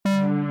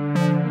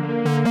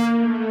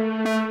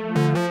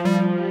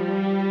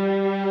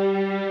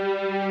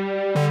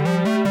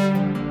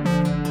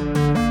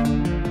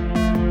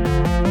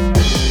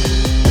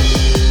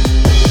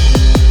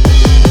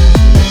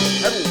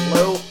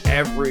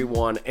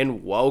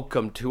and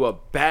welcome to a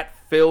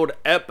bat-filled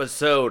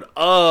episode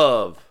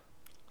of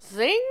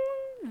Zing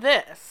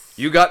This.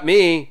 You Got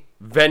Me,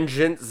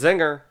 Vengeance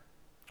Zinger.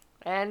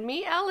 And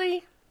me,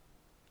 Ellie.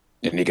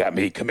 And you got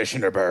me,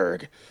 Commissioner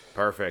Berg.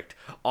 Perfect.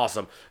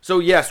 Awesome. So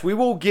yes, we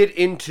will get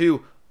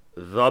into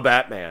The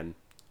Batman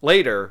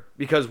later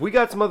because we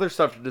got some other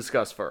stuff to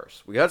discuss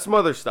first. We got some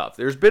other stuff.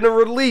 There's been a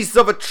release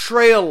of a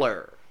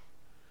trailer.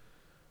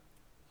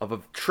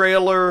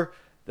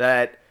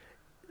 That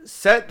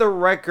set the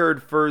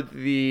record for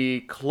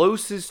the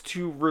closest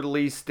to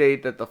release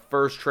date that the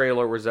first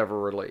trailer was ever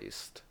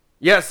released.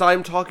 Yes,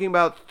 I'm talking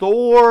about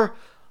Thor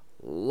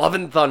Love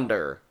and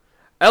Thunder.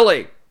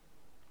 Ellie,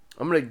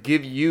 I'm going to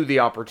give you the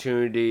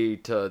opportunity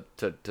to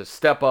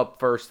step up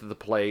first to the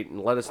plate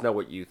and let us know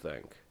what you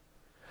think.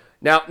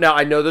 Now,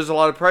 I know there's a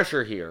lot of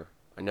pressure here.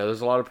 I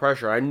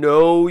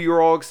know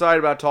you're all excited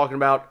about talking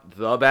about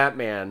The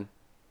Batman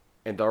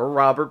and the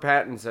Robert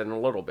Pattinson in a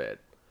little bit.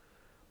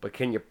 But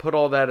can you put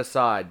all that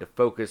aside to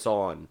focus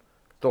on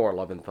Thor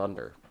Love and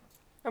Thunder?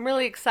 I'm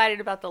really excited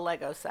about the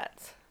Lego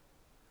sets.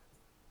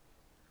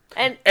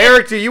 And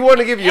Eric, do you want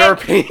to give your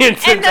opinion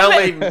since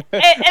Ellie... And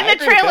the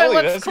trailer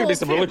looks That's cool, gonna be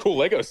some too. really cool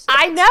Legos.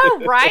 I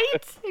know, right?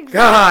 Exactly.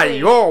 God,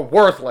 you're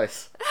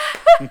worthless.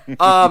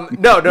 No.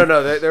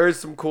 There is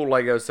some cool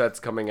Lego sets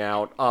coming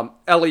out.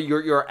 Ellie,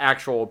 your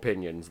actual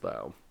opinions,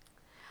 though.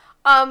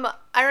 I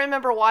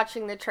remember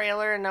watching the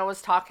trailer and I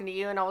was talking to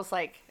you and I was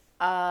like,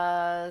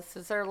 so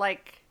is there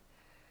like,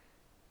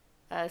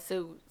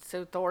 so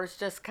Thor's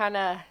just kind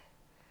of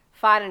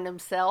finding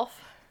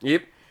himself.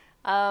 Yep.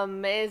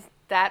 Is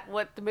that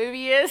what the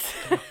movie is?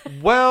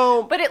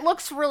 Well... But it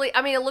looks really,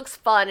 I mean, it looks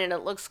fun and it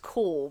looks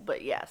cool,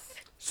 but yes.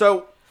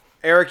 So,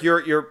 Eric,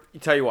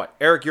 tell you what,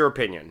 Eric, your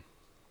opinion.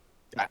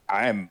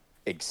 I'm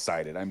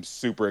excited. I'm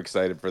super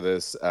excited for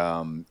this.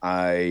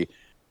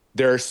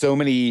 There are so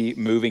many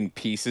moving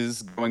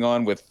pieces going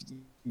on with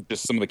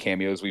just some of the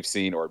cameos we've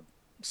seen, or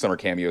some are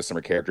cameos, some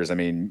are characters. I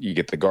mean, you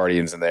get the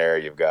Guardians in there.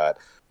 You've got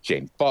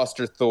Jane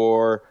Foster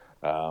Thor.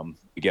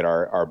 We get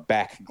our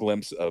back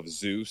glimpse of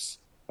Zeus.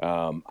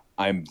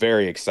 I'm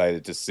very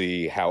excited to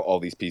see how all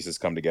these pieces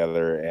come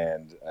together.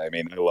 And I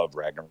mean, I love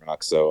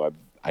Ragnarok, so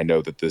I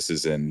know that this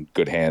is in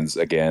good hands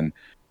again.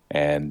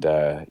 And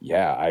and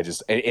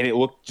it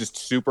looked just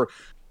super.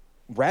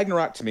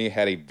 Ragnarok to me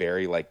had a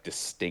very like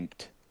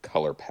distinct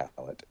color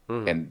palette,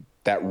 and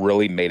that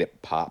really made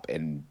it pop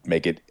and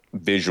make it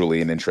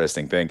visually an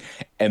interesting thing.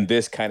 And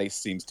this kind of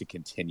seems to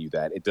continue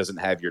that. It doesn't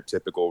have your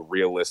typical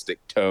realistic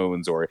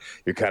tones or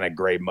your kind of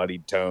gray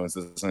muddied tones.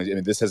 I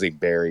mean, this has a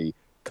very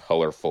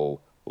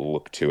colorful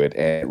look to it,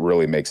 and it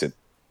really makes it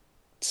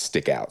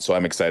stick out. So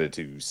I'm excited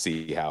to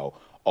see how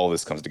all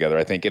this comes together.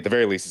 I think at the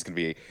very least it's going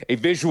to be a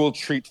visual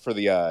treat for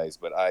the eyes,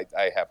 but I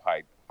have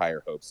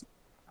higher hopes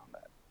on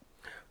that.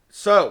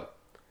 So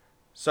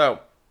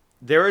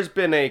there has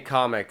been a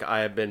comic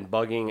I have been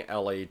bugging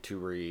Ellie to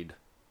read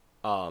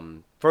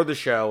for the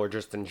show or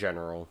just in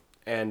general.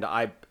 And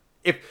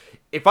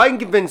if I can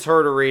convince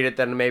her to read it,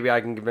 then maybe I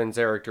can convince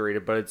Eric to read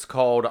it. But it's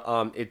called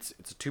it's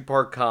a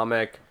 2-part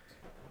comic.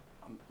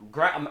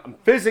 I'm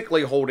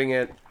physically holding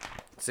it.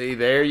 See,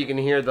 there you can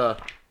hear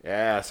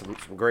some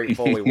great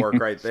Foley work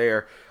right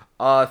there.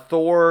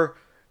 Thor,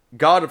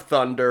 God of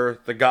Thunder,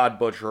 the God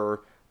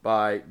Butcher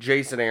by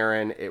Jason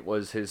Aaron. It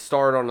was his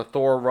start on a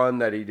Thor run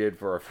that he did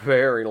for a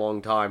very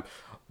long time.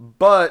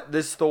 But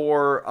this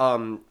Thor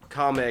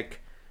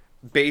comic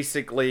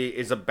basically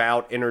is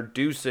about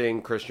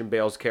introducing Christian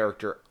Bale's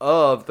character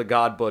of the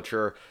God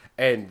Butcher.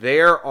 And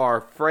there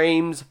are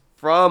frames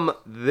from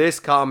this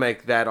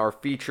comic that are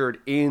featured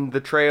in the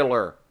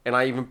trailer. And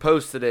I even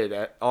posted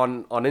it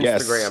on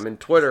Instagram and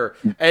Twitter.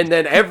 And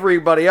then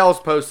everybody else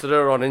posted it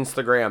on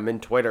Instagram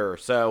and Twitter.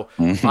 So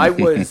I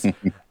was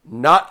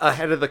not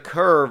ahead of the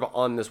curve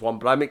on this one.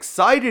 But I'm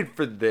excited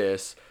for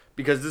this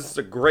because this is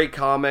a great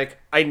comic.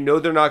 I know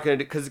they're not going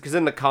to... Because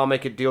in the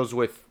comic, it deals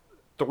with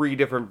 3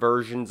 different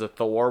versions of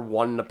Thor.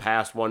 One in the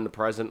past, one in the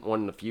present,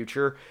 one in the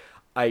future.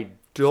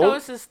 So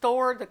is this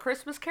Thor the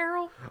Christmas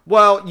Carol?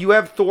 Well, you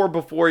have Thor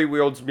before he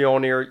wields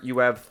Mjolnir. You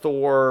have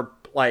Thor,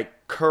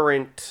 like,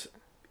 current...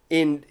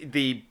 in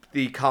the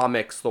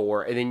comics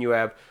Thor, and then you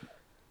have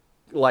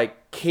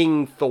like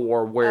King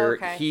Thor where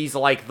he's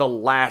like the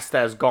last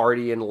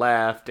Asgardian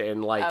left,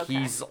 and like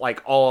he's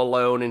like all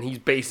alone, and he's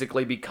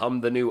basically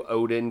become the new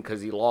Odin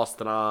because he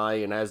lost an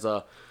eye and has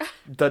the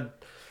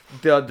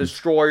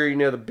destroyer, you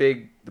know, the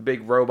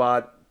big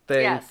robot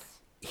thing. Yes.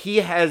 He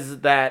has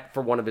that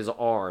for one of his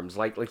arms.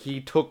 Like he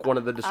took one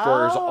of the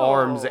destroyer's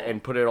arms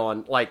and put it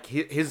on, like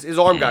his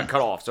arm got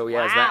cut off, so he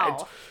has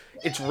that.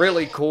 It's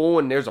really cool,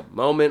 and there's a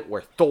moment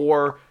where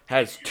Thor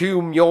has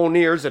 2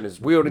 Mjolnirs and is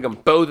wielding them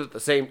both at the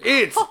same...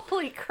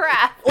 Holy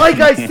crap.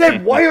 Like I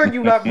said, why are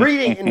you not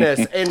reading in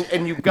this?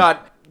 And you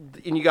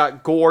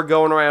got Gore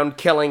going around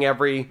killing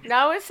everyone.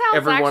 No, it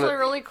sounds actually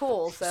really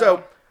cool.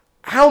 So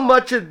how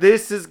much of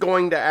this is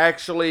going to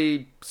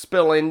actually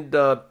spill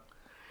into...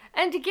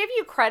 And to give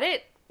you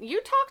credit,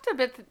 you talked a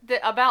bit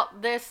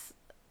about this.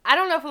 I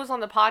don't know if it was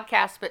on the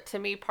podcast, but to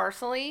me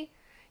personally...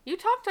 You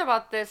talked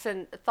about this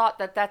and thought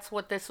that that's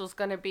what this was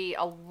going to be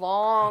a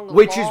long,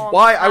 Which is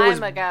why I was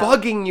ago.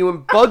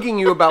 bugging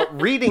you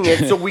about reading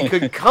it so we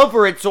could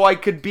cover it, so I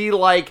could be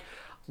like,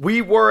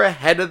 we were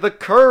ahead of the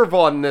curve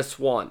on this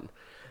one.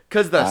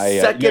 Because the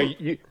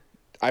second...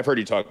 I've heard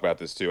you talk about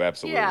this too,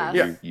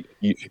 absolutely.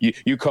 Yeah.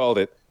 You called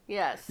it.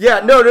 Yes. Yeah,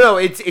 no.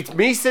 It's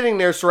me sitting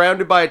there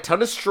surrounded by a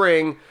ton of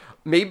string,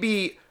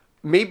 maybe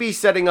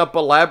setting up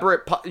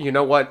elaborate... You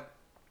know what?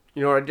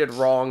 You know what I did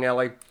wrong,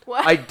 Ellie?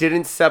 What? I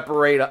didn't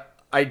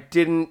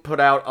put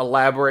out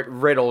elaborate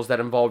riddles that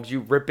involved you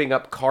ripping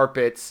up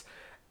carpets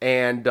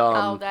and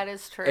that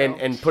is true.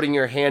 and putting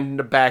your hand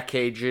into back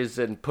cages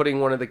and putting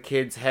one of the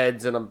kids'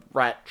 heads in a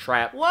rat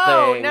trap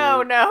Whoa, thing.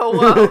 no,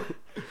 whoa.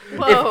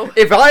 Whoa.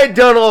 If I had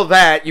done all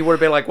that, you would have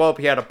been like, well,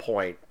 he had a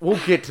point. We'll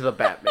get to the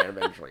Batman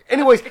eventually.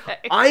 Anyways, Okay.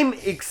 I'm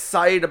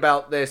excited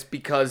about this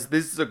because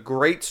this is a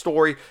great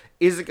story.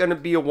 Is it going to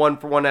be a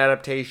one-for-one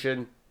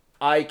adaptation?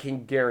 I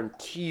can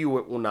guarantee you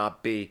it will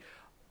not be.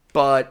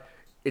 But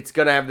it's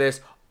going to have this.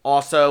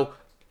 Also,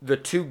 the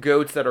two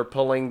goats that are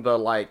pulling the,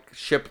 like,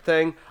 ship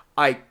thing,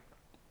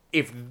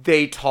 if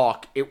they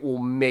talk, it will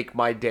make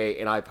my day.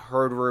 And I've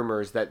heard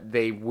rumors that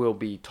they will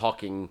be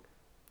talking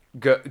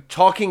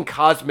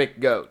cosmic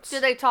goats. Do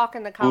they talk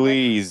in the comics?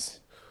 Please.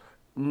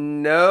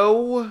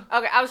 No.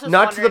 Okay, I was just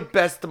Not to the wondering.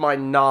 best of my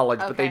knowledge,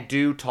 but they Okay.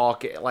 do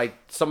talk. Like,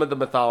 some of the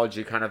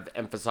mythology kind of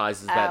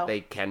emphasizes that Oh.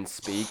 they can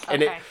speak.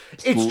 And Okay.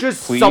 it's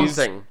just Please.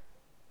 something.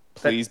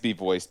 Please be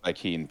voiced by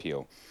Key and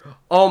Peele.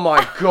 Oh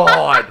my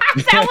god.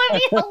 That would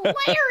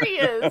be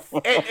hilarious.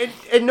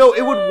 and no,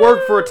 it would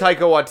work for a Taika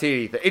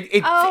Waititi thing.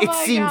 It Oh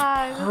my seems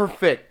God.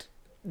 perfect.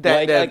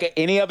 That, Like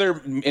any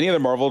other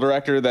Marvel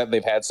director that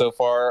they've had so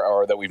far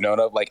or that we've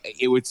known of, like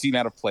it would seem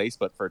out of place,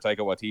 but for Taika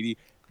Waititi,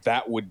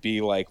 that would be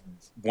like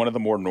one of the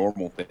more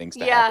normal things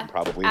to Yeah, happen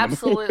probably. in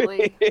the movie.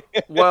 absolutely.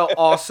 well,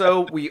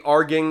 also, we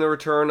are getting the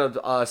return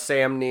of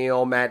Sam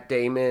Neill, Matt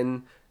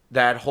Damon,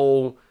 that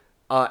whole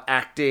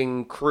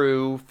acting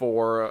crew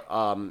for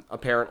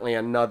apparently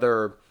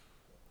another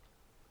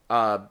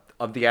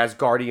of the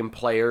Asgardian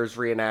players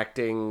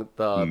reenacting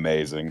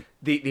Amazing.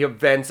 the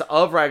events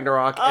of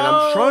Ragnarok. And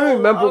I'm trying to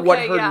remember what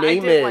okay, her yeah,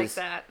 name I did is. like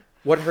that.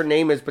 What her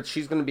name is, but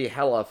she's going to be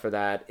Hela for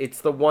that. It's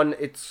the one,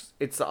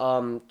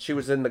 she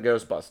was in the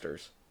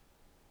Ghostbusters.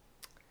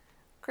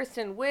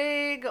 Kristen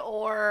Wiig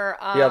or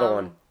The other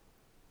one.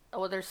 Oh,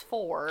 well, there's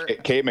 4.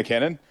 Kate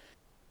McKinnon.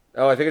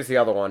 Oh, I think it's the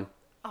other one.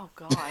 Oh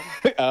God.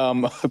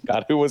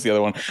 God, who was the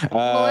other one?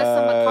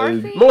 Melissa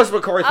McCarthy. Melissa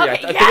McCarthy. Okay,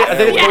 I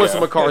think it's yes. Melissa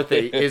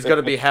McCarthy is going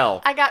to be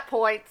Hel. I got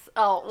points.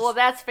 Oh, well,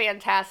 that's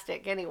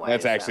fantastic. Anyway.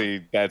 That's so.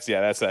 actually that's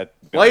that.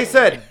 Like I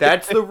said,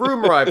 that's the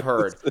rumor I've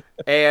heard.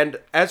 And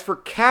as for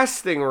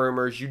casting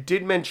rumors, you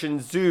did mention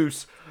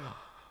Zeus,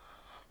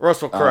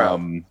 Russell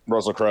Crowe.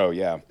 Russell Crowe,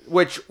 yeah.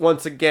 Which,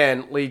 once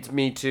again, leads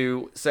me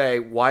to say,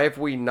 why have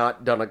we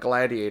not done a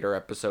Gladiator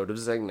episode of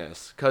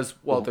Zingness? Because,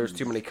 well, there's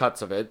too many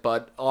cuts of it,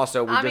 but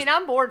also I mean,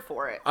 I'm bored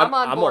for it. I'm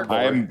on I'm board.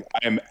 on For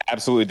I am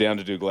absolutely down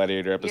to do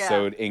Gladiator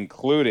episode,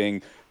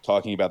 including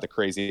talking about the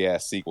crazy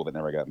ass sequel that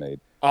never got made.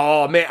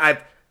 Oh, man,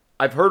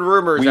 I've heard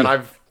rumors,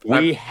 and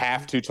we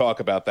have to talk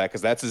about that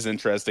because that's as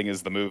interesting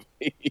as the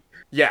movie.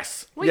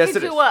 yes. We yes,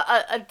 could it do is.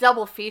 a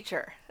double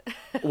feature.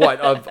 What,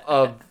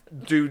 of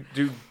do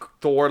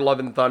Thor, Love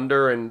and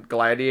Thunder, and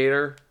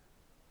Gladiator?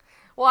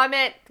 Well, I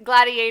meant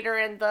Gladiator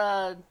and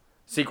the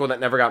Sequel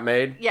that never got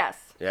made? yes.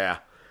 Yeah.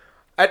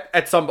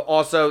 At some,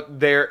 also,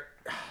 there,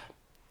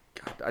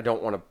 God, I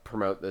don't want to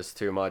promote this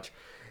too much.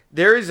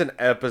 There is an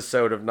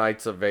episode of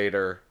Knights of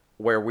Vader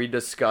where we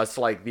discuss,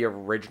 like, the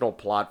original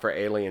plot for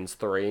Aliens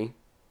 3.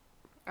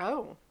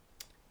 Oh.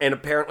 And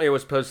apparently it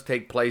was supposed to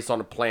take place on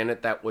a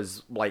planet that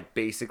was, like,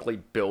 basically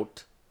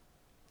built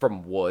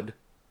from wood.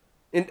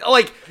 And,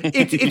 like,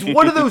 it's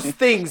one of those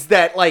things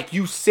that, like,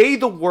 you say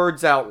the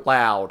words out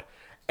loud,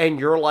 and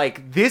you're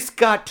like, this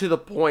got to the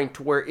point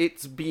where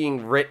it's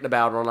being written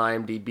about on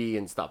IMDb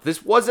and stuff.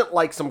 This wasn't,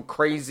 like, some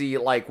crazy,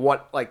 like,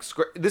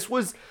 this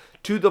was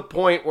to the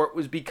point where it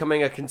was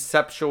becoming a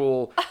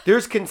conceptual,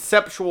 there's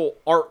conceptual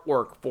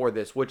artwork for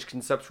this, which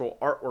conceptual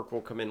artwork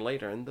will come in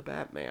later in the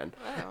Batman.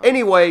 Oh,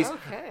 Anyways,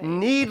 okay.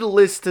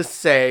 needless to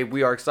say,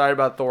 we are excited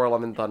about Thor: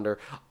 Love and Thunder.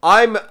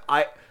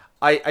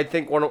 I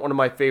think one of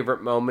my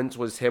favorite moments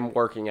was him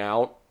working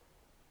out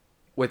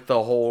with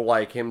the whole,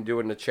 like, him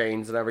doing the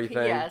chains and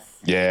everything. Yes.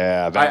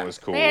 Yeah, that was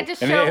cool. They had to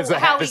And show it's the-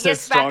 how he it's the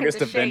gets back strongest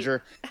into shape.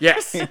 Avenger.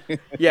 Yes.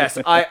 Yes.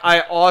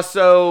 I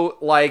also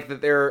like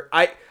that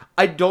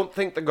I don't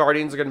think the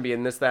Guardians are going to be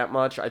in this that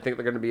much. I think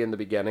they're going to be in the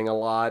beginning a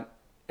lot.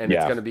 And it's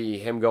Yeah. going to be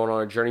him going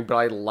on a journey. But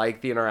I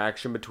like the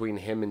interaction between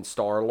him and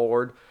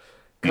Star-Lord.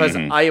 Because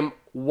Mm-hmm. I am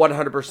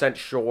 100%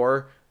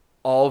 sure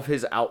all of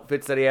his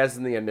outfits that he has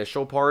in the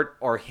initial part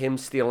are him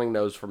stealing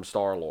those from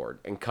Star-Lord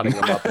and cutting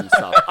them up and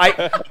stuff.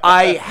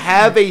 I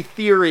have a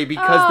theory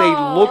because they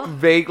look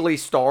vaguely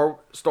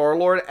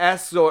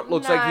Star-Lord-esque, so it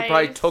looks like he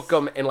probably Nice. took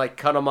them and, like,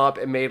 cut them up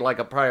and made, like,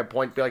 probably a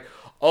point to be like,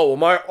 oh, well,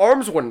 my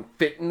arms wouldn't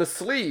fit in the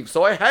sleeve,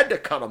 so I had to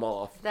cut them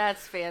off.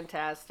 That's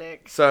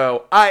fantastic.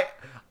 So I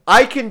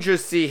I can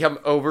just see him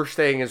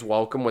overstaying his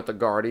welcome with the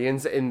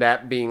Guardians and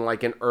that being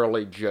like an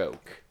early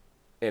joke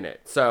in it.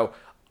 So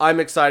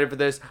I'm excited for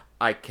this.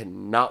 I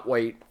cannot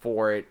wait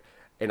for it.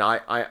 And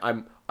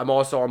I'm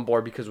also on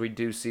board because we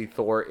do see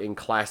Thor in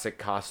classic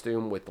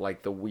costume with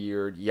like the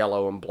weird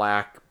yellow and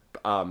black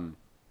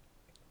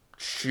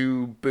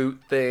shoe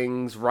boot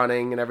things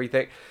running and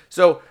everything.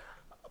 So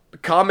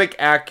comic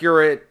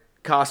accurate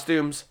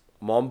costumes,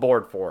 I'm on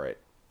board for it.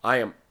 I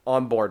am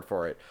on board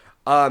for it.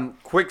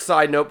 Quick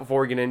side note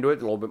before we get into it,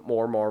 a little bit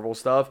more Marvel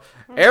stuff.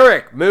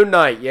 Eric, Moon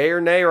Knight, yay or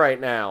nay right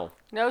now?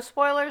 No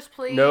spoilers,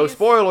 please. No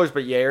spoilers,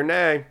 but yay or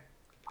nay?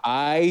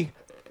 I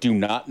do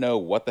not know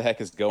what the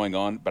heck is going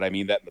on, but I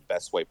mean that in the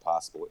best way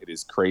possible. It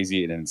is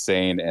crazy and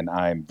insane, and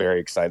I'm very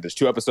excited. There's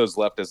 2 episodes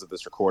left as of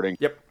this recording.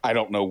 Yep. I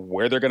don't know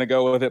where they're going to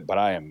go with it, but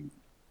I'm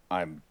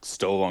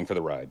still along for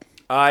the ride.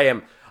 I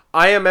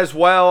am as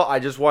well. I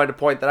just wanted to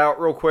point that out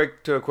real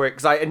quick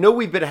because I know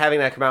we've been having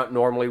that come out.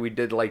 Normally we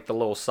did like the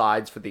little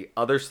sides for the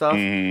other stuff.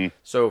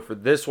 So for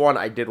this one,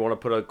 I did want to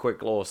put a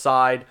quick little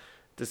side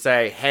to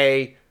say,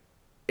 hey,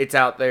 it's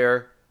out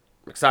there.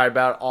 I'm excited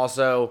about it.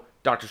 Also,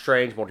 Doctor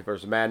Strange,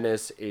 Multiverse of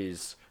Madness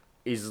is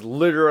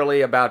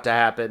literally about to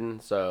happen.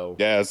 So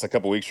yeah, it's a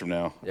couple weeks from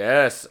now.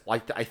 Yes,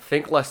 like I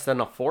think less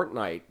than a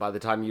fortnight by the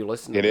time you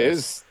listen to this. It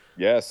is.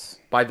 Yes.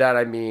 By that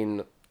I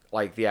mean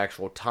like the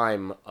actual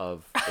time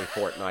of a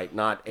fortnight,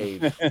 not a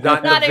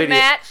not a video,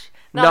 match.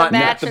 not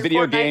the in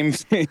video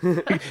Fortnite.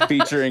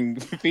 game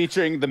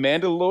featuring the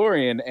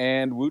Mandalorian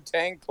and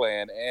Wu-Tang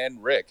Clan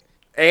and Rick.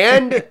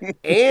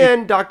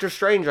 and Doctor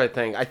Strange. I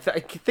think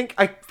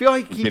I feel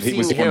like I keep seeing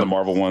Was he him. one of the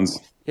Marvel ones?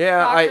 Yeah,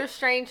 Doctor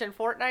Strange in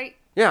Fortnite.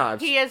 Yeah,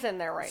 He is in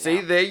there right now.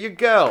 see, there you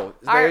go.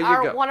 There you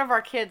go. One of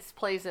our kids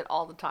plays it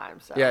all the time.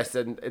 So. Yes,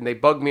 and they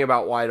bug me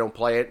about why I don't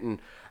play it. And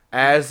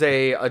as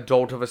a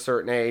adult of a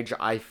certain age,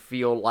 I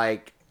feel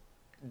like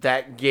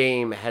that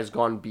game has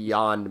gone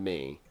beyond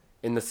me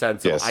in the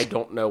sense of I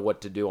don't know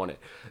what to do on it.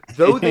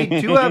 Though they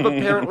do have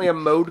apparently a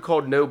mode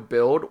called No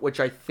Build, which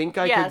I think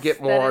I could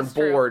get more on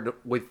board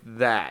with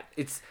that.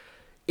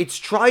 It's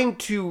trying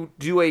to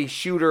do a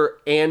shooter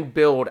and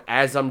build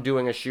as I'm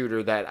doing a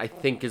shooter that I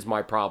think is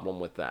my problem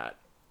with that.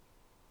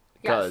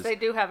 Yes, they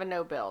do have a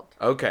no build.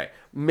 Okay,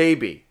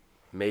 maybe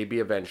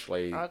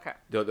eventually. Okay.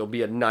 There'll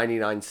be a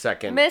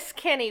 99-second. Miss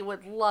Kenny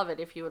would love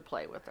it if you would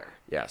play with her.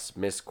 Yes,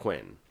 Miss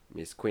Queenie.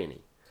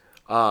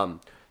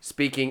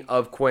 Speaking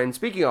of Quinn,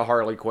 speaking of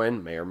Harley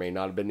Quinn, may or may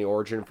not have been the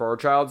origin for our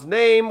child's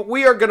name,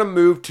 we are going to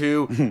move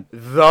to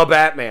The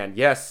Batman.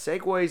 Yes,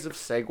 segues of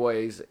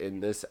segues in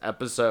this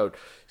episode.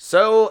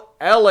 So,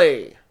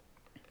 Ellie,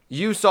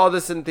 you saw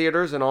this in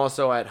theaters and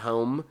also at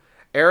home.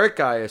 Eric,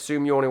 I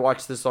assume you only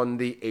watched this on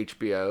the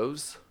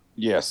HBOs.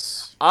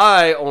 Yes.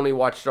 I only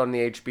watched it on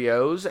the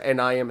HBOs, and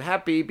I am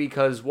happy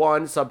because,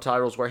 1,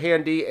 subtitles were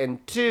handy,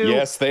 and 2...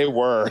 Yes, they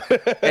were.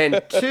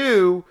 and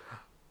 2...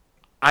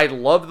 I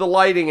love the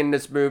lighting in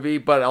this movie,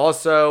 but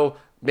also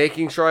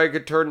making sure I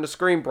could turn the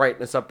screen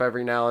brightness up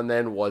every now and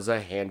then was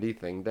a handy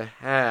thing to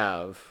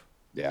have.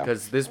 Yeah.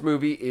 Because this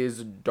movie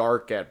is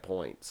dark at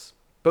points,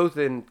 both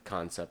in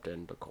concept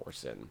and, of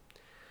course, in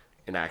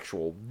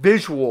actual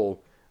visually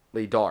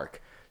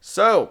dark.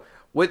 So,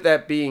 with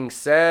that being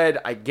said,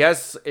 I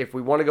guess if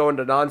we want to go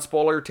into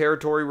non-spoiler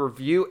territory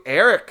review,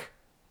 Eric,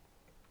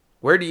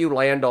 where do you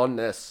land on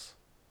this?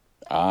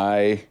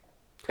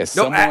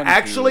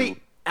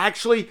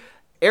 Actually,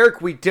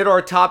 Eric, we did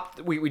our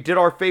we did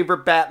our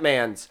favorite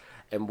Batmans,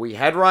 and we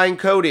had Ryan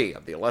Cody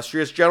of the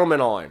Illustrious Gentleman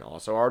on,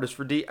 also artist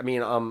for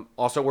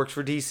also works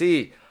for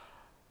DC.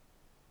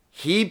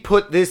 He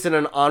put this in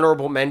an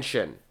honorable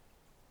mention,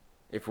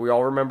 if we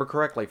all remember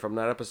correctly from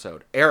that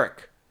episode.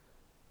 Eric,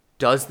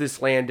 does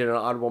this land in an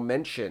honorable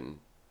mention,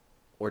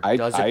 or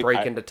does it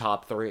break into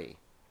top 3?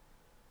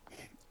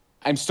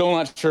 I'm still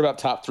not sure about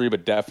top 3,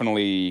 but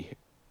definitely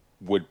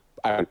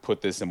I would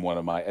put this in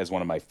as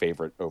one of my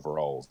favorite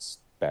overalls.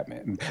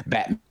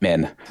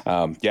 Batman.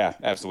 Yeah,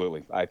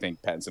 absolutely. I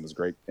think Pattinson was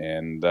great,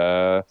 and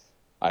I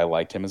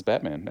liked him as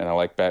Batman, and I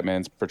like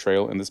Batman's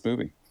portrayal in this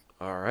movie.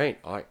 All right,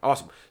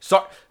 awesome.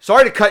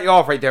 Sorry to cut you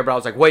off right there, but I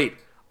was like, wait,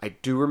 I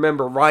do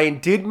remember Ryan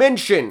did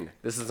mention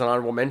this is an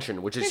honorable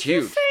mention, which is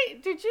huge.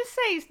 Did you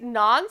say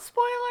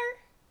non-spoiler?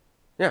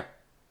 Yeah.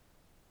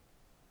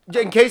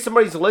 In case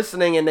somebody's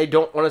listening and they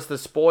don't want us to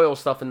spoil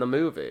stuff in the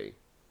movie.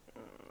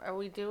 Are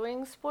we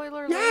doing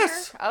spoiler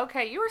Yes. later?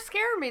 Okay, you were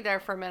scaring me there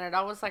for a minute.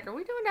 I was like, are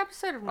we doing an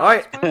episode of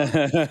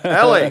non-spoiler?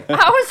 Ellie.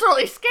 I was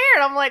really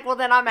scared. I'm like, well,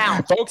 then I'm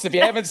out. Folks, if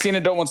you haven't seen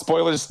it, don't want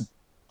spoilers,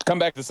 come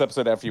back to this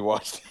episode after you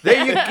watched.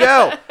 There you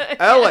go.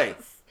 Ellie.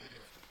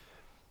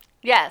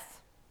 Yes.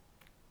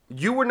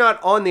 You were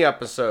not on the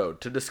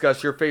episode to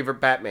discuss your favorite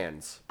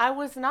Batmans. I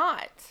was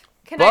not.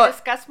 Can I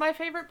discuss my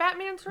favorite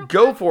Batmans real quick?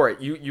 Go for it.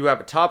 You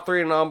have a top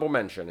 3 and an honorable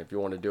mention if you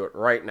want to do it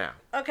right now.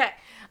 Okay.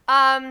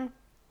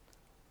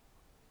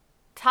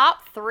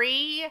 Top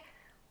 3,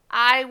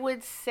 I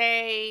would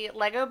say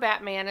Lego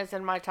Batman is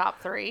in my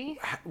top 3.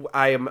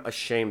 I am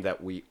ashamed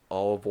that we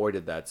all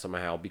avoided that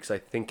somehow because I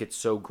think it's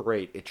so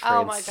great. It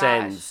Oh my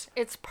transcends. gosh.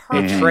 It's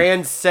perfect. It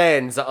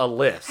transcends a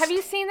list. Have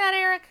you seen that,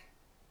 Eric?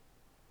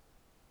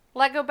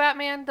 Lego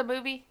Batman, the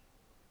movie?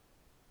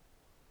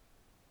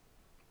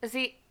 Is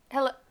he...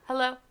 Hello?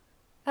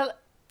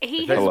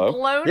 He has Hello?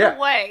 blown Yeah.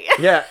 away.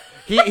 Yeah,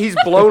 he's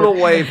blown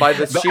away by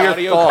the The sheer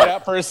audio cut thought.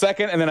 out for a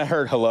second, and then I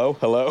heard hello.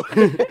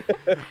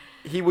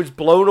 He was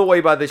blown away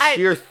by the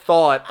sheer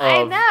thought I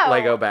of know.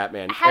 Lego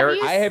Batman. Have Eric,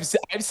 you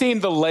I've seen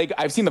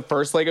the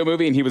first Lego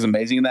movie, and he was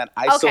amazing in that.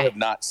 I still Okay. have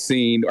not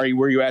seen.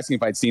 Were you asking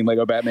if I'd seen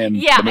Lego Batman?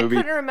 Yeah, the I movie?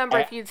 couldn't remember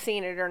if you'd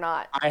seen it or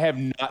not. I have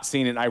not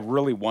seen it. I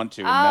really want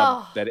to.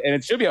 Oh. And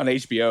it should be on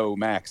HBO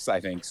Max, I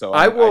think. So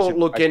I will should-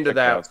 look I should into check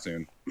that. out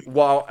soon.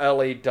 while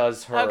Ellie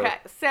does her, Okay,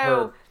 so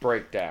her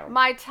breakdown.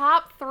 My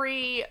top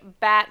 3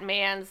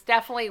 Batmans,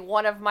 definitely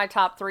one of my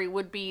top 3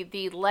 would be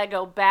the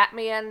Lego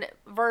Batman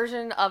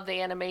version of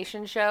the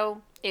animation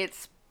show.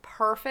 It's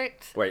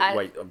perfect. Wait,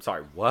 I'm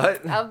sorry,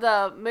 what? Of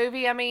the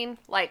movie, I mean,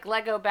 like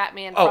Lego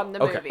Batman from the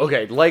movie.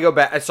 Okay, Lego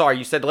Sorry,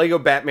 you said Lego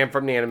Batman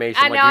from the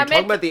animation. I know, you're I talking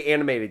meant- about the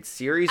animated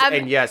series,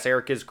 and yes,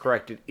 Eric is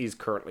correct. It is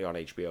currently on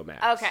HBO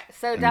Max. Okay,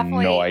 so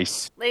definitely,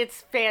 Nice.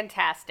 it's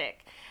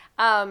fantastic.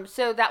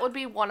 So that would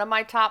be one of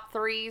my top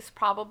 3s,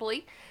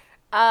 probably.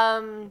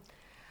 Wow,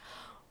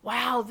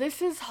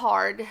 this is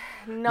hard.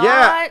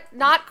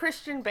 Not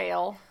Christian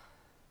Bale.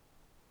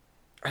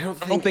 I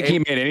don't I don't think he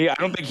made any. I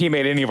don't think he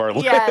made any of our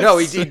lists. Yes. No,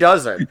 he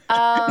doesn't.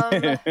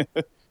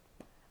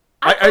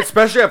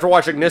 Especially after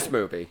watching this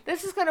movie.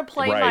 This is going to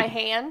play my Right.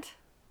 hand,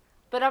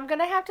 but I'm going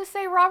to have to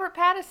say Robert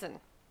Pattinson.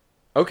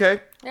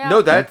 Okay. Yeah.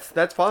 No,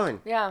 that's fine.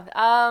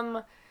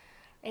 Yeah.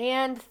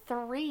 And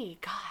 3,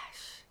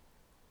 gosh.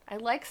 I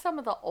like some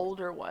of the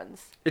older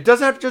ones. It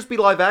doesn't have to just be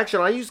live action.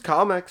 I use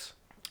comics.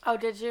 Oh,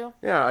 did you?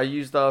 Yeah, I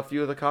used a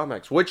few of the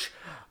comics, which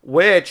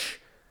this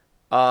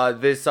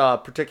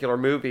particular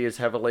movie is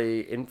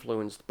heavily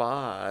influenced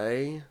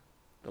by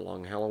The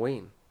Long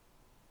Halloween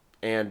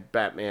and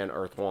Batman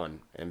Earth 1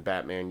 and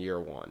Batman Year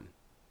 1.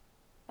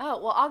 Oh,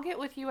 well, I'll get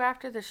with you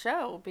after the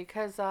show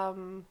because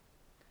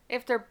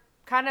if they're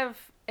kind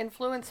of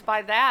influenced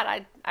by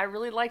that, I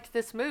really liked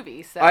this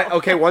movie. So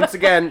Okay, once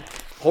again,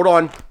 hold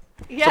on.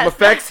 yes, Some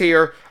effects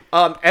here.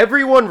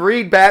 Everyone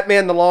read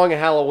Batman The Long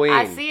Halloween.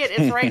 I see it.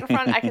 It's right in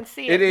front. I can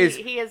see it. It is-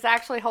 He is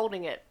actually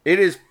holding it. It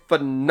is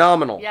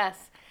phenomenal. Yes.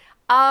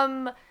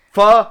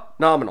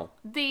 Phenomenal.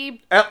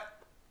 The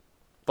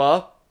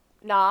Phenomenal.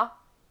 nah.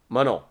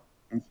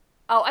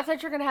 Oh, I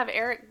thought you were gonna have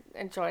Eric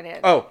join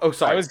in. Oh,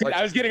 sorry. I was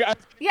getting.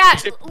 Yeah,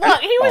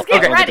 look, he was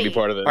getting To be ready.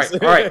 part of this.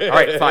 All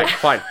right,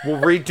 fine. We'll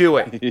redo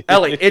it.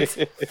 Ellie, it's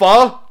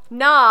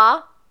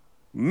Nah.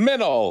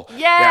 Mental.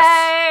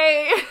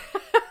 Yay!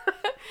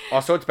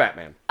 Also, it's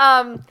Batman.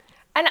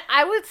 And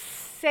I would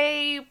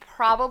say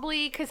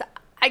probably because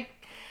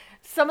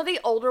some of the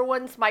older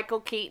ones,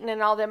 Michael Keaton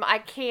and all them, I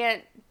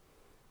can't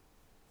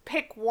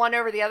pick one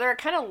over the other. I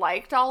kind of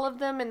liked all of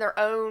them in their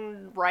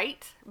own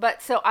right,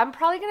 but so I'm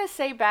probably gonna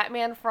say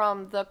Batman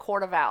from the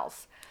Court of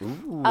Owls.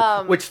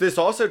 Which this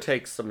also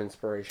takes some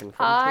inspiration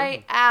from.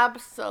 I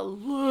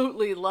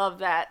absolutely love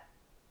that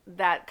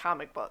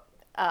comic book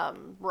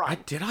run.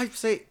 Did I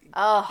say?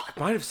 Oh, I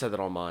might have said that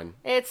on mine.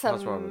 it's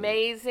That's what I was-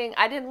 amazing.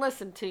 I didn't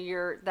listen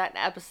to that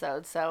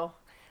episode, so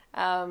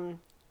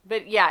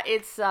but yeah,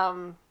 it's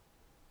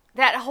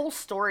that whole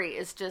story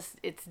is just,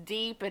 it's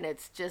deep and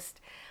it's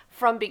just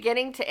from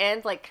beginning to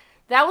end. Like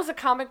that was a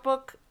comic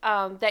book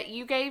that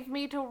you gave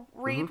me to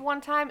read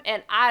one time,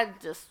 and I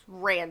just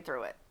ran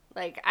through it.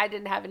 Like I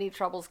didn't have any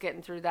troubles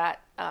getting through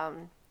that.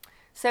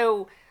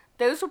 So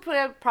those would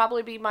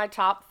probably be my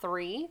top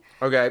 3.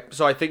 Okay,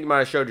 so I think you might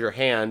have showed your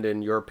hand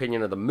in your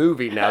opinion of the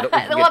movie. Now that we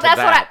can Well, get to that's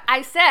that. what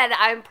I said.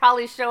 I'm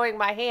probably showing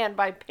my hand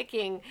by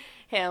picking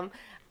him.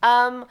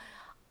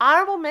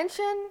 Honorable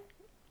mention.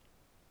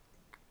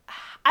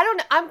 I don't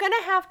know. I'm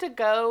gonna have to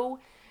go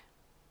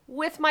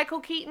with Michael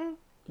Keaton.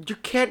 You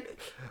can't.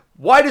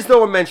 Why does no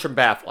one mention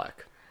Batfleck?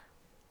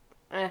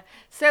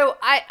 So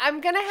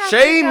I'm gonna have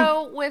Shame. to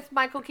go with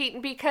Michael Keaton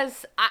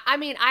because I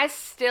mean I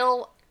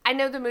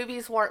know the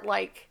movies weren't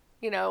like,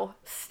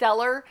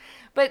 stellar,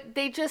 but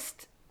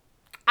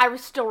I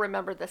still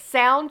remember the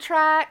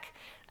soundtrack.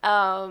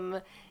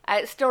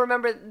 I still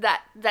remember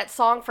that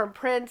song from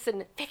Prince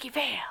and Vicky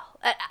Vale.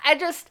 I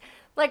just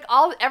like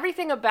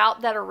everything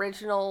about that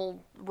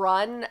original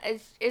run.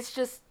 It's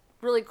just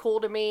really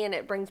cool to me, and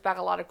it brings back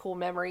a lot of cool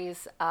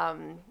memories.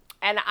 And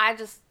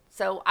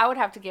so I would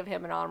have to give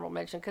him an honorable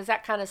mention because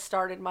that kind of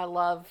started my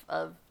love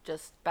of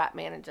just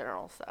Batman in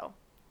general. So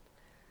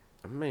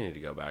I may need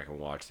to go back and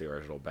watch the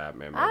original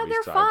Batman movies.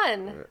 they're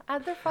fun.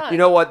 They're fun. You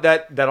know what?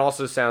 That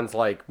also sounds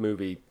like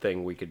movie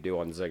thing we could do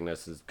on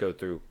Zygnus is go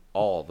through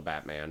all the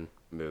Batman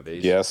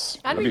movies. Yes,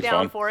 I'd that'd be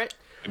down fun. for it.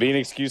 It'd be an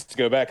excuse to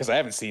go back because I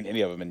haven't seen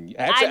any of them. And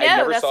actually, I know, I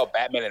never that's- saw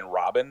Batman and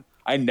Robin.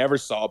 I never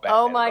saw Batman.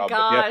 Oh and my Robin.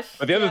 gosh,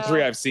 But the other yeah.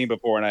 3 I've seen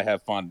before, and I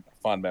have fond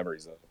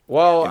memories of.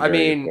 Well, in I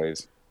various mean,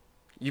 ways.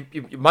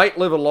 you might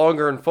live a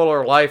longer and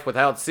fuller life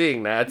without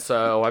seeing that.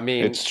 So I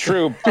mean, It's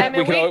true, I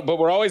but, mean, but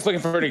we're always looking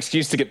for an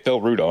excuse to get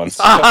Phil Root on.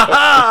 So.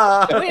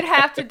 We'd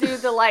have to do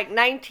the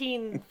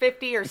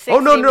 1950 or 60 oh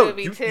no,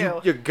 movie you,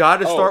 too. you got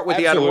to start with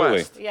the Adam absolutely.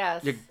 West.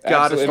 Yes. You got to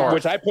Absolutely, start.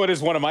 which I put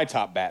as one of my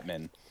top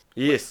Batmen.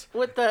 Yes.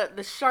 with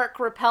the shark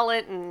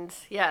repellent and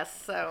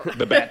yes, so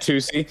The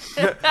Batusi.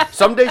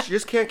 Some days you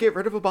just can't get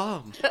rid of a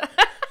bomb.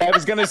 I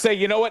was gonna say,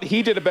 you know what?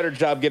 He did a better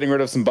job getting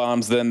rid of some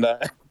bombs than.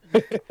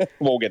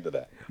 We'll get to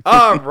that.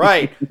 All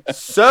right.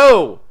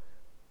 So,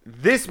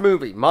 this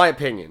movie, my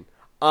opinion,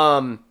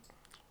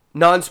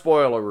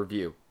 non-spoiler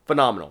review,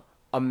 phenomenal,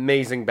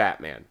 amazing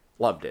Batman,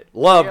 loved it,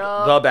 loved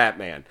the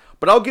Batman.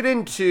 But I'll get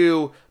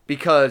into,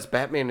 because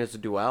Batman is a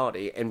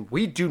duality, and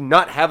we do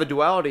not have a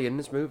duality in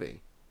this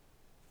movie.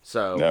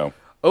 So, No.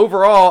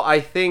 overall, I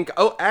think.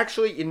 Oh,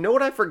 actually, you know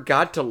what I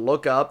forgot to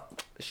look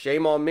up?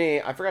 Shame on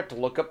me. I forgot to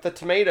look up the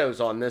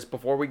tomatoes on this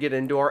before we get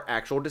into our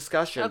actual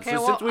discussion. okay. So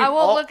Well, since we've I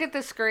won't all, look at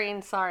the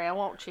screen. Sorry, I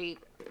won't cheat.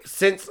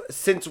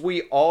 since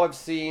we all have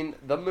seen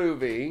the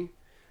movie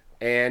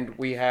and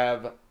we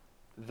have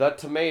the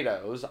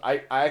tomatoes,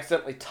 I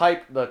accidentally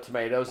typed the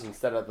tomatoes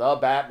instead of the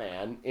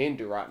Batman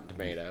into Rotten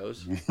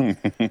Tomatoes.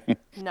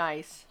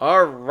 Nice.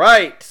 All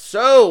right,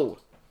 so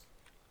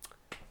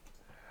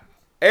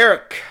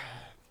Eric,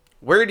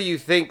 where do you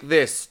think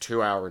this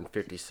 2 hour and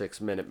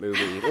 56-minute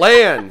movie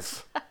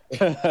lands?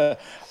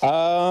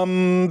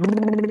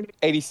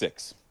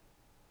 86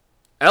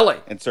 Ellie,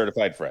 and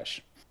certified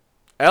fresh.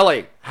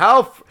 Ellie,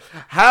 I've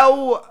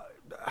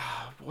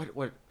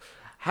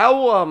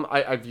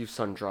used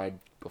sun-dried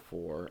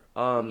before.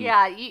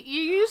 Yeah,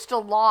 you used a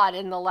lot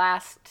in the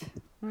last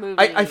movie.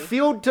 I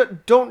feel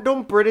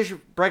don't British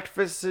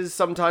breakfasts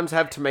sometimes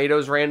have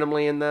tomatoes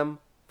randomly in them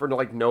for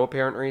like no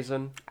apparent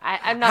reason?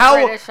 I'm not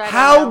British. I don't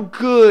how know.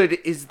 good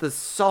is the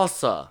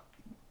salsa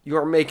you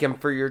are making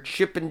for your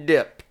chip and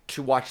dip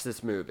to watch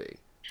this movie?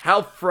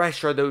 How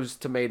fresh are those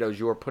tomatoes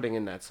you are putting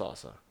in that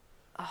salsa?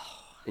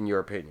 In your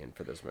opinion,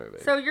 for this movie?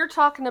 So you're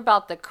talking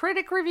about the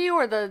critic review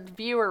or the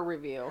viewer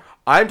review?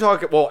 I'm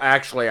talking. Well,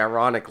 actually,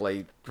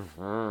 ironically,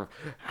 do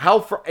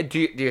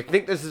you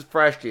think this is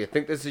fresh? Do you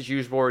think this is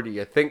usable? Or do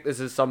you think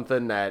this is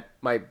something that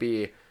might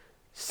be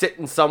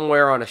sitting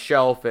somewhere on a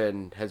shelf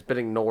and has been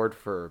ignored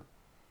for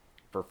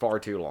far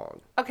too long?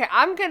 Okay,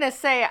 I'm gonna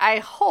say I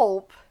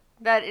hope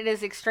that it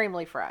is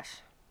extremely fresh.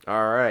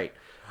 All right.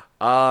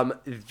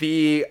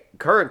 The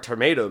current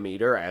tomato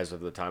meter, as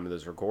of the time of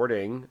this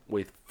recording,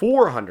 with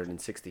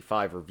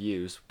 465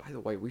 reviews. By the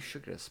way, we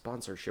should get a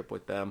sponsorship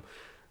with them.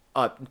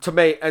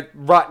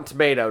 Rotten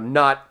Tomato,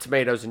 not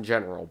tomatoes in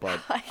general, but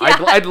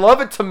I'd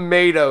love a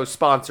tomato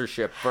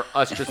sponsorship for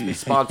us just to be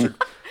sponsored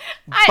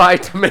by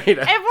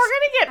tomatoes. If we're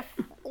gonna get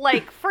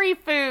like free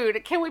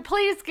food, can we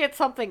please get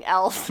something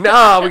else?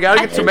 No, we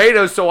gotta get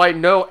tomatoes so I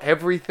know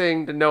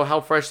everything to know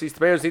how fresh these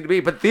tomatoes need to be.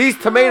 But these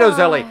tomatoes,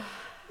 Ellie,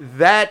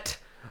 that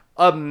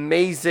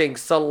amazing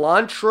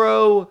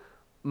cilantro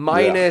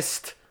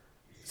minus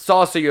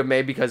salsa you have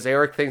made, because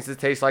Eric thinks it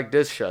tastes like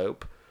dish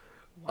soap.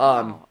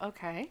 Oh,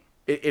 okay.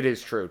 It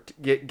is true.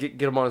 Get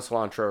them on a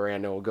cilantro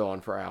and it will go on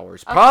for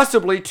hours.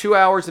 Possibly 2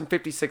 hours and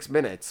 56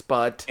 minutes,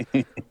 but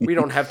we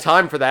don't have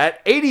time for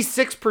that.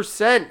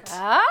 86%.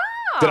 Ah,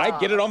 Did I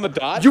get it on the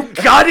dot? You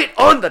got it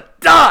on the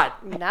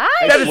dot. nice.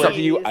 That is I swear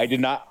to you,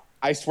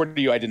 I swear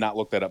to you, I did not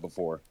look that up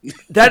before.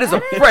 That is a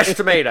fresh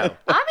tomato.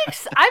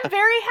 I'm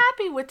very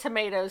happy with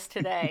tomatoes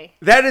today.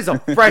 That is a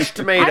fresh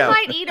tomato. I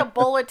might eat a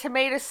bowl of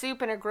tomato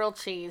soup and a grilled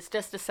cheese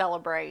just to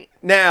celebrate.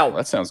 Now,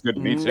 That sounds good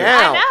to me too.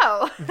 now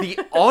I know. the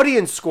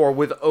audience score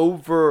with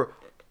over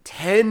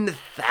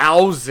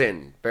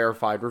 10,000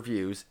 verified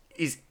reviews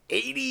is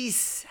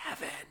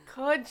 87.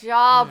 Good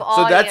job, So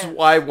audience. that's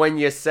why when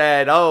you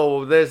said,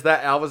 "Oh, there's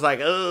that," I was like,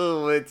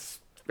 "Oh, it's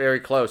very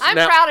close." I'm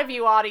Now- proud of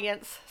you,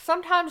 audience.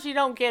 Sometimes you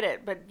don't get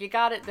it, but you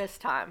got it this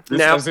time.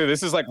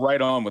 This is like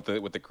right on with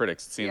the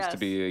critics. It seems Yes. to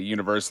be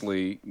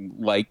universally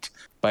liked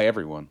by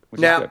everyone,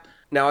 which is good.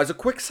 Now, as a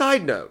quick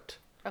side note,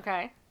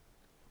 Okay.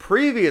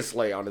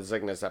 previously on a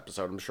Zygnus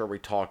episode, I'm sure we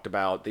talked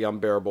about the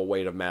unbearable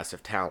weight of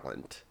massive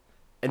talent,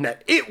 and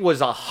that it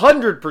was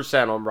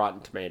 100% on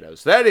Rotten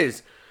Tomatoes. That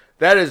is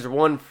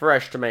one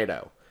fresh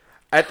tomato.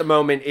 At the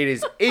moment, it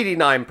is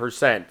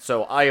 89%,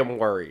 so I am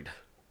worried.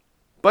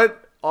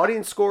 But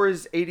audience score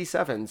is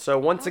 87, so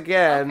once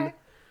again, okay.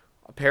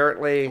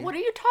 apparently What are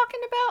you talking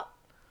about?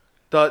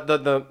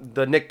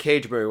 the Nick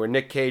Cage movie where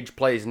Nick Cage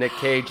plays Nick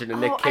Cage in a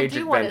Nick Cage I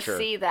do want adventure. to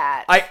see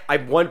that. I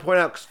want to point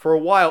out, 'cause for a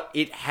while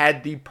it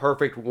had the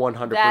perfect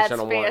 100% That's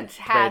on one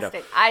fantastic.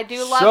 tomato. I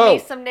do love So- me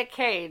some Nick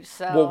Cage.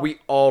 So Well, we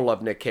all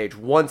love Nick Cage.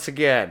 Once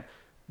again,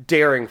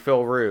 daring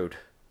Phil Rude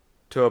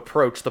to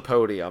approach the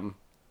podium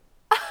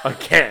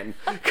again,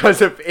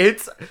 because if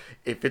it's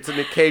a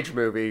Nick Cage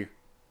movie,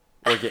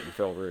 we're getting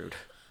Phil Rude.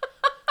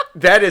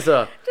 That is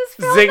a does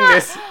Phil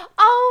Zygnus.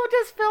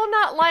 does Phil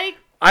not like?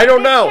 I don't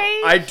Nick know.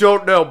 Cage? I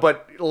don't know,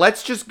 but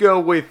let's just go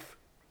with.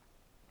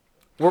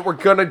 We're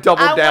gonna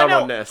double down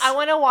on this. I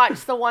want to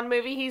watch the one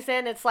movie he's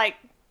in. It's like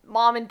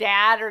Mom and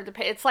Dad,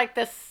 it's like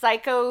the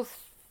psycho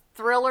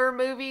thriller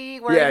movie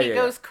where he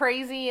goes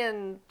crazy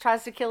and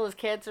tries to kill his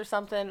kids or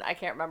something. I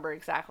can't remember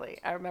exactly.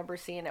 I remember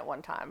seeing it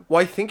one time.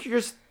 Well, I think you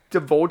just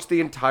divulged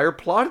the entire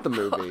plot of the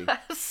movie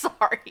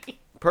Sorry.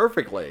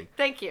 perfectly.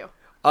 Thank you.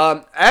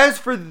 As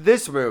for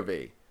this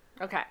movie,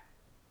 Okay.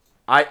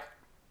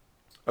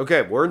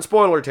 okay, we're in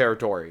spoiler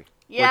territory.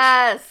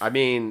 Yes. I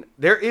mean,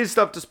 there is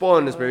stuff to spoil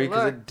in this movie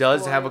because it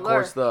does have, of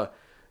course, the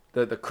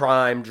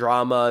crime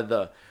drama,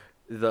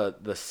 the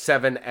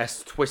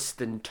 7S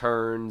twists and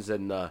turns,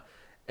 and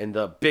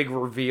the big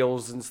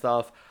reveals and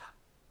stuff.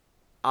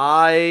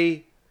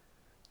 I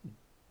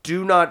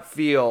do not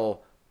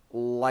feel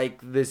like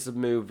this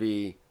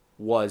movie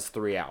was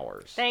 3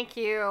 hours. Thank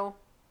you.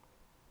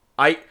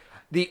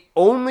 The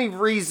only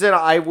reason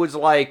I was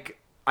like,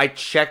 I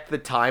checked the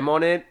time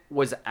on it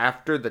was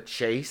after the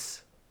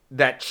chase,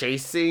 that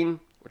chase scene,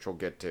 which we'll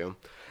get to.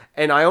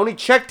 And I only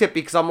checked it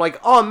because I'm like,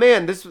 oh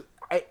man,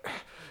 I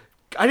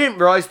didn't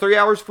realize 3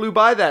 hours flew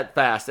by that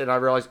fast. And I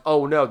realized,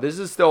 oh no, this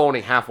is still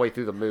only halfway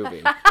through the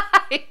movie.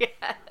 Yes.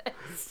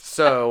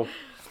 So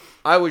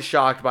I was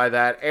shocked by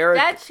that. Eric,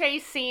 That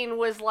chase scene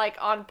was like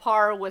on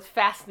par with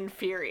Fast and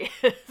Furious.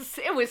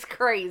 It was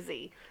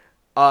crazy.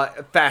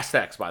 Fast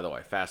X, by the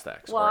way, Fast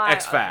X, Well, or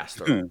X Fast,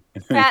 or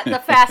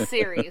The Fast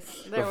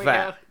series. There we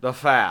go. the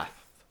Fast.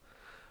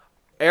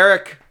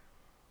 Eric,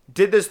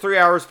 did this 3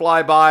 hours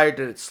fly by?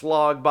 Did it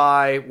slog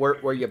by?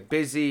 Were you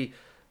busy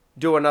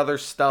doing other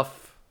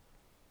stuff?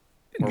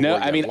 Or No, were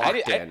you I mean,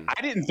 locked in?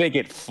 I didn't think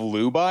it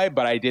flew by,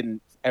 but I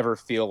didn't ever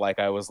feel like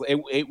I was.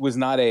 It was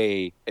not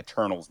a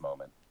Eternals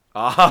moment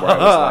where I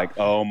was like,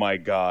 oh my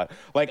god.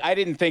 Like, I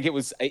didn't think it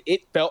was.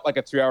 It felt like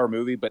a 3 hour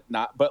movie, but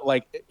not. But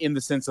like in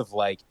the sense of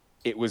like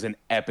it was an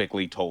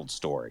epically told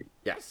story.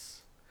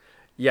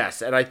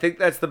 Yes, and I think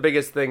that's the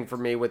biggest thing for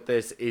me with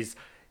this is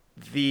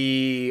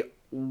the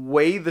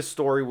way the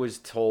story was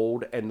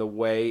told and the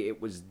way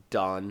it was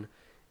done.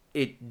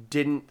 It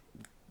didn't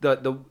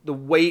the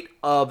weight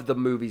of the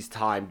movie's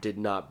time did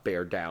not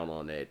bear down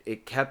on it.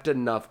 It kept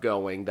enough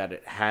going that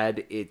it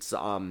had its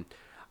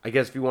I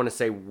guess if you want to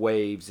say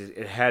waves,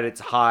 it had its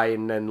high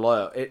and then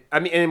low.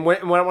 And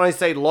when I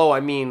say low, I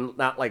mean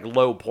not like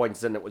low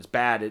points and it was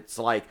bad. It's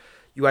like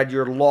you had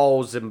your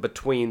lulls in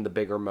between the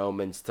bigger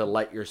moments to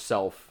let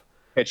yourself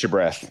catch your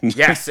breath.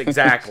 Yes,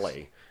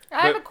 exactly.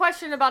 I have a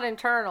question about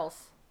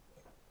Eternals.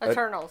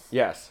 Eternals.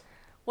 Yes.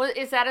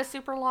 Is that a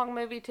super long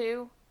movie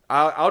too?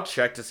 I'll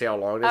check to see how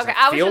long it is. Okay,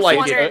 I was just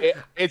wondering.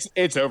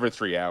 It's over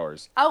 3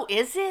 hours. Oh,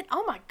 is it?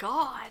 Oh my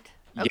god.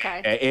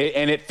 Okay. Yeah,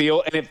 and it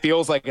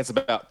feels like it's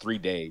about 3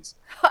 days.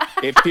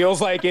 It feels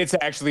like it's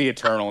actually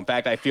eternal. In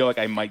fact, I feel like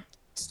I might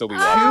still be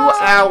watching.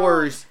 2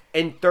 hours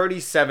and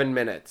 37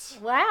 minutes.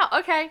 Wow.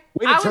 Okay.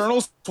 Wait,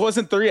 Eternals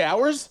wasn't 3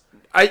 hours?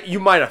 You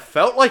might have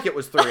felt like it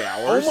was 3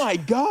 hours. Oh my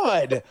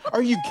god!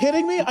 Are you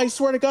kidding me? I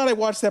swear to God, I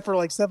watched that for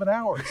like 7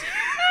 hours.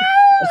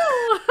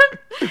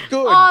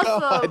 Good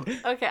Awesome. God!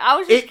 Okay, I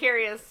was just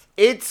curious.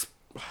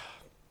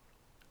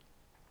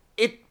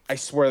 I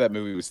swear that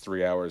movie was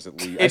 3 hours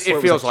at least.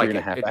 It feels like three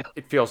and a it. half hours.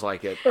 It feels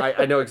like it.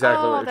 I know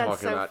exactly what you're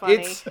that's talking so about.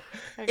 funny.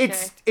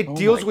 It Oh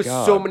deals my with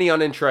God. so many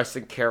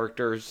uninteresting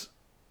characters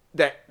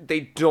that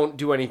they don't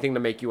do anything to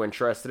make you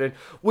interested in.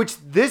 Which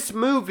this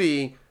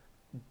movie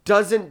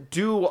doesn't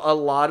do a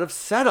lot of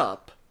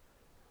setup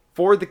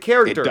for the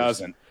characters. It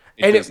doesn't.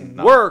 And does it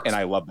not. works. And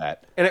I love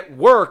that. And it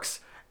works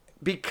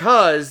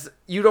because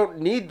you don't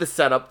need the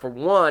setup for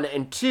one,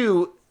 and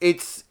two,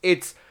 it's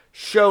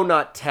show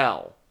not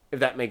tell, if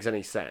that makes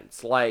any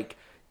sense. Like,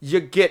 you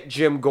get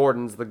Jim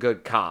Gordon's the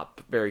good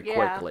cop very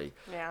quickly.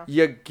 Yeah.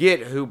 You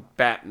get who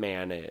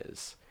Batman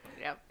is.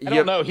 Yep. I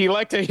don't know. He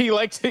liked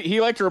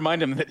to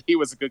remind him that he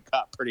was a good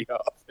cop pretty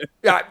often.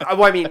 Yeah,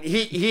 well, I mean,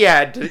 he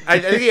had to. I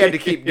think he had to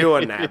keep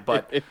doing that,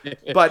 but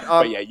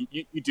yeah,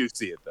 you do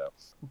see it though.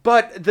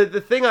 But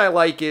the thing I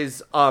like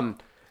is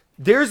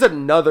there's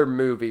another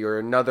movie or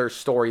another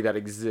story that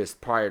exists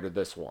prior to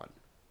this one,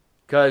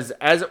 because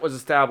as it was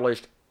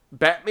established,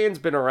 Batman's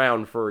been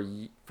around for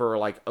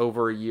like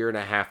over a year and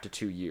a half to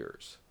 2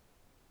 years.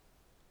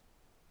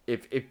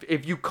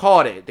 If you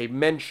caught it, they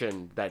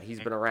mentioned that he's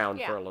been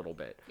around for a little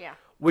bit. Yeah.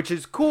 Which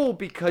is cool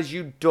because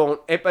you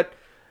don't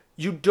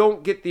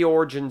get the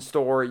origin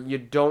story. You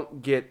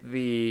don't get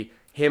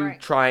him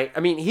Right. trying. I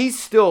mean, he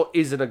still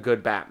isn't a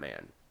good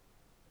Batman,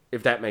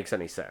 if that makes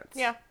any sense.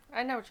 Yeah,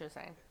 I know what you're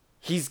saying.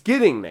 He's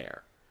getting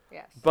there.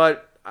 Yes.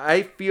 But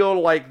I feel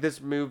like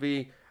this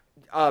movie,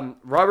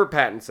 Robert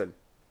Pattinson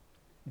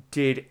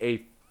did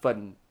a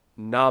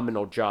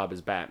phenomenal job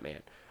as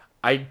Batman.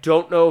 I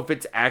don't know if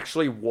it's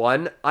actually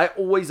one. I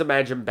always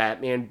imagine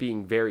Batman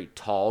being very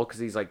tall because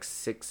he's like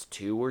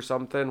 6'2" or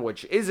something,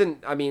 which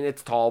isn't, I mean,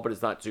 it's tall, but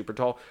it's not super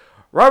tall.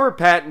 Robert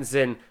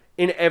Pattinson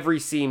in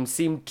every scene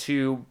seemed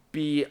to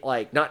be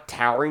like not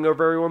towering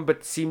over everyone,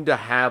 but seemed to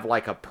have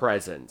like a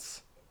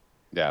presence.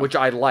 Yeah. Which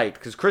I liked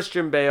because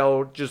Christian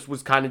Bale just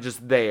was kind of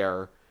just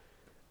there.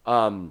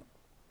 I'm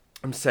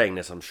saying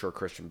this, I'm sure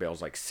Christian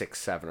Bale's like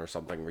 6'7" or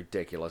something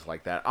ridiculous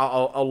like that.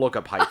 I'll look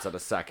up heights in a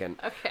second.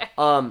 Okay.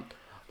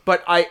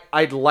 But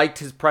I liked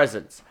his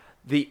presence.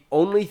 The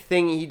only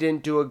thing he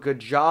didn't do a good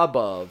job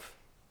of,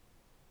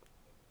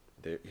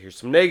 here's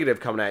some negative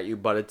coming at you,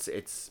 but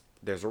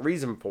there's a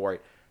reason for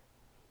it.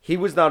 He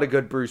was not a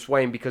good Bruce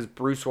Wayne because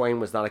Bruce Wayne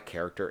was not a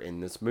character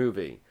in this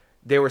movie.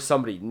 There was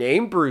somebody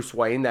named Bruce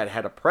Wayne that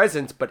had a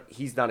presence, but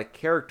he's not a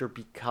character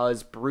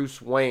because Bruce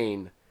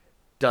Wayne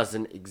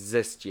doesn't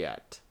exist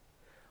yet.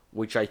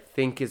 which I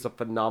think is a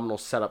phenomenal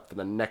setup for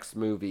the next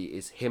movie,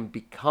 is him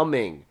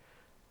becoming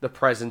the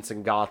presence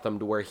in Gotham,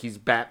 to where he's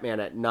Batman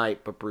at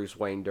night but Bruce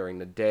Wayne during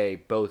the day,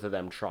 both of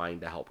them trying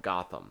to help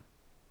Gotham.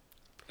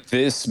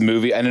 This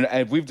movie,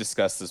 and we've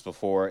discussed this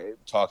before,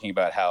 talking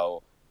about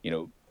how,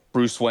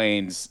 Bruce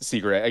Wayne's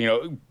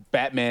secret,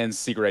 Batman's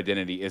secret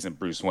identity isn't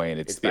Bruce Wayne.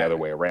 It's the other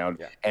way around.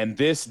 Yeah. And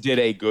this did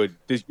a good,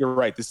 you're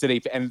right.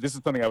 And this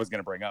is something I was going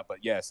to bring up, but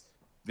yes,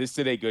 this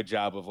did a good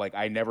job of, like,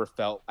 I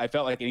felt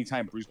like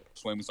anytime Bruce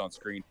Wayne was on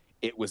screen,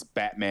 it was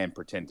Batman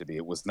pretend to be.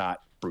 It was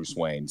not Bruce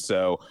Wayne.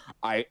 So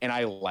I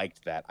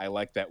liked that. I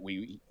liked that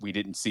we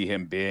didn't see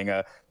him being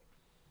a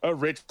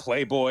rich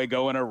playboy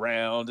going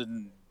around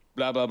and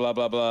blah blah blah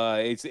blah blah.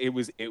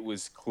 It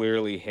was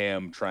clearly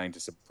him trying to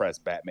suppress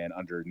Batman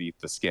underneath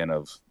the skin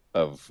of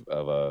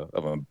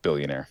a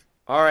billionaire.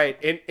 All right,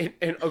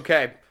 and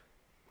okay,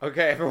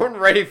 everyone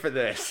ready for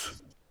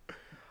this?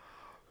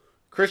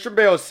 Christian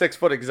Bale is 6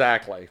 foot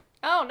exactly.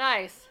 Oh,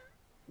 nice.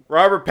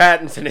 Robert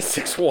Pattinson is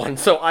 6'1",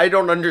 so I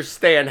don't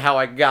understand how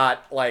I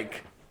got,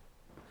 like,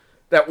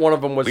 that one of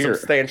them was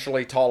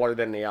substantially taller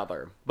than the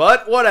other.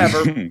 But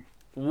whatever.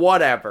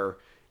 Whatever.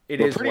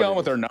 We're pretty on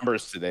with our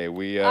numbers today.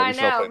 I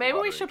know. Maybe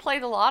we should play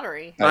the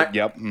lottery.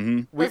 Yep.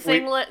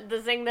 Mm-hmm. The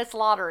Zing This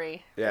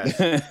lottery. Yes.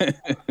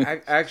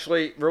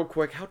 Actually, real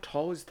quick, how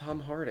tall is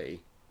Tom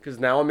Hardy? Because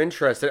now I'm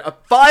interested. A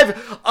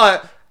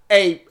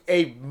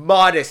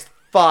modest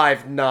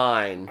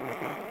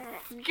 5'9".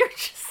 You're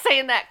just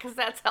saying that because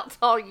that's how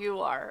tall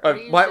you are.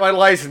 My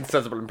license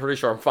says it, but I'm pretty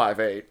sure I'm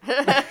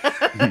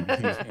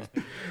 5'8".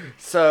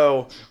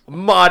 So,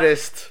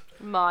 modest.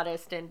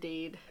 Modest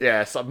indeed.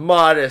 Yes, a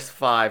modest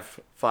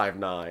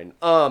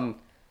 5'9".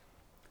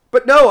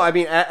 But no, I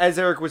mean, as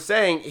Eric was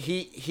saying,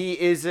 he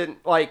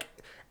isn't, like,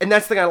 and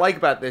that's the thing I like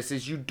about this,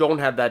 is you don't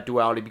have that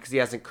duality because he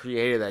hasn't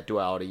created that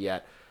duality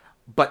yet.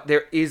 But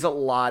there is a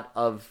lot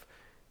of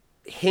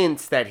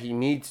hints that he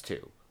needs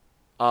to.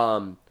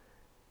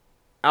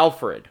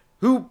 Alfred,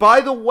 who,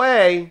 by the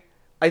way,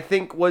 I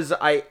think was,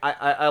 I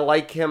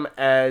like him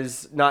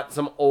as not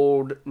some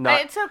old...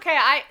 It's okay.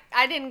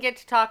 I didn't get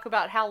to talk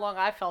about how long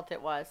I felt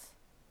it was.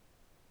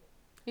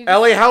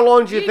 Ellie, how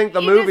long do you think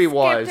the movie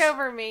was? You skipped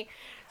over me.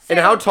 So, and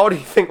how tall do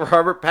you think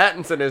Robert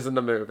Pattinson is in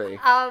the movie?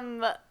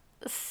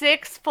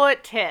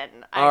 6'10".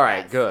 All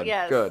right, good,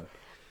 yes. Good.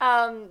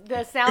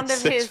 The sound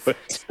of his...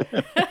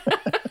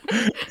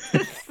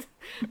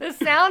 the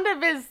sound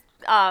of his...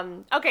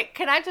 okay,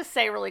 can I just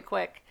say really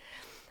quick?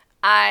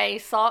 I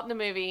saw it in the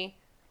movie...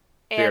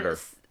 Theater.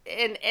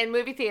 In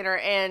movie theater,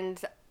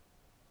 and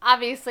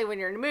obviously when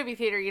you're in a movie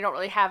theater, you don't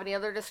really have any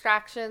other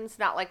distractions,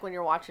 not like when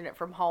you're watching it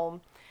from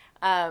home.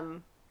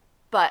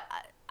 But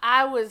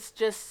I was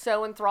just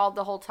so enthralled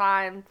the whole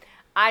time.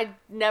 I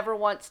never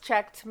once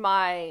checked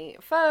my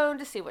phone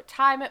to see what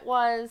time it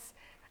was.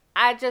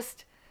 I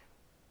just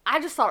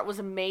thought it was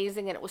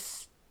amazing, and it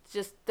was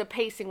just, the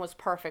pacing was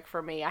perfect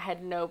for me. I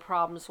had no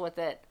problems with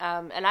it.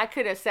 And I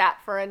could have sat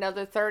for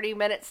another 30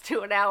 minutes to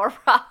an hour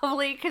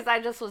probably, because I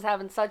just was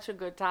having such a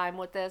good time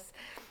with this.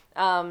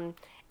 And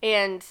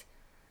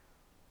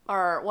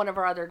one of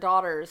our other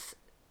daughters,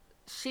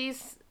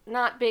 she's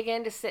not big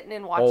into sitting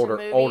and watching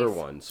movies. Older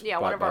ones. Yeah,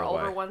 one of our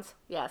older ones.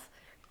 Yes.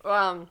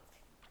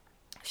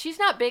 She's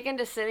not big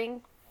into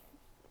sitting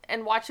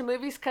and watching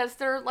movies because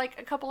they're like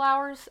a couple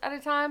hours at a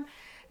time.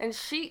 And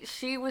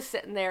she was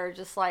sitting there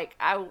just like,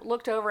 I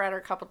looked over at her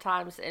a couple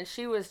times and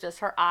she was just,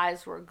 her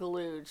eyes were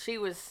glued. She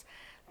was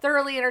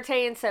thoroughly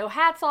entertained. So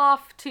hats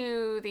off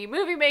to the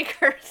movie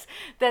makers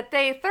that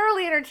they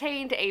thoroughly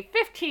entertained a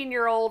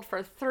 15-year-old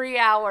for 3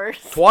 hours.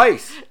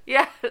 Twice.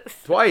 Yes.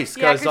 Twice.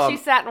 Yeah, because she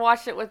sat and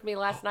watched it with me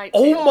last night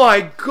too. Oh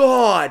my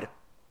God.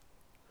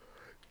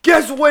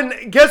 Guess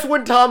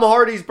when Tom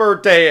Hardy's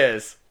birthday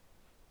is?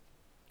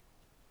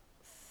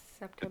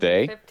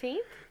 September 15th?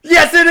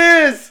 Yes, it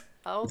is!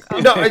 Oh,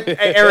 no,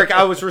 Eric,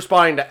 I was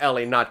responding to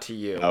Ellie, not to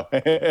you.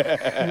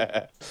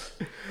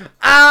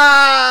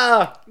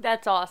 Oh.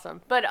 That's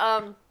awesome. But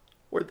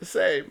we're the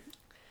same.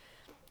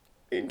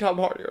 Me and Tom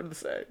Hardy are the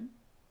same.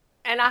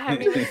 And I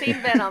haven't even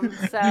seen Venom,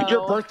 so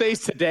your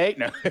birthday's today?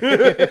 No.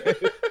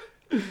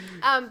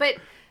 But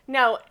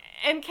no,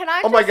 and can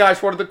I Oh my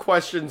gosh, one of the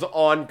questions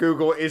on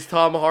Google is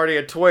Tom Hardy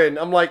a twin?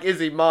 I'm like,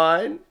 is he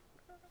mine?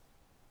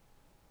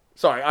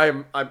 Sorry,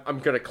 I'm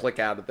gonna click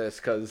out of this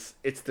because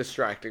it's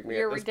distracting me.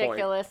 You're at this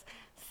ridiculous. Point.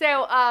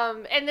 So,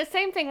 and the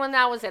same thing when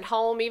I was at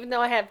home, even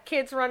though I have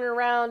kids running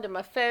around and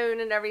my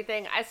phone and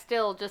everything, I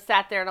still just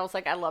sat there and I was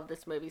like, I love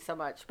this movie so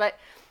much. But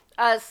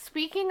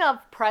speaking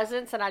of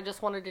presence, and I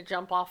just wanted to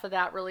jump off of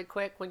that really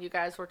quick when you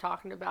guys were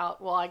talking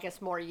about, well, I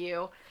guess more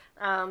you,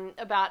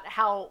 about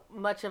how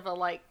much of a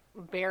like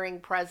bearing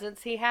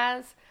presence he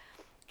has.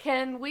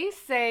 Can we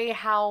say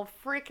how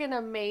freaking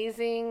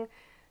amazing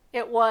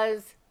it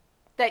was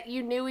that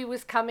you knew he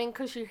was coming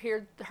because you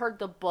heard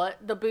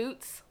the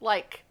boots,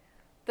 like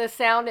the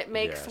sound it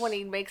makes when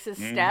he makes his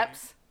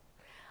steps?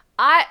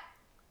 I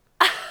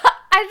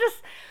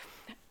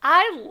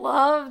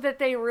love that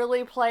they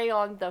really play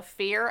on the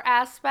fear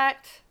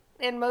aspect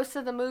in most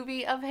of the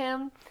movie of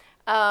him.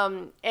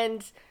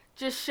 And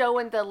just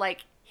showing the,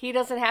 like, he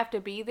doesn't have to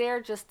be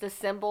there, just the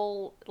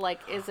symbol, like,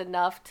 is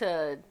enough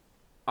to...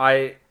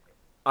 I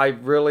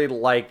really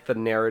like the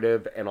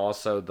narrative and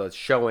also the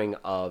showing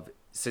of,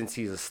 since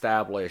he's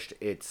established,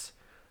 it's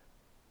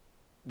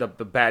the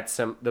bat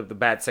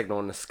signal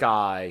in the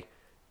sky,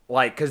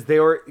 like, because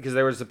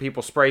there was the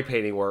people spray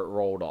painting where it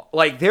rolled off.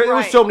 Like there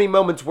were so many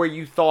moments where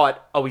you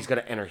thought, oh, he's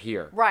gonna enter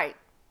here, Right.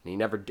 and he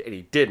never did.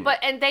 He didn't.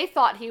 And they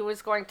thought he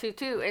was going to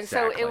too, and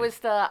Exactly. so it was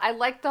I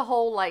like the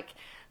whole, like,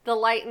 the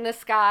light in the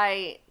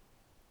sky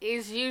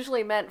is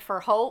usually meant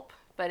for hope,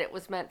 but it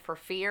was meant for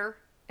fear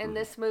in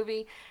this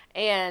movie,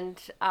 and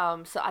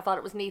so I thought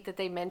it was neat that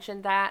they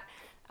mentioned that,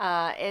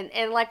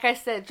 and like I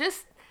said,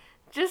 just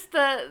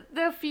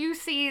the few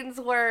scenes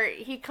where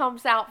he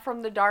comes out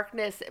from the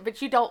darkness,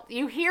 but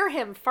you hear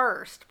him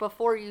first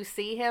before you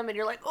see him, and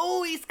you're like,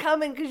 oh, he's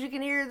coming, because you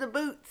can hear the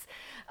boots.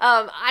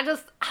 I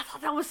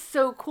thought that was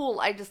so cool.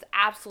 I just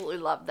absolutely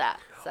loved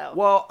that. So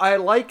Well, I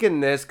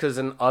liken this because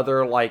in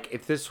other, like,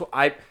 if this,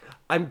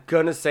 I'm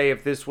gonna say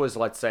if this was,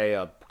 let's say,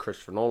 a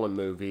Christopher Nolan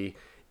movie,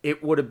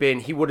 it would have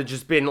been, he would have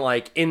just been,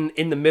 like, in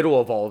the middle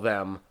of all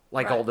them,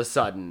 like, all of a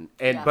sudden.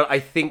 But I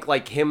think,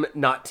 like, him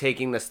not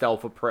taking the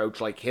stealth approach,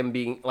 like, him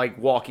being, like,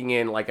 walking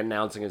in, like,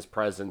 announcing his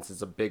presence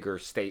is a bigger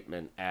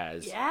statement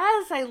as...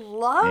 yes, I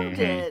loved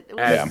it. It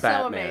was As so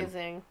Batman.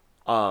 amazing.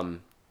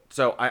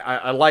 So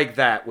I like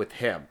that with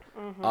him.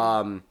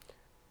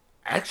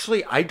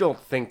 Actually, I don't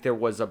think there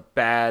was a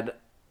bad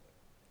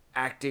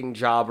acting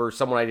job or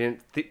someone I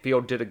didn't feel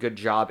did a good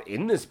job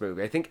in this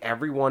movie. I think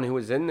everyone who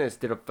was in this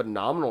did a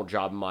phenomenal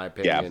job, in my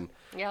opinion.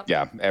 Yep.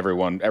 Yeah,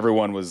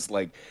 everyone was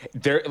like,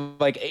 they're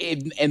like,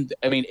 and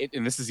I mean,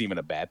 and this is even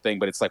a bad thing,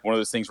 but it's like one of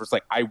those things where it's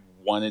like,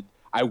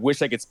 I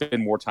wish I could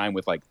spend more time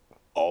with like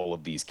all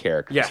of these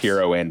characters, Yes.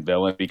 hero and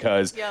villain,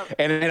 because, Yep.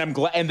 and I'm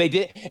glad, and they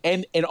did,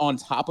 and on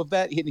top of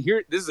that,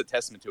 here, this is a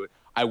testament to it.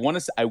 I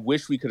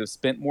wish we could have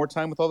spent more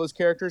time with all those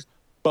characters,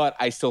 but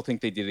I still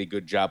think they did a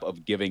good job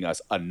of giving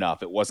us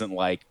enough. It wasn't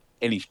like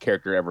any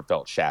character ever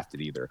felt shafted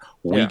either.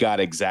 We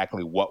got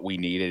exactly what we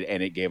needed,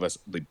 and it gave us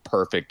the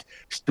perfect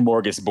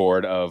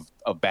smorgasbord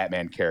of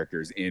Batman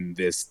characters in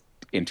this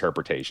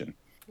interpretation.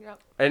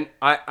 Yep. And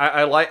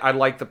I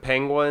like the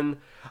Penguin.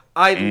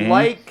 I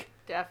like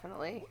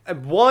Definitely.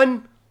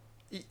 one.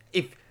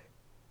 If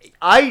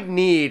I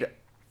need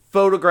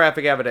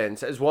photographic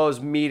evidence as well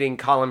as meeting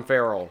Colin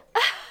Farrell,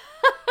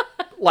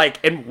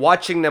 like, and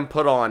watching them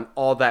put on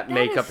all that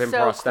makeup and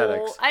prosthetics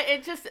Cool.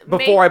 It just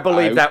before I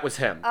believe that was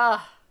him.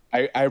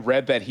 I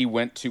read that he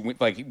went to,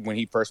 like, when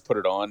he first put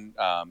it on,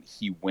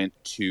 he went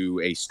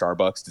to a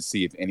Starbucks to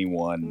see if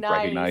anyone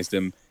recognized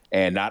him.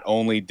 And not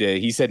only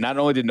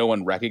did no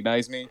one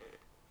recognize me,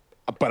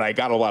 but I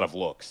got a lot of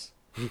looks.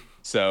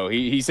 So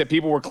he said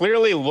people were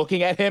clearly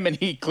looking at him, and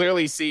he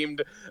clearly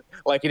seemed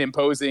like an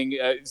imposing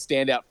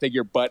standout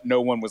figure, but no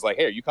one was like,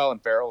 hey, are you Colin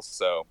Farrell?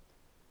 So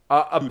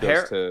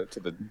kudos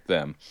to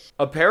them.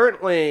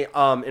 Apparently,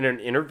 in an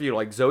interview,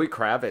 like, Zoe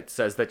Kravitz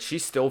says that she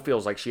still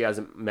feels like she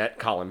hasn't met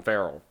Colin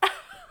Farrell.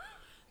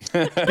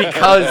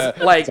 Because,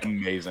 like... That's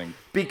amazing.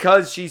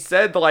 Because she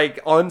said,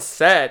 like, on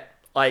set,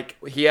 like,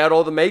 he had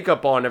all the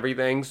makeup on and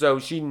everything, so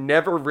she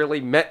never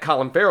really met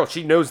Colin Farrell.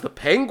 She knows the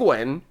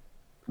Penguin,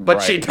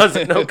 but she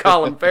doesn't know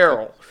Colin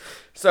Farrell.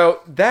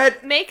 So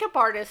that... makeup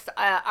artists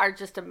are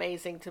just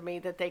amazing to me,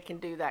 that they can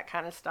do that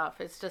kind of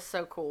stuff. It's just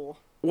so cool.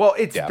 Well,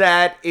 it's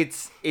that,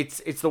 it's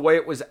the way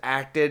it was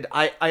acted.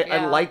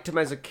 I liked him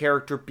as a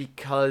character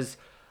because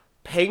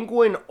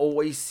Penguin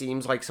always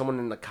seems like someone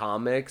in the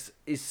comics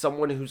is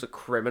someone who's a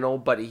criminal,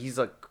 but he's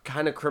a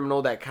kind of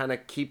criminal that kind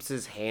of keeps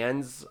his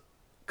hands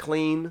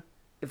clean,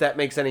 if that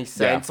makes any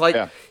sense.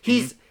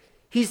 He's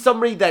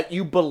somebody that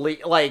you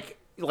believe, like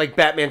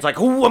Batman's like,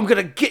 oh, I'm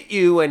gonna get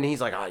you, and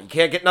he's like, oh, you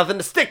can't get nothing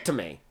to stick to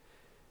me.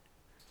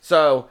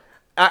 So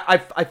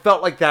I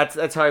felt like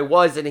that's how he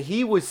was, and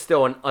he was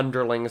still an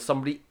underling of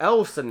somebody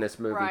else in this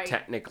movie,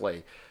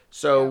 technically.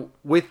 So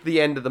with the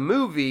end of the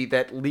movie,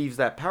 that leaves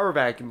that power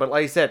vacuum. But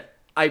like I said,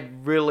 I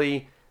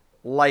really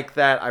like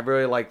that. I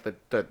really like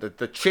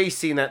the chase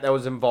scene that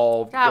was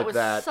involved. That with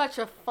was such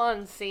a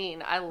fun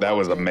scene. I loved That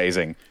was it.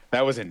 amazing.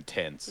 That was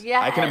intense.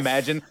 Yes. I can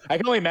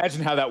only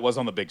imagine how that was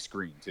on the big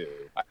screen too.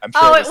 I'm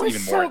sure it it was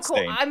even so more cool.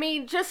 insane. I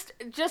mean,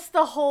 just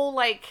the whole,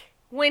 like,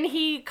 when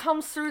he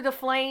comes through the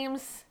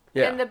flames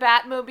in the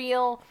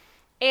Batmobile,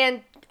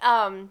 and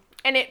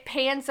it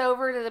pans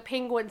over to the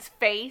Penguin's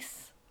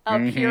face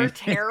of pure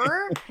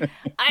terror.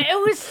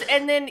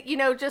 And then,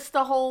 just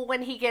the whole,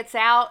 when he gets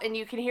out and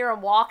you can hear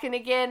him walking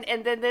again,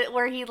 and then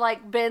where he,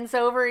 like, bends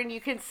over and you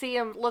can see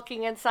him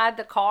looking inside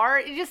the car.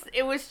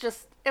 It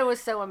was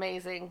so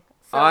amazing.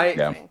 So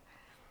amazing.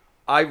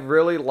 I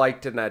really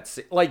liked in that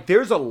scene. Like,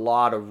 there's a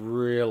lot of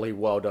really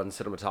well done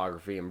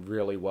cinematography and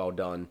really well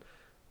done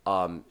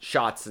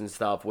shots and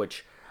stuff,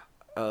 which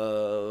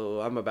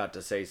I'm about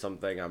to say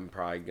something I'm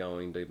probably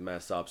going to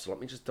mess up, so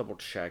let me just double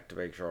check to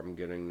make sure I'm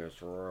getting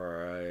this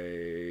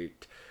right.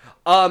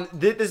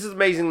 This is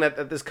amazing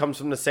that this comes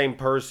from the same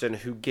person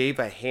who gave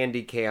a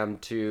handy cam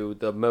to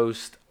the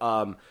most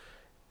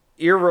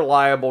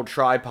irreliable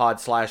tripod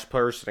 /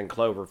 person in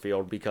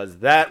Cloverfield, because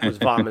that was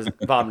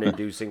vomit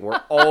inducing,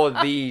 where all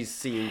of these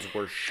scenes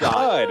were shot.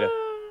 God.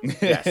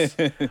 Yes,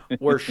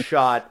 were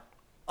shot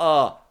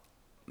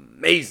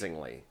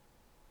amazingly.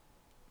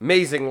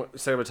 Amazing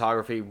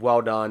cinematography,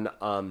 well done.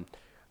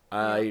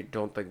 I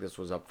don't think this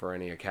was up for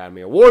any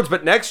Academy Awards,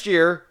 but next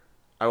year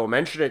I will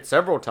mention it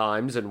several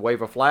times and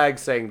wave a flag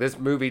saying this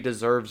movie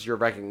deserves your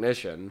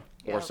recognition,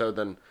 more so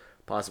than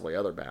possibly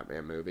other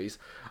Batman movies.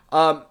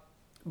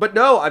 But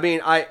no, I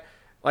mean, like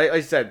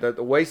I said,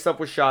 the way stuff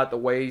was shot, the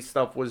way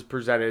stuff was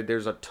presented,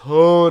 there's a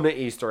ton of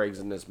Easter eggs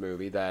in this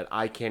movie that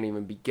I can't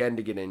even begin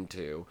to get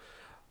into.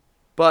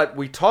 But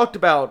we talked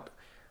about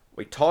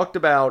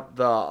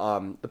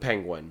the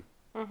Penguin.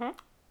 Mm-hmm.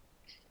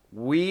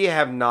 We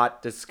have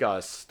not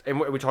discussed, and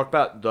we talked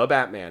about the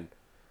Batman.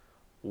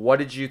 What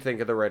did you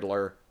think of the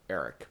Riddler,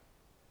 Eric?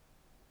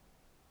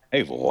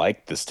 I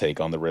like this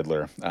take on the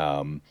Riddler.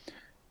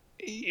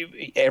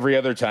 Every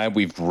other time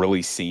we've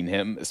really seen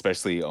him,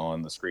 especially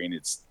on the screen,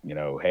 it's,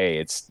 hey,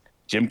 it's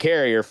Jim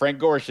Carrey or Frank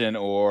Gorshin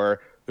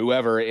or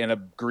whoever in a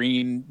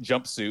green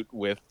jumpsuit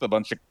with a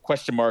bunch of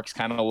question marks,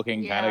 kind of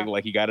looking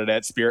like he got it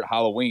at Spirit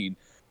Halloween.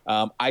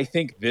 I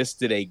think this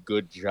did a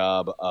good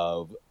job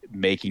of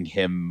making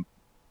him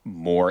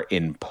more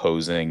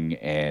imposing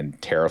and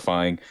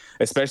terrifying,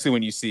 especially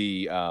when you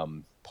see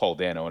Paul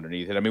Dano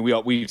underneath it. I mean,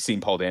 we've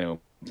seen Paul Dano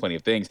in plenty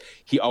of things.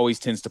 He always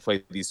tends to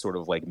play these sort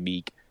of like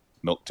meek,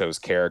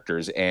 milquetoast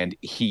characters, and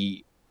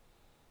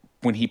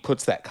when he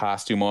puts that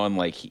costume on,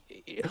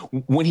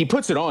 when he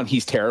puts it on,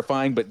 he's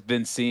terrifying. But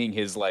then seeing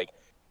his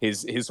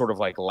sort of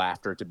like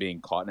laughter to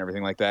being caught and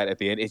everything like that at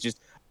the end, it's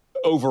just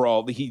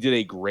overall he did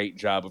a great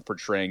job of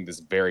portraying this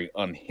very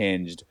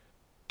unhinged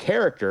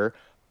character.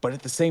 But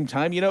at the same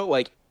time,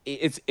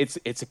 it's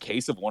a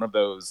case of one of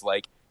those,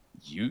 like,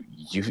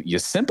 you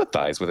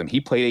sympathize with him. He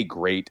played a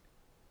great,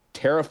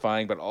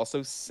 terrifying but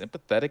also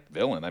sympathetic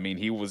villain. I mean,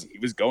 he was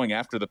going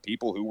after the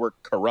people who were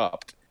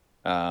corrupt,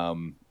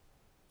 and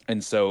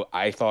so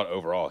I thought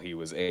overall he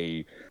was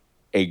a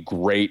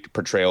great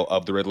portrayal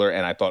of the Riddler,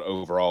 and I thought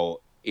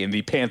overall in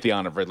the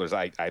pantheon of Riddlers,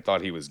 I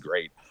thought he was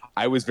great.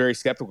 I was very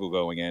skeptical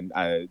going in.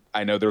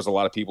 I know there's a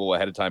lot of people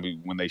ahead of time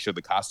when they showed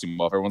the costume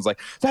off, everyone's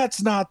like,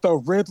 "That's not the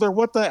Riddler."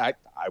 What the?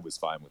 I was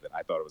fine with it.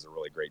 I thought it was a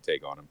really great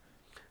take on him.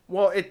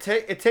 Well, it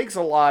takes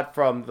a lot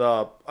from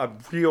the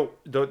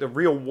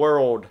real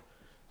world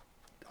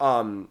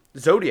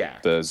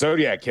Zodiac. The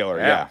Zodiac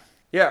killer,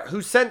 yeah,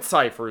 who sent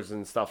ciphers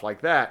and stuff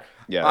like that.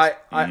 Yeah,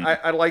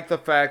 I like the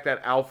fact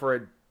that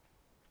Alfred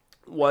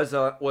was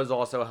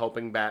also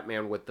helping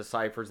Batman with the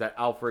ciphers. That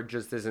Alfred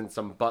just isn't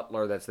some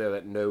butler that's there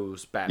that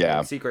knows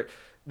Batman's secret.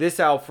 This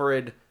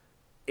Alfred,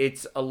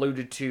 it's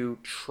alluded to,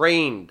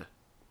 trained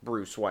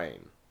Bruce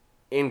Wayne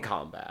in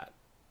combat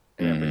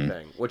and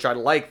everything, which I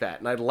like that.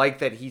 And I like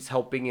that he's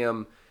helping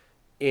him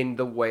in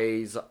the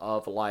ways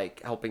of,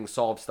 like, helping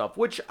solve stuff,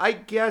 which I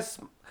guess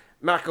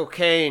Michael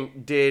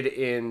Caine did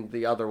in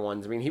the other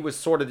ones. I mean, he was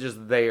sort of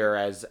just there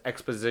as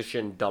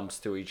exposition dumps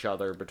to each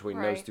other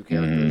between those two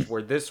characters,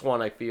 where this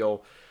one, I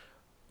feel,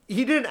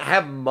 he didn't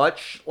have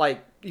much,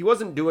 like, he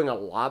wasn't doing a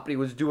lot, but he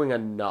was doing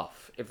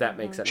enough, if that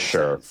makes any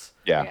sense.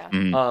 Yeah.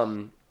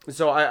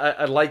 So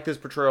I like this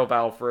portrayal of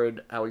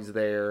Alfred, how he's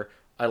there.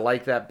 I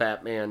like that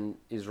Batman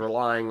is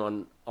relying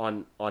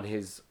on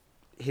his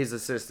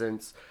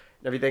assistance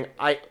and everything.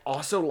 I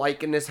also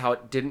like in this how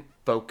it didn't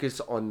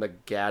focus on the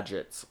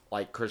gadgets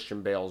like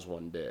Christian Bale's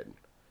one did,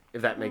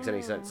 if that makes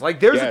any sense. Like,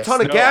 there's a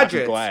ton of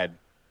gadgets, I'm glad.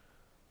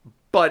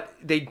 But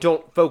they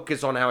don't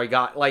focus on how he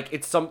got, like,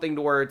 it's something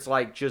to where it's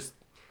like, just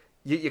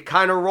you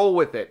kind of roll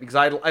with it, because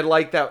I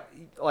like that.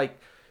 Like,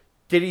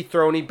 did he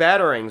throw any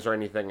batarangs or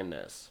anything in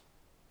this?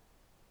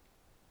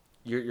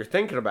 You're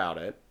thinking about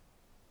it.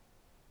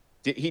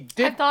 He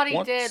did. I thought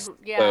he did.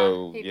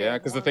 Yeah.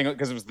 Because it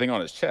was the thing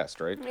on his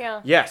chest, right? Yeah.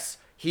 Yes,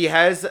 he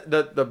has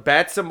the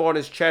bat symbol on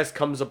his chest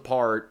comes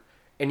apart,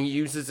 and he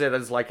uses it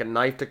as like a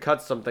knife to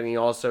cut something. He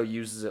also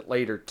uses it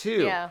later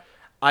too. Yeah.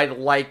 I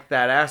like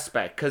that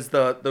aspect because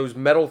those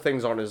metal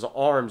things on his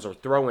arms are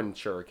throwing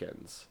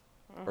shurikens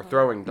or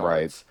throwing darts.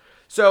 Right.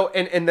 So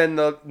and then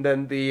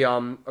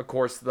the of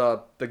course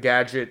the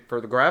gadget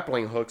for the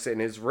grappling hooks in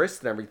his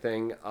wrist and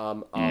everything.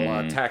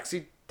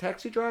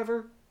 Taxi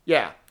driver.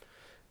 Yeah.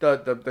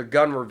 The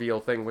gun reveal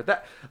thing with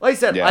that. Like I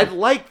said, I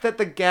like that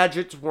the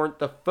gadgets weren't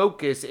the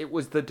focus. It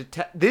was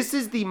this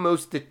is the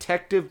most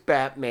detective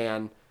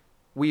Batman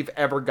we've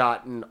ever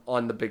gotten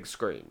on the big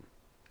screen.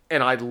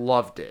 And I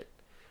loved it.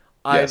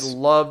 Yes. I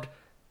loved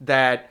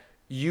that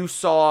you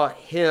saw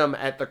him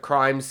at the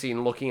crime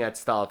scene looking at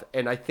stuff.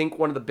 And I think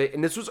one of the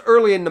and this was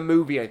early in the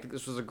movie, I think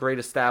this was a great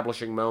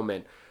establishing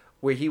moment,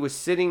 where he was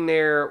sitting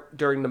there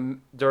during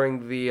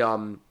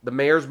the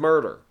mayor's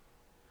murder.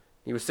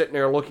 He was sitting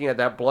there looking at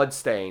that blood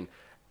stain,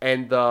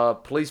 and the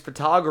police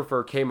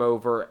photographer came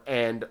over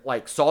and,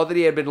 like, saw that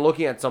he had been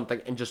looking at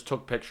something and just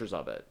took pictures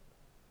of it.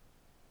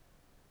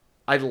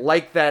 I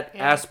like that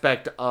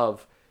aspect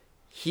of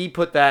he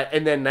put that,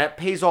 and then that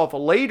pays off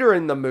later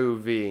in the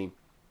movie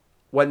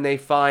when they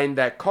find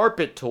that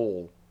carpet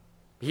tool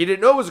He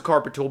didn't know it was a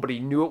carpet tool, but he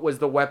knew it was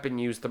the weapon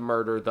used to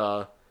murder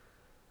the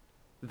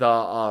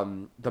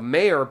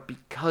mayor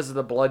because of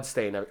the blood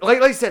stain.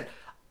 Like I said,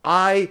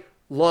 I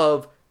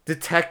love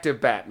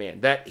Detective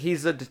Batman. That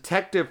he's a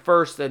detective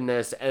first in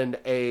this and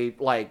a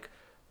like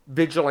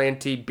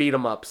vigilante beat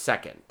 'em up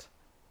second.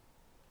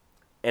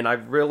 And I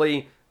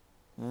really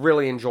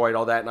enjoyed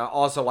all that. And I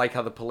also like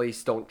how the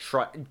police don't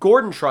trust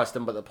Gordon trusts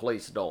him, but the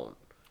police don't.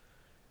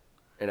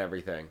 And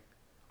everything.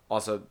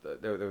 Also,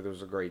 there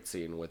was a great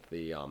scene with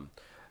the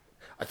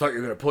I thought you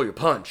were gonna pull your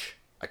punch.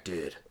 I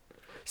did.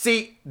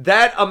 See,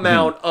 that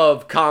amount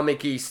of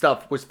comic-y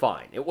stuff was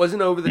fine. It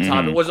wasn't over the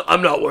top. It wasn't,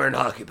 I'm not wearing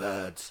hockey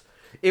pads.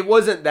 It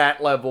wasn't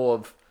that level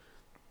of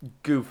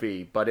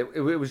goofy, but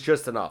it was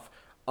just enough.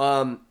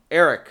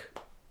 Eric,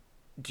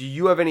 do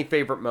you have any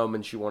favorite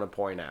moments you want to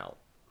point out?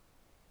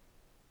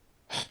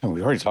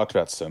 We already talked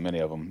about so many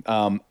of them.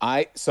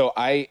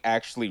 I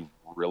actually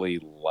really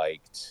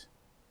liked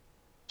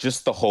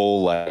just the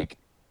whole, like,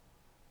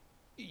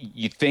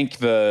 you think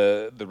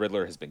the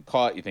Riddler has been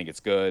caught, you think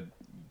it's good.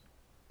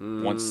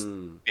 Once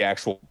the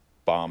actual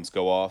bombs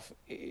go off,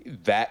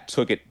 that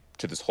took it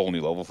to this whole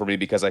new level for me,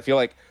 because I feel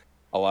like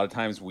a lot of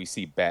times we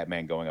see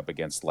Batman going up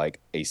against like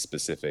a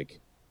specific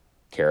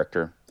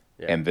character.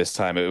 Yeah. And this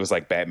time it was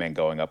like Batman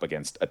going up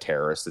against a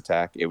terrorist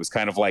attack. It was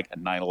kind of like a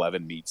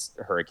 9/11 meets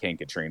Hurricane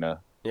Katrina.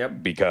 Yep.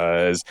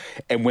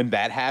 And when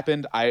that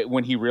happened,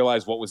 when he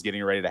realized what was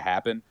getting ready to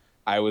happen,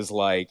 I was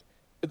like,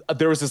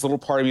 there was this little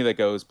part of me that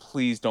goes,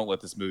 please don't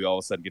let this movie all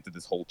of a sudden get to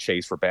this whole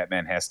chase where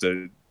Batman has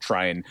to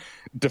try and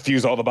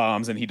defuse all the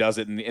bombs, and he does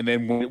it. And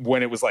then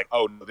when it was like,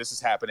 oh no, this is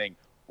happening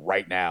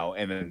right now,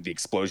 and then the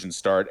explosions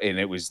start, and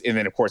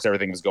then of course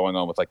everything was going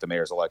on with like the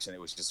mayor's election.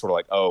 It was just sort of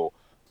like, oh,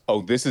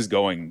 this is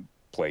going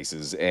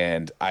places.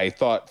 And I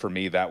thought for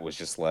me that was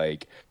just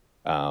like,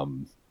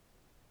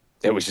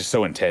 it was just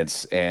so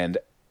intense, and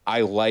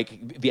I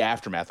like the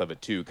aftermath of it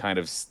too, kind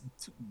of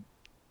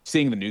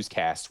seeing the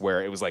newscast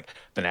where it was like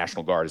the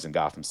National Guard is in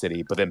Gotham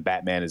City, but then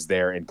Batman is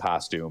there in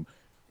costume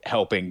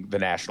helping the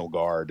National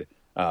Guard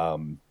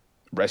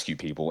rescue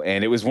people.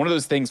 And it was one of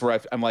those things where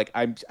I'm like,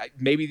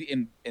 maybe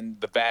in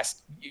the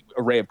vast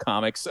array of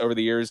comics over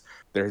the years,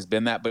 there has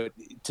been that, but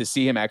to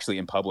see him actually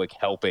in public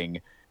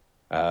helping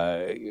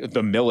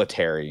the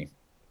military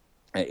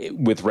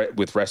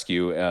with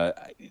rescue,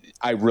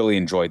 I really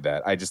enjoyed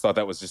that. I just thought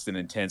that was just an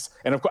intense,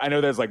 and of course I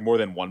know there's like more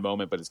than one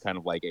moment, but it's kind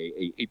of like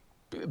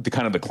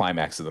the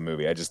climax of the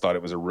movie. I just thought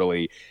it was a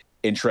really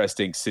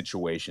interesting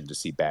situation to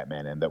see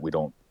Batman in that we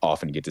don't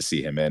often get to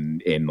see him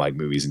in like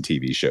movies and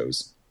TV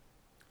shows.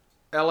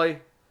 Ellie?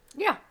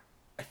 Yeah.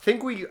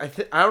 Did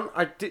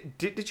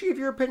you give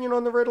your opinion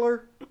on the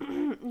Riddler?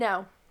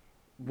 No.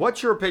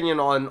 What's your opinion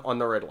on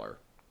the Riddler?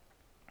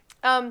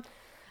 I'm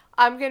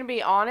going to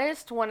be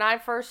honest. When I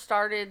first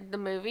started the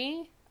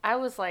movie, I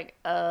was like,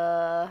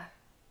 I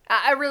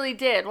really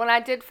did. When I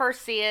did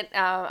first see it,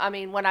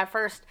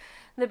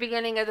 the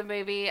beginning of the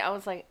movie, I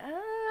was like,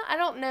 I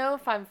don't know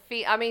if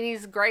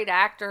he's a great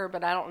actor,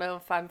 but I don't know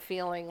if I'm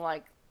feeling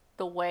like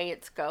the way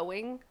it's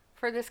going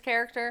for this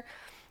character.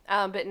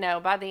 But no,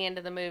 by the end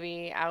of the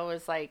movie, I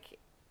was like,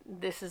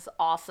 this is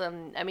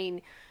awesome. I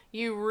mean,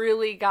 you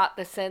really got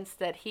the sense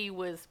that he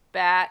was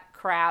bat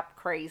crap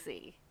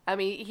crazy. I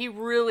mean, he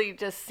really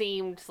just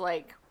seemed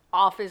like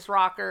off his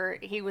rocker.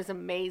 He was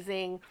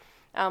amazing.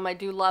 I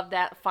do love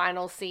that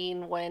final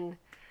scene when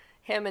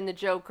him and the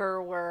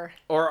Joker were...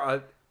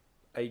 Or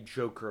a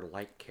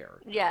Joker-like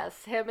character.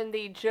 Yes, him and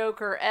the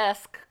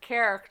Joker-esque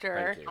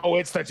character. Oh,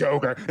 it's the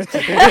Joker.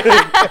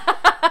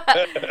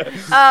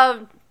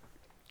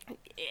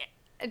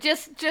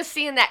 Just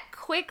seeing that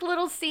quick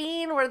little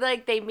scene where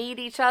like they meet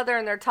each other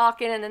and they're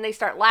talking and then they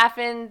start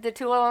laughing, the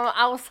two of them,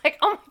 I was like,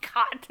 oh my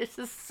god, this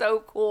is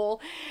so cool.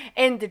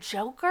 And the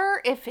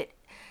Joker,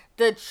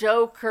 the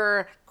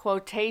Joker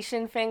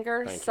quotation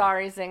fingers,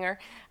 sorry Zinger,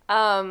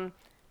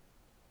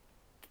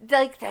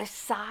 like the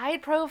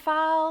side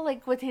profile,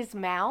 like with his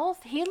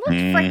mouth, he looked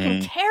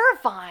freaking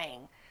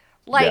terrifying.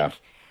 Like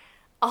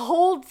a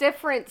whole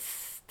different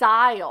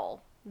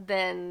style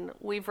than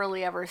we've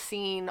really ever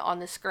seen on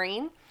the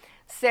screen.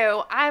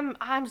 So I'm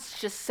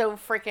just so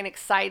freaking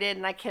excited,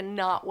 and I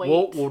cannot wait.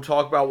 We'll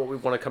talk about what we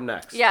want to come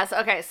next. Yes.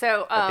 Okay.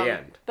 So at the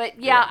end. But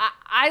yeah,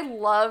 I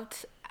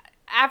loved,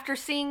 after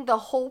seeing the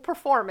whole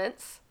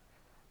performance,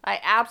 I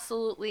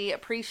absolutely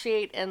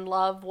appreciate and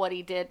love what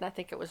he did, and I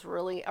think it was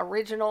really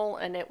original,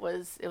 and it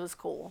was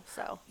cool.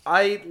 So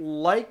I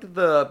liked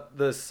the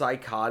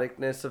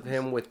psychoticness of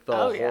him with the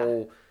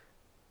whole.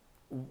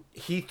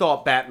 He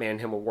thought Batman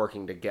and him were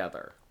working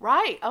together.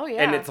 Right. Oh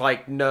yeah. And it's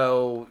like,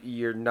 no,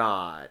 you're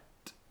not.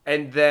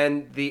 And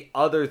then the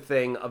other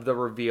thing of the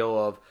reveal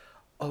of,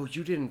 oh,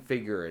 you didn't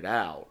figure it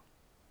out.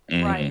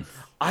 Right.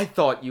 I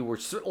thought you were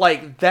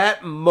like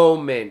that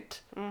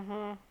moment.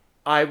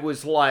 I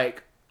was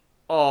like,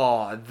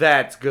 oh,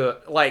 that's good.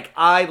 Like,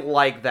 I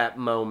like that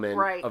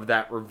moment of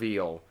that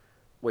reveal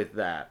with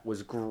that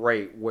was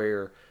great,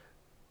 where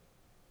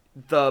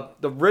the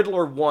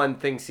Riddler one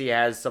thinks he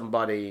has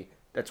somebody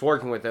that's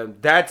working with him,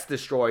 that's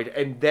destroyed.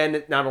 And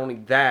then not only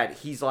that,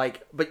 he's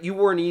like, but you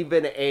weren't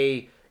even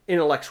a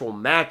intellectual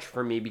match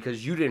for me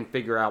because you didn't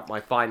figure out my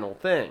final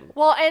thing.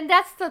 Well, and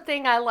that's the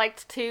thing I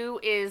liked too,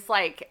 is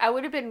like, I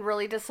would have been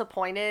really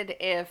disappointed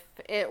if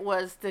it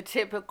was the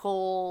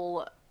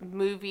typical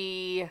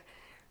movie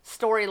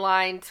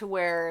storyline to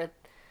where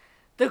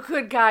the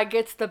good guy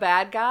gets the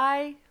bad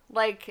guy.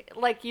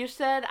 Like you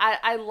said,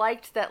 I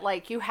liked that,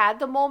 like, you had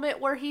the moment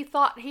where he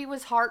thought he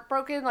was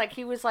heartbroken, like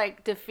he was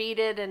like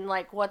defeated and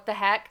like, what the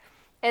heck?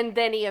 And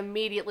then he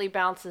immediately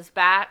bounces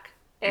back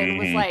and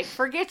was like,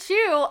 forget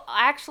you.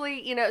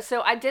 Actually, you know,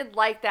 so I did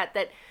like that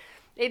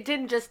it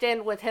didn't just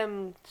end with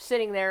him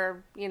sitting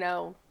there, you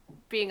know,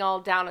 being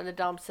all down in the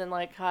dumps and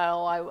like,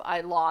 oh,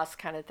 I lost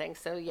kind of thing.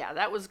 So yeah,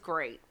 that was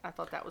great. I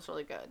thought that was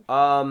really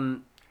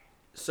good.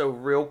 So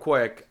real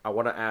quick, I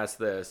want to ask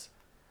this.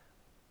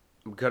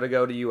 I'm going to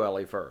go to you,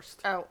 Ellie,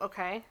 first. Oh,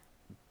 okay.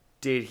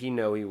 Did he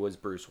know he was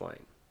Bruce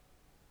Wayne?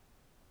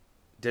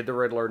 Did the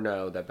Riddler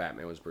know that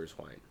Batman was Bruce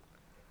Wayne?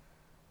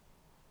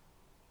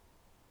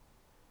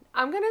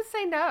 I'm going to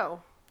say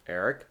no.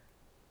 Eric?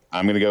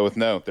 I'm going to go with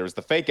no. There was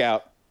the fake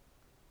out,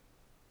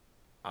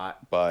 I-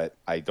 but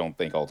I don't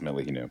think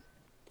ultimately he knew.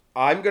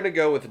 I'm going to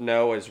go with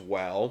no as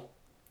well.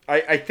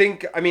 I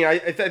think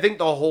the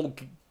whole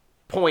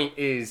point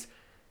is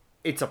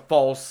it's a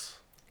false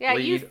Yeah,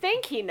 lead. you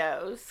think he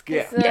knows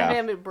Yeah. because Yeah.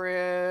 him and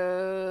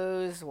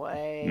Bruce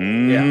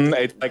Wayne.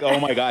 It's like, oh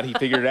my God, he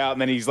figured it out. And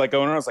then he's like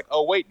going around. It's like,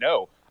 oh, wait,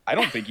 no, I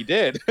don't think he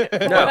did. No.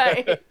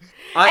 Right.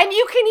 And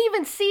you can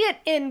even see it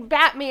in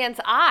Batman's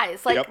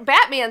eyes. Like, Yep.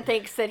 Batman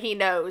thinks that he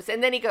knows,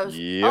 and then he goes,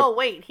 Yep. oh,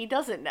 wait, he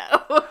doesn't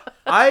know.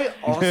 I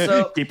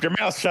also... Keep your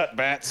mouth shut,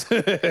 Bats.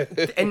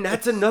 And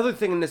that's another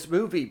thing in this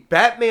movie.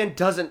 Batman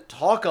doesn't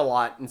talk a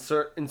lot in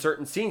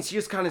certain scenes. He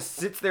just kind of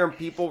sits there and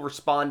people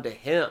respond to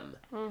him.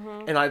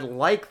 Mm-hmm. And I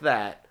like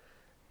that.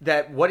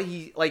 That what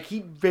he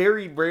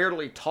very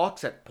rarely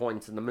talks at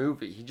points in the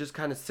movie. He just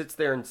kind of sits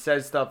there and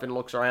says stuff and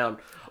looks around.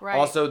 Right.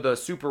 Also, the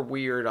super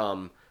weird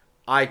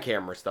eye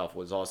camera stuff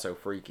was also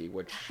freaky,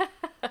 which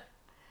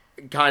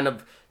kind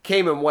of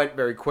came and went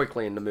very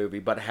quickly in the movie,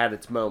 but had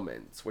its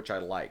moments, which I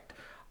liked.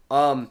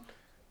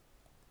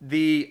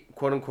 The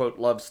quote-unquote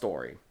love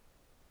story.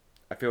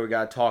 I feel we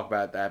got to talk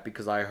about that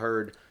because I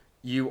heard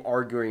you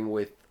arguing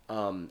with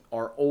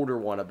our older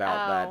one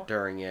about that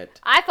during it.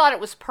 I thought it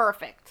was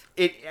perfect.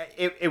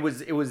 It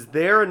was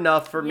there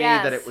enough for me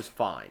Yes. that it was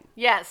fine.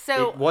 Yes,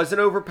 so... It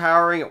wasn't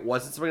overpowering. It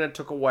wasn't something that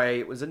took away.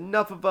 It was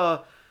enough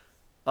of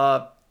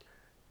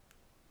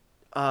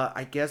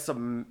I guess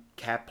a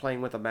cat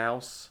playing with a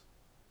mouse.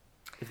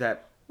 Is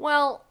that...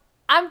 Well,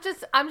 I'm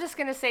just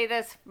gonna say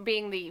this,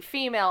 being the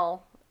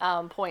female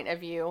point of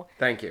view.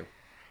 Thank you.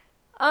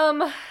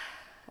 I'm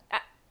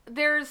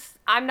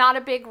not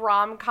a big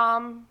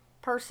rom-com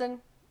person,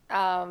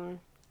 and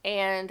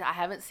I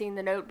haven't seen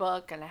The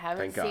Notebook, and I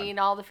haven't Thank God. seen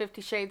all the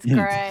 50 Shades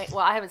Grey. Well,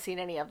 I haven't seen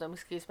any of them.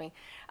 Excuse me.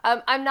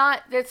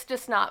 It's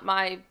just not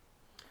my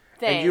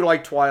thing. And you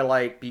like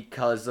Twilight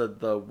because of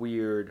the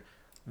weird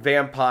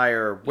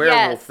vampire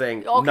werewolf Yes.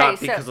 thing, Okay, not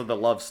so- because of the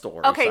love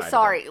story. Okay, side of it.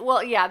 sorry.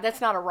 Well, yeah,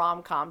 that's not a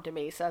rom-com to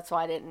me, so that's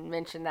why I didn't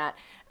mention that.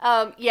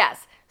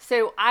 Yes,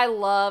 so I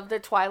love the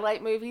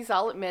Twilight movies.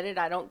 I'll admit it.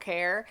 I don't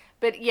care.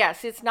 But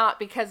yes, it's not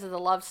because of the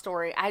love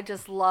story. I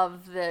just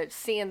love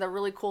seeing the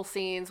really cool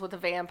scenes with the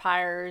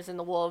vampires and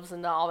the wolves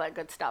and all that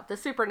good stuff. The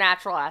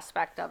supernatural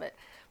aspect of it.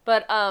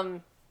 But,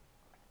 and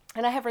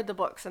I have read the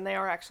books, and they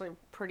are actually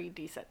pretty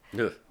decent.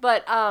 Ugh.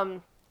 But,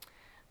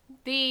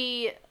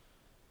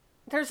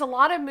 there's a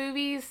lot of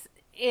movies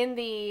in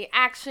the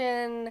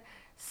action,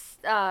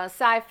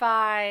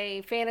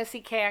 sci-fi,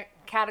 fantasy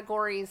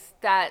categories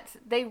that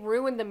they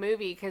ruin the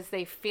movie because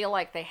they feel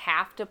like they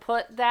have to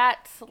put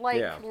that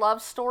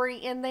love story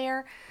in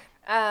there.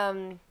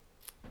 And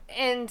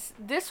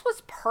this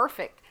was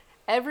perfect.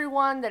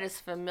 Everyone that is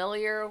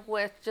familiar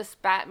with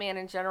just Batman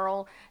in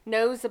general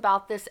knows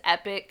about this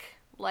epic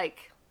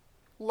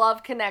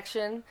love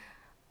connection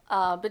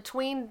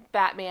between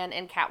Batman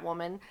and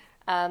Catwoman.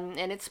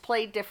 And it's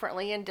played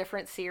differently in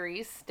different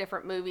series,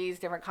 different movies,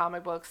 different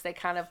comic books. They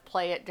kind of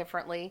play it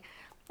differently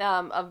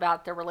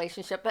about their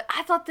relationship. But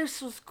I thought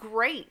this was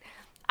great.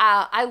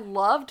 I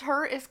loved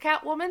her as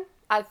Catwoman.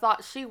 I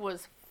thought she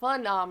was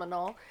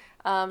phenomenal.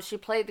 She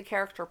played the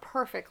character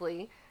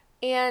perfectly.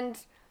 And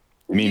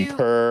You mean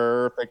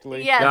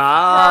perfectly? yes,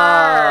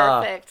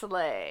 Ah.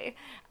 perfectly.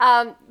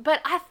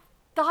 But I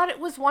thought it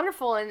was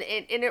wonderful, and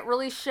it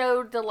really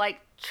showed the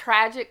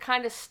tragic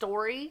kind of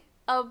story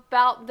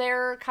about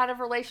their kind of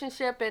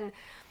relationship, and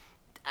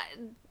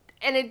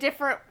in a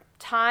different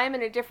time,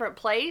 in a different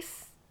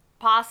place,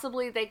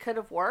 possibly they could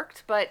have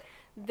worked, but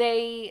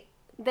they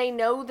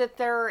know that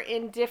they're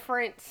in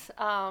different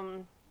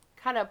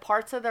kind of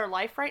parts of their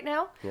life right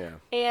now. Yeah.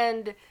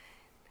 And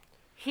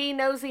he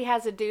knows he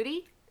has a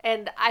duty,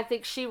 and I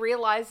think she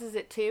realizes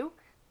it too,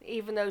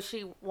 even though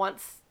she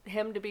wants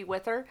him to be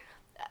with her.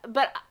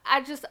 But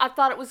I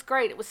thought it was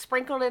great. It was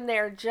sprinkled in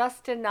there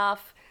just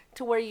enough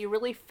to where you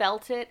really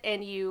felt it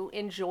and you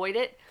enjoyed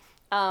it.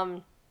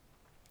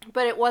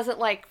 But it wasn't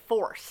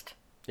forced.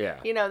 Yeah.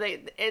 You know,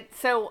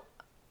 so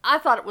I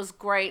thought it was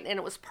great and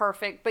it was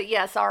perfect. But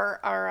yes, our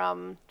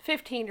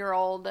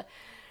 15-year-old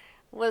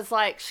was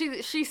like,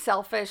 she's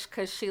selfish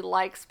because she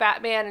likes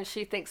Batman and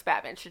she thinks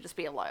Batman should just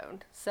be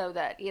alone so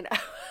that, you know,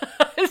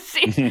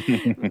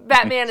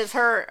 Batman is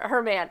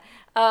her man.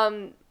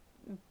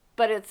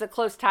 But it's a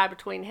close tie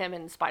between him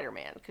and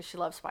Spider-Man because she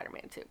loves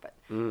Spider-Man too.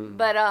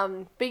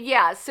 But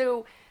yeah,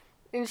 so,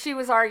 and she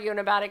was arguing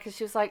about it because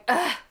she was like,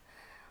 ugh,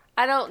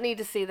 I don't need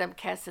to see them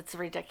kiss. It's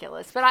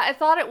ridiculous. But I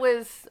thought it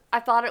was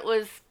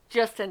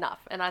just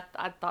enough, and I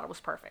thought it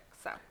was perfect.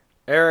 So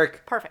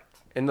Eric, perfect.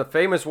 In the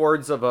famous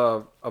words of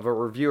a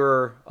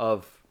reviewer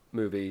of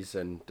movies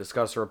and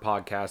discusser of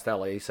podcast,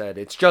 Ellie said,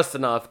 "It's just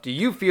enough." Do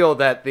you feel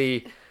that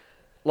the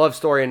love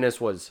story in this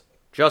was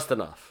just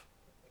enough?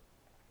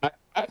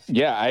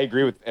 Yeah, I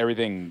agree with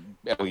everything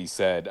Ellie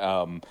said.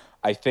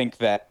 I think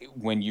that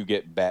when you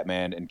get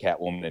Batman and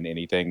Catwoman in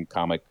anything,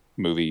 comic,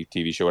 movie,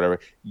 TV show, whatever,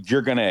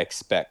 you're going to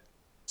expect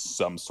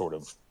some sort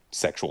of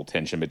sexual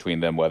tension between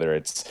them, whether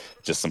it's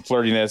just some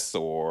flirtiness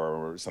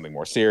or something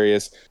more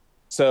serious.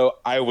 So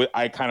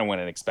I kind of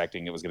went in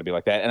expecting it was going to be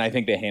like that, and I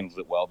think they handled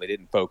it well. They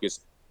didn't focus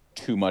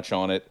too much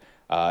on it.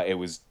 It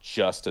was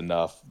just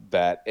enough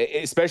that,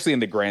 especially in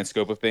the grand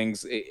scope of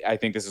things, I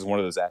think this is one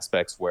of those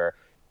aspects where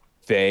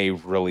they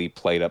really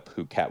played up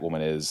who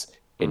Catwoman is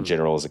in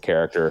general as a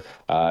character.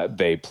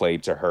 They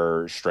played to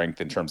her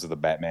strength in terms of the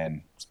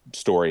Batman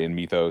story and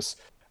mythos.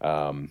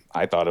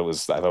 I thought it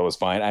was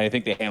fine. I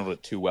think they handled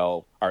it too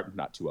well, or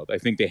not too well. I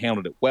think they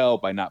handled it well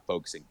by not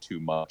focusing too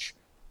much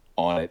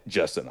on it,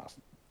 just enough.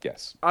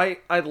 Yes. I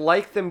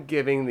like them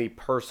giving the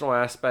personal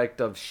aspect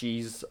of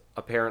she's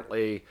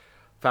apparently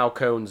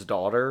Falcone's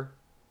daughter.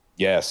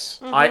 Yes.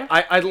 Mm-hmm.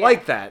 I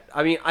like that.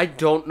 I mean, I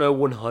don't know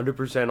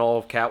 100% all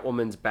of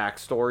Catwoman's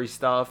backstory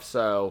stuff,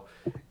 so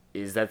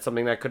is that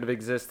something that could have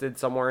existed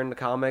somewhere in the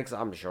comics?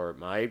 I'm sure it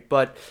might,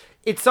 but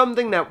it's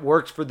something that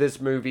works for this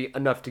movie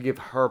enough to give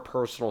her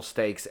personal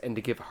stakes and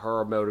to give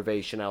her a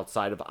motivation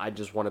outside of, I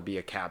just want to be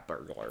a cat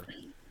burglar.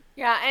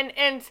 Yeah,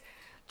 and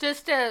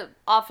just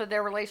off of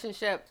their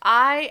relationship,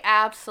 I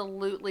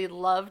absolutely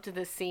loved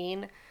the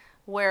scene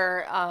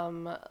where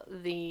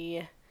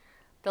the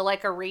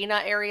like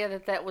arena area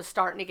that was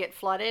starting to get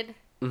flooded.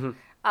 Mm-hmm.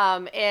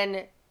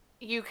 And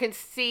you can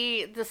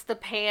see the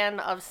pan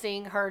of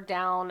seeing her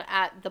down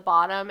at the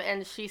bottom,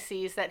 and she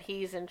sees that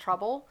he's in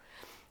trouble.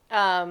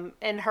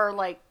 And her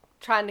like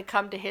trying to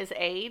come to his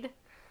aid.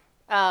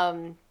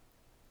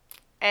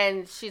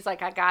 And she's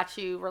like, I got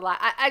you,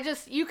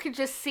 relax. You could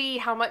just see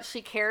how much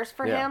she cares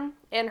for him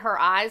in her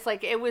eyes.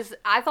 Like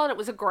I thought it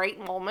was a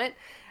great moment.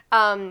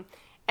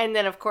 And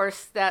then, of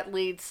course, that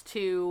leads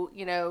to,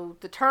 you know,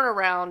 the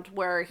turnaround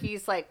where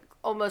he's like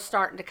almost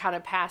starting to kind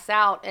of pass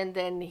out. And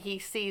then he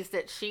sees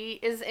that she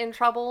is in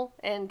trouble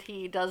and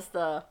he does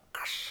the...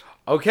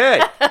 Okay.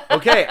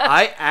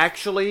 I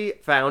actually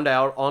found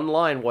out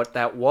online what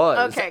that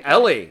was. Okay.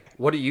 Ellie,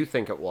 what do you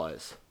think it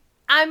was?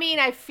 I mean,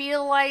 I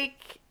feel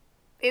like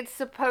it's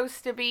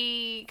supposed to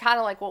be kind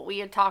of like what we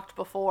had talked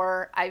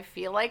before. I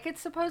feel like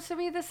it's supposed to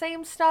be the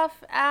same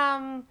stuff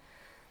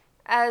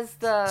as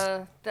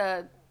the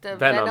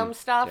Venom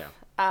stuff.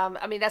 Yeah.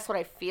 I mean, that's what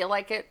I feel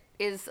like it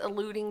is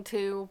alluding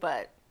to,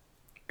 but...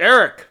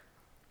 Eric!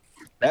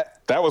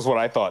 That was what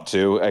I thought,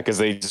 too, because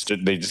they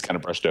just kind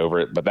of brushed over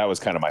it, but that was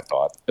kind of my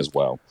thought as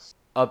well.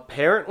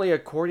 Apparently,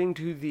 according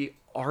to the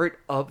art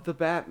of the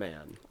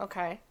Batman...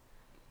 Okay.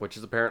 Which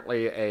is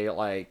apparently a,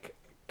 like,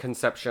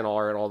 conception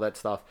art and all that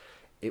stuff,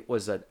 it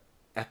was an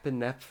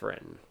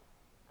epinephrine.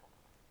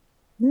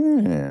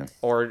 Yeah.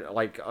 Or,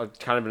 like, a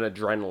kind of an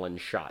adrenaline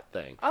shot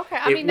thing. Okay,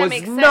 I mean, that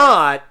makes sense. It was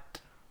not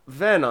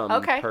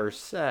Venom, per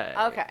se.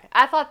 Okay,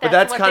 I thought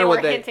that's what they were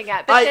hinting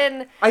at.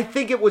 But I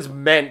think it was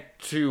meant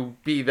to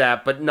be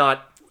that, but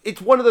not...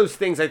 It's one of those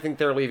things I think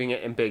they're leaving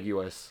it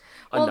ambiguous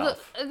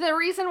enough. Well, the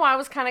reason why I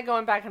was kind of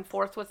going back and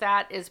forth with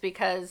that is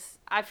because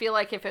I feel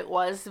like if it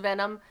was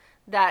Venom,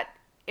 that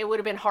it would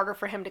have been harder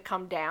for him to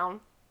come down.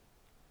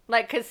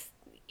 Like, because,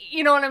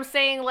 you know what I'm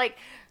saying? Like,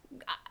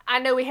 I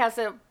know he has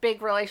a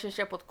big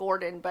relationship with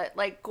Gordon, but,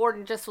 like,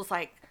 Gordon just was,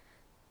 like,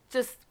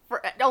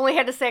 only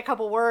had to say a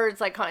couple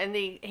words, like, and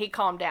he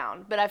calmed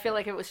down. But I feel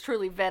like if it was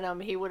truly Venom,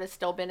 he would have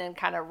still been in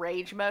kind of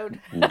rage mode.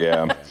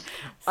 Yeah.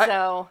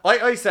 So,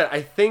 like I said,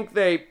 I think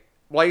it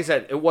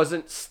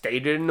wasn't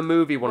stated in the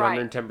movie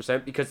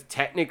 110% because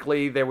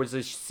technically there was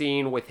a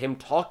scene with him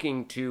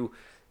talking to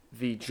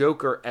the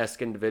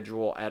Joker-esque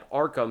individual at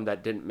Arkham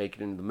that didn't make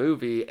it into the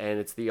movie, and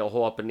it's the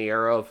whole up in the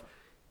air of,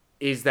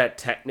 is that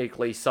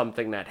technically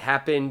something that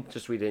happened,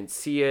 just we didn't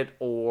see it,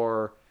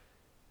 or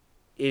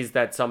is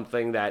that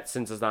something that,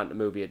 since it's not in the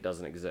movie, it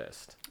doesn't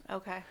exist?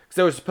 Okay. Because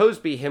there was supposed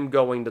to be him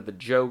going to the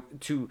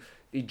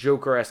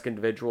Joker-esque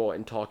individual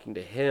and talking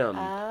to him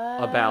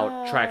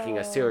about tracking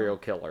a serial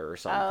killer or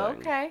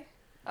something. Okay.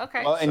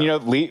 Well, and, you know,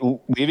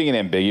 leaving it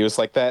ambiguous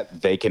like that,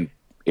 they can...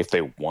 If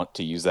they want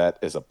to use that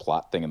as a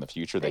plot thing in the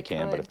future, they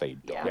can. But if they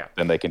don't,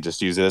 then they can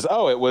just use it as,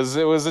 it was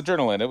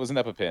adrenaline. It was an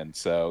EpiPen.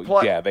 So,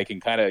 they can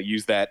kind of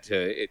use that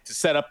to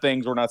set up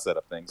things or not set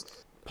up things.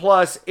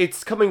 Plus,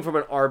 it's coming from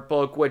an art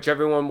book, which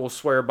everyone will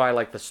swear by,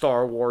 like the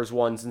Star Wars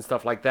ones and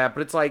stuff like that.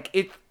 But it's like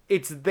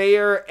it's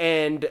there,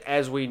 and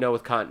as we know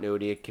with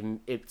continuity,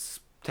 it's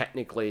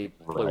technically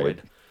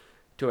fluid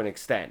to an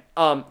extent.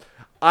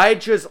 I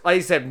just, like I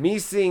said, me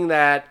seeing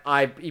that,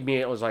 I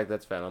immediately was like,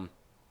 that's Venom.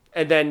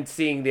 And then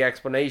seeing the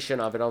explanation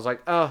of it, I was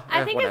like, oh,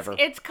 I think whatever.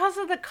 it's because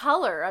of the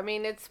color. I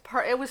mean, it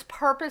was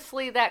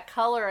purposely that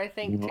color, I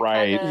think.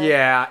 Right.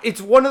 Yeah,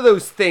 it's one of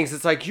those things.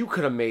 It's like you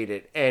could have made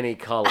it any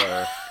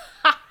color.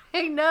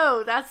 I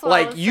know, that's what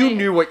I Like, was you saying.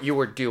 knew what you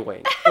were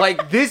doing.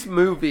 Like, this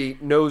movie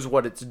knows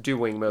what it's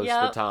doing most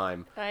of the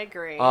time. I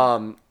agree.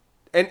 And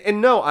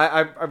no,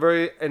 I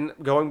really, and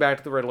going back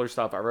to the Riddler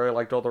stuff, I really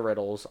liked all the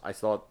riddles. I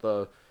thought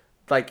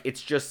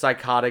it's just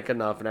psychotic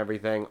enough and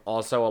everything.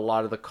 Also, a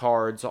lot of the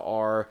cards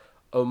are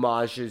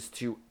homages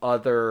to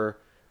other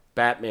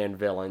Batman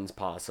villains,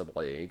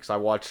 possibly, because I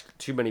watched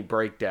too many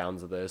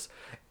breakdowns of this.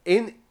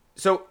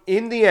 So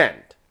in the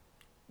end,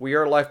 we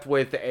are left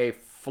with a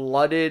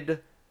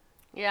flooded,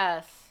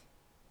 yes.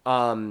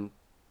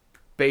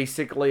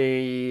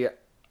 basically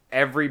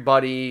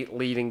everybody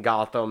leading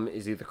Gotham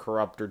is either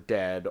corrupt or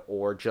dead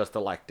or just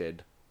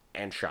elected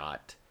and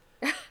shot.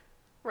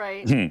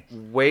 Right.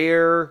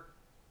 Where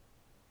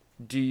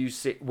do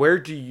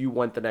you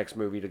want the next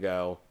movie to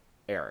go,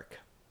 Eric?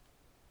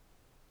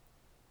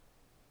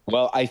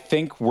 Well, I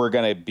think we're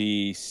going to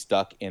be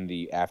stuck in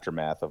the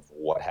aftermath of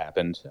what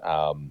happened.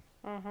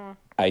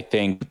 I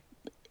think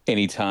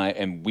anytime,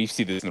 and we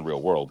see this in the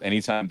real world,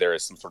 anytime there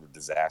is some sort of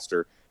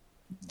disaster,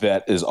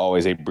 that is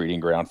always a breeding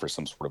ground for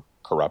some sort of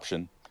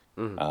corruption.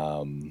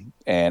 And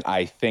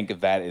I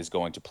think that is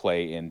going to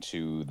play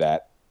into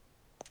that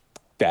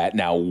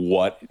now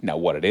what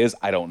it is,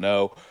 I don't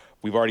know.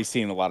 We've already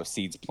seen a lot of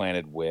seeds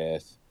planted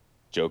with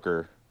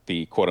Joker,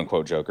 the quote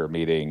unquote Joker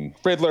meeting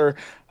Riddler.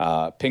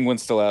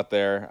 Penguin's still out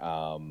there.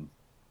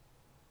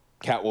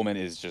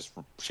 Catwoman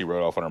she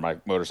rode off on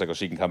her motorcycle.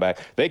 She can come back.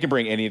 They can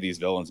bring any of these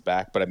villains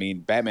back. But I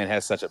mean, Batman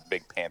has such a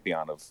big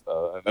pantheon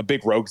of a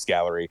big rogues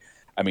gallery.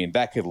 I mean,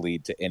 that could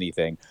lead to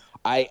anything.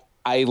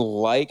 I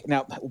like,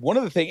 now, one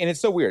of the things, and it's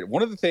so weird,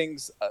 one of the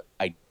things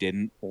I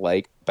didn't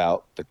like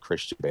about the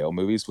Christian Bale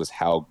movies was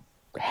how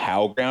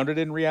grounded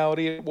in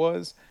reality it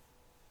was.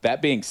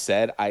 That being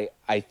said,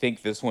 I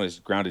think this one is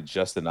grounded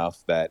just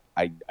enough that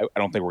I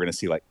don't think we're going to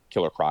see like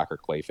Killer Croc or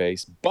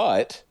Clayface,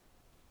 but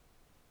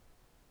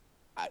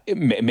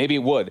maybe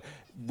it would.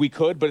 We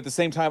could, but at the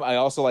same time, I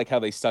also like how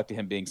they stuck to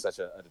him being such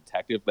a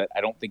detective that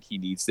I don't think he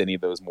needs any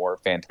of those more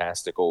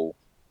fantastical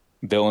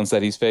villains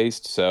that he's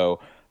faced. So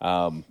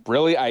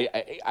really,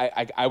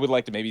 I would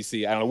like to maybe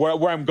see, I don't know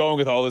where I'm going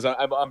with all this.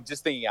 I'm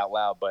just thinking out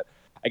loud, but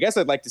I guess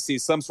I'd like to see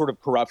some sort of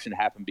corruption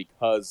happen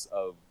because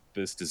of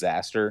this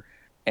disaster,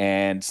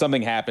 and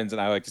something happens,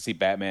 and I like to see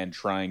Batman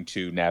trying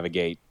to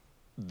navigate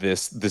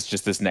this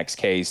next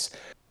case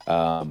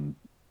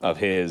of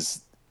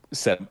his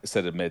set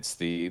amidst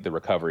the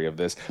recovery of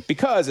this.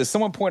 Because as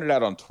someone pointed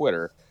out on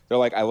Twitter, they're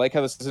like, I like how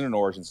this isn't an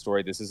origin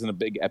story. This isn't a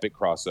big epic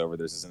crossover.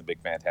 This isn't a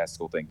big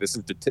fantastical thing. This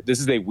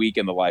is a week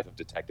in the life of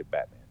Detective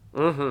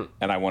Batman,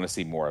 and I want to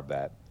see more of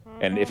that.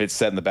 And if it's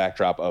set in the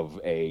backdrop of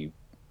a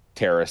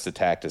terrorist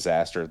attack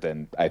disaster,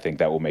 then I think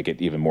that will make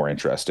it even more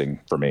interesting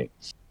for me.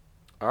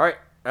 All right,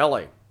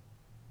 Ellie,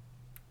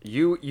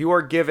 you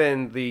are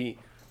given the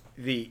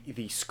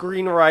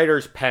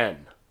screenwriter's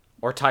pen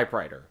or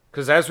typewriter,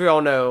 because as we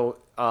all know,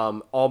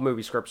 all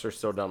movie scripts are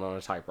still done on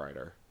a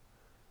typewriter.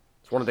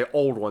 It's one of the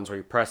old ones where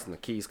you press and the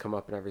keys come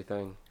up and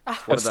everything.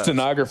 A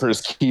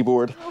stenographer's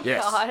keyboard. Oh,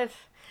 yes.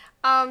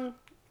 God.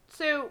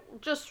 So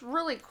just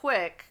really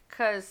quick,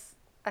 because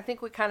I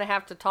think we kind of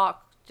have to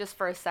talk just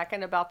for a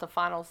second about the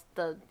finals,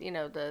 the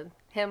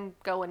him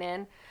going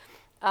in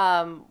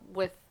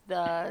with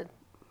the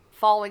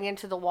falling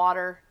into the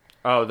water.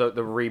 Oh,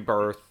 the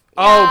rebirth.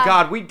 Yeah. Oh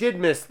God, we did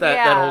miss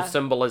that whole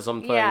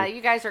symbolism thing. Yeah,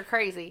 you guys are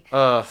crazy.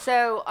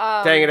 So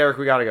dang it, Eric,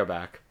 we gotta go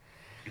back.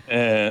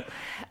 I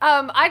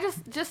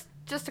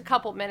just a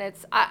couple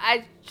minutes.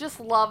 I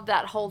just love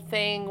that whole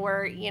thing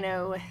where he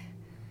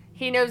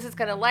knows it's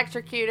gonna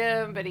electrocute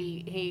him, but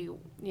he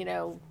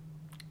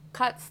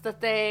cuts the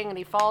thing and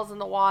he falls in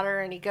the water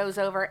and he goes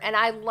over. And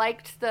I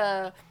liked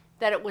that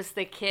it was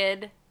the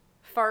kid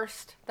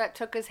first that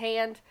took his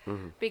hand,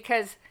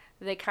 because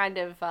they kind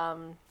of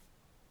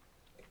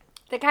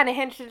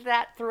hinted at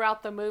that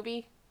throughout the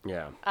movie.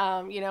 Yeah.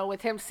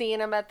 With him seeing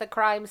him at the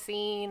crime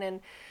scene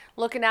and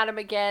looking at him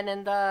again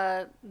in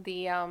the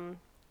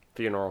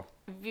Funeral.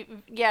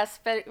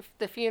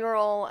 The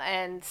funeral,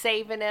 and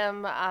saving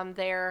him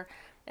there,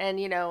 and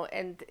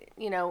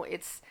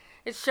it's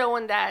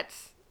showing that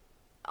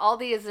all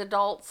these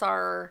adults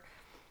are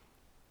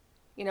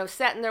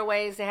set in their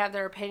ways. They have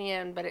their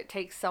opinion, but it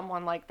takes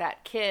someone like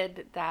that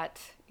kid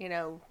that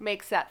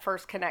makes that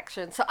first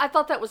connection. So I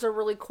thought that was a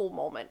really cool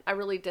moment. I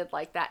really did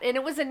like that, and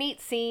it was a neat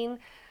scene.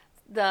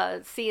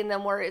 Seeing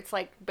them where it's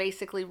like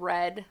basically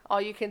red. All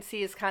you can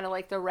see is kind of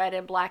like the red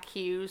and black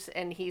hues,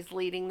 and he's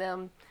leading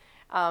them.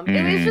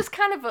 It was just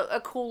kind of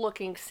a cool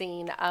looking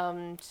scene.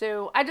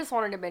 So I just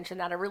wanted to mention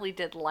that I really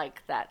did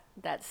like that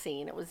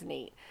scene. It was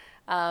neat.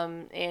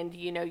 And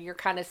you're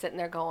kind of sitting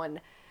there going,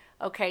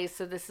 okay,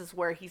 so this is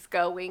where he's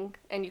going,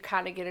 and you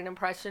kind of get an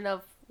impression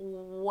of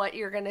what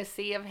you're going to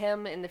see of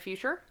him in the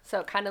future.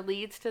 So it kind of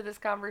leads to this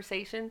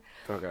conversation.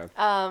 Okay.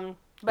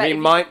 But I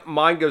mean,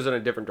 mine goes in a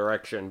different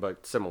direction,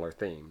 but similar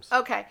themes.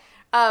 Okay.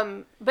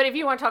 But if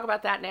you want to talk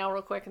about that now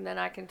real quick, and then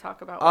I can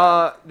talk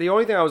about... The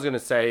only thing I was going to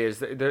say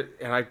is, and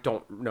I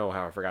don't know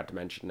how I forgot to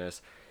mention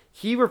this,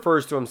 he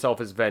refers to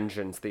himself as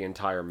Vengeance the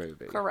entire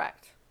movie.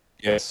 Correct.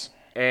 Yes.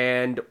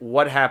 And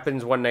what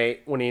happens when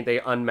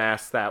they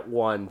unmask that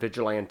one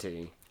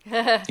vigilante?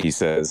 He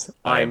says,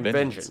 I'm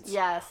Vengeance.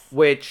 Yes.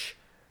 Which,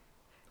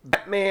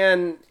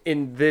 Batman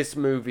in this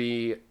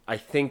movie, I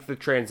think the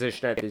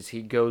transition is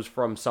he goes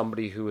from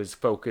somebody who is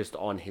focused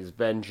on his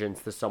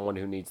vengeance to someone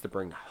who needs to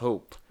bring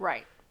hope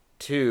Right.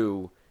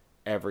 to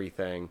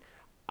everything.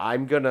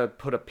 I'm going to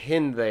put a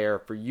pin there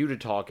for you to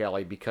talk,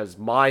 Ellie, because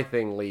my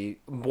thing,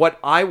 what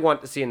I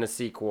want to see in the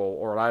sequel,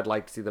 or what I'd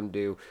like to see them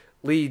do,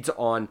 leads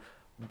on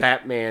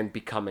Batman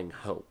becoming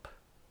hope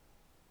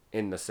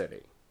in the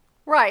city.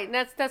 Right, and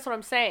that's what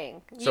I'm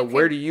saying. So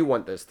where do you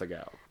want this to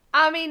go?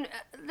 I mean,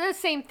 the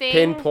same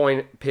thing.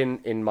 Pin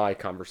in my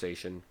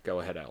conversation. Go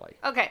ahead, Ellie.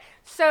 Okay,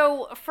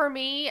 so for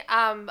me,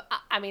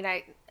 I mean,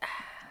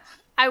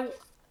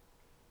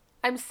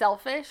 I'm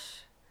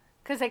selfish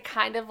because I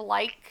kind of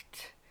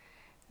liked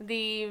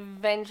the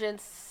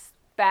Vengeance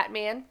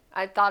Batman.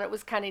 I thought it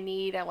was kind of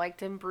neat. I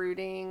liked him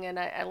brooding, and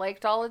I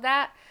liked all of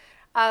that.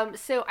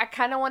 So I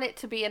kind of want it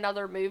to be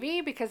another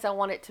movie because I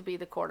want it to be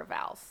the Court of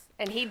Owls.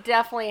 And he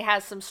definitely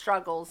has some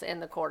struggles in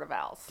the Court of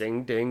Owls.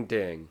 Ding, ding,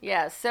 ding.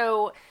 Yeah,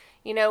 so,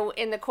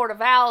 in the Court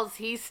of Owls,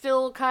 he's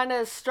still kind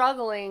of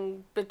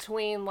struggling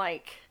between,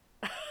 like,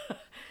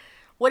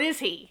 what is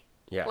he?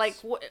 Yes. Like,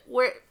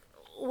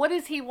 what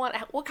does he want?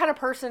 What kind of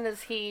person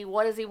is he?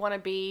 What does he want to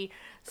be?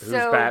 Who's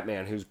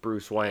Batman? Who's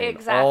Bruce Wayne?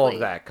 Exactly. All of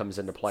that comes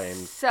into play. And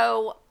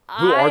so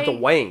who are the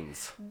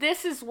Waynes?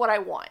 This is what I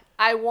want.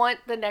 I want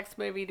the next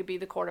movie to be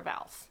the Court of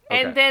Owls.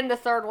 Okay. And then the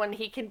third one,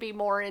 he can be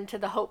more into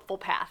the hopeful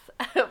path.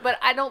 But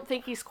I don't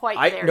think he's quite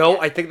there No,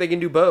 yet. I think they can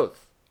do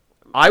both.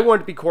 I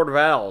want it to be Court of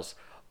Owls,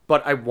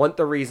 but I want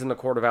the reason the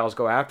Court of Owls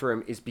go after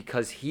him is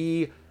because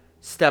he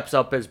steps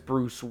up as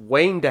Bruce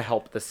Wayne to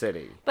help the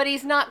city. But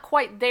he's not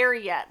quite there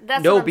yet.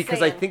 That's No, what I'm because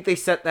saying. I think they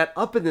set that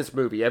up in this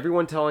movie.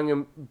 Everyone telling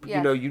him,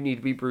 Yes. you need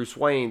to be Bruce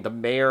Wayne. The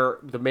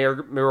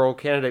mayoral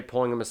candidate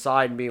pulling him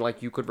aside and being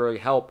like, you could really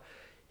help.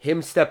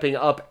 Him stepping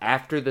up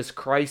after this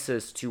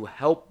crisis to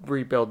help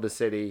rebuild the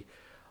city,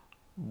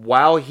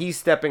 while he's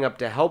stepping up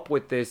to help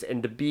with this,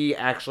 and to be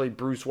actually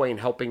Bruce Wayne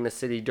helping the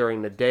city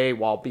during the day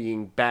while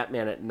being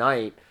Batman at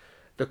night.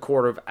 The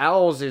Court of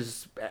Owls,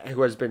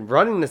 who has been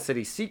running the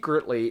city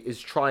secretly, is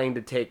trying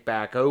to take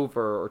back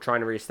over or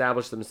trying to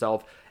reestablish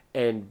themselves,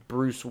 and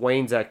Bruce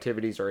Wayne's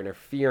activities are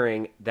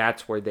interfering.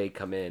 That's where they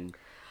come in.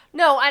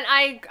 No, and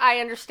I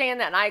understand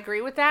that, and I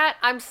agree with that.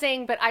 I'm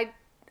saying, but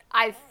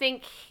I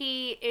think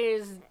he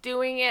is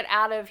doing it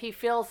out of, he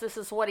feels this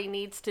is what he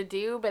needs to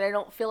do, but I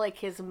don't feel like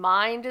his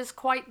mind is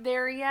quite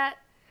there yet.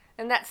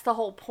 And that's the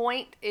whole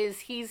point, is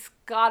he's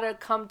got to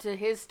come to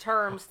his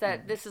terms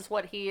that this is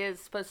what he is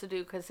supposed to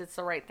do because it's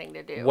the right thing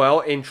to do.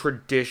 Well, in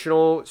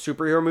traditional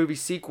superhero movie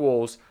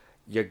sequels,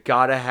 you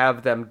gotta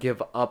have them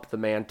give up the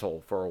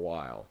mantle for a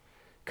while.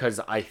 Because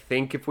I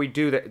think if we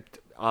do that,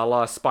 a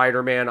la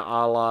Spider-Man,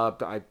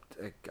 I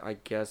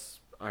guess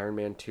Iron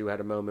Man 2 had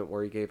a moment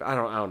where he gave, I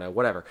don't know,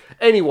 whatever.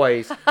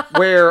 Anyways,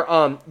 where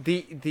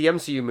the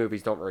MCU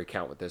movies don't really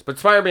count with this, but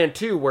Spider-Man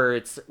 2 where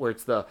it's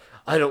the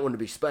I don't want to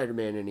be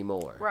Spider-Man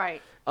anymore.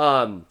 Right.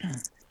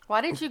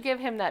 Why did you give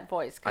him that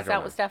voice? Because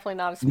that was definitely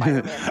not a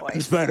Spider-Man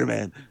voice.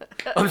 Spider-Man.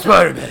 I'm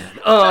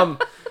Spider-Man.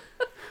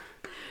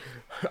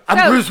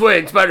 I'm Bruce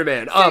Wayne,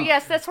 Spider-Man. So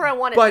yes, that's where I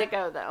want it to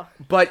go, though.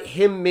 But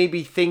him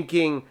maybe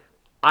thinking,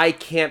 I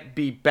can't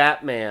be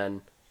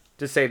Batman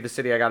to save the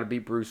city, I got to be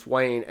Bruce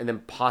Wayne, and then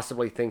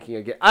possibly thinking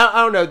again.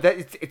 I don't know.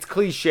 That it's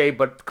cliche,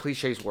 but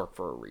cliches work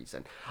for a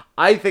reason.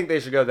 I think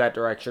they should go that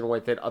direction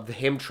with it, of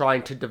him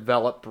trying to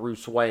develop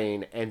Bruce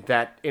Wayne and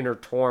that inner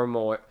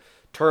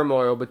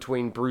turmoil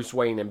between Bruce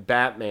Wayne and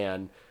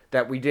Batman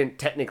that we didn't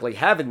technically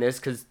have in this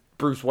because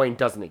Bruce Wayne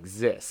doesn't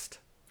exist.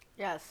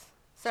 Yes.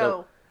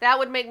 So that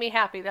would make me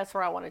happy. That's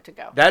where I want it to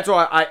go. That's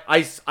why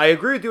I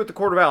agree with you with the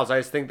Court of Owls. I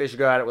just think they should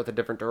go at it with a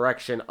different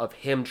direction of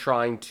him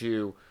trying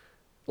to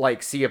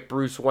see if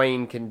Bruce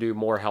Wayne can do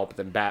more help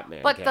than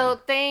Batman But can.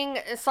 the thing,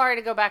 sorry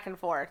to go back and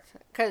forth,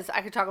 because I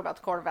could talk about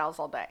the Court of Owls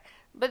all day.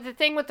 But the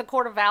thing with the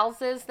Court of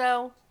Owls is,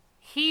 though,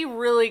 he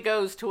really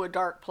goes to a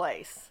dark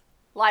place.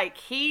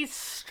 He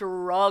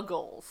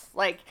struggles.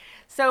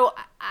 So,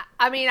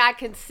 I mean, I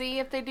can see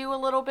if they do a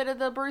little bit of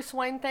the Bruce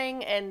Wayne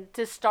thing and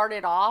to start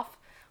it off.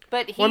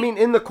 But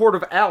in the Court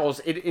of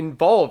Owls, it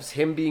involves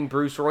him being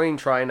Bruce Wayne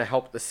trying to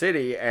help the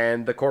city,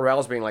 and the Court of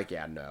Owls being like,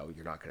 yeah, no,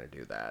 you're not going to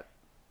do that.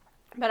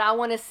 But I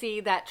want to see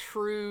that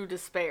true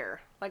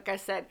despair, like I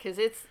said, because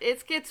it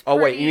gets pretty... Oh,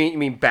 wait, you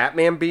mean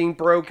Batman being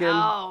broken?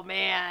 Oh,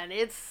 man,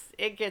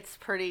 it gets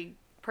pretty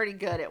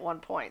good at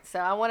one point. So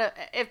I want to,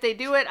 if they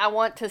do it, I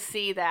want to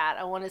see that.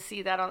 I want to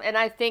see that on, and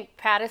I think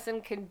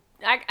Pattinson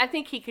I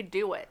think he could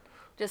do it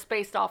just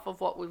based off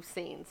of what we've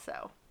seen.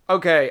 So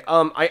Okay,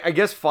 I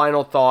guess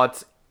final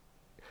thoughts.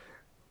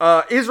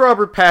 Is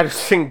Robert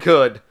Pattinson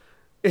good?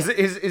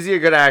 Is he a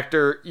good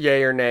actor?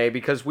 Yay or nay?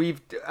 Because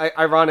we've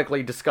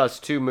ironically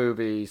discussed 2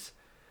 movies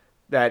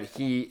that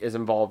he is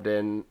involved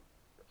in.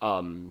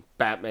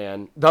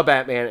 Batman,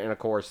 and of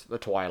course the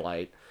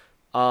Twilight.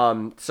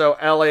 So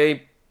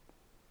Ellie,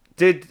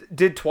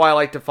 did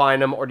Twilight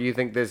define him, or do you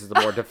think this is the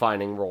more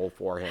defining role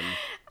for him?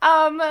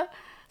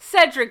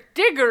 Cedric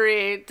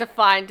Diggory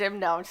defined him.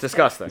 No, I'm just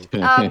Disgusting.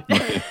 no,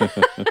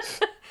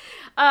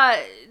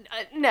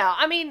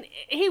 I mean,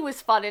 he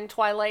was fun in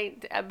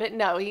Twilight, but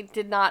no, he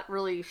did not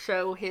really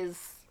show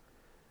his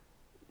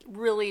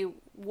really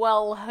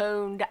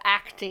well-honed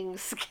acting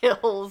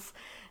skills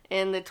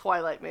in the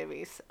Twilight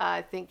movies.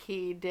 I think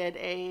he did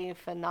a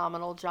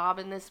phenomenal job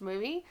in this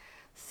movie.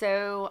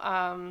 So,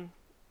 I'm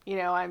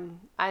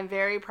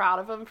very proud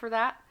of him for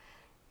that.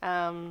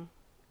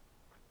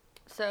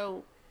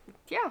 So,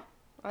 yeah,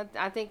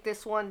 I think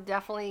this one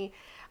definitely...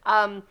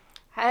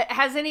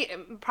 has any,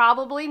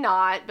 probably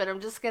not, but I'm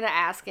just going to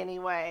ask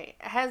anyway.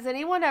 Has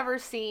anyone ever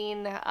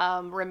seen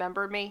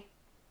Remember Me?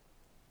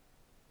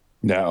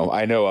 No,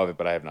 I know of it,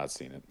 but I have not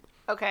seen it.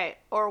 Okay,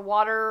 or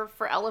Water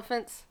for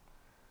Elephants?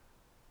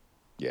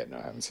 Yeah, no,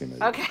 I haven't seen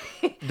it.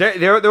 Okay.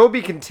 There will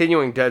be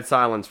continuing dead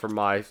silence from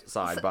my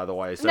side, by the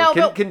way. So No,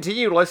 but-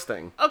 continue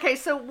listing. Okay,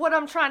 so what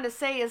I'm trying to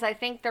say is I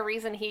think the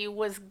reason he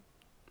was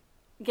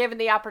given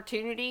the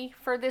opportunity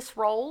for this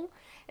role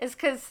is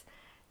because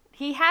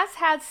he has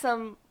had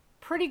some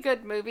pretty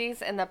good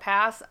movies in the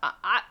past.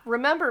 I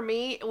Remember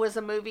Me was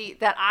a movie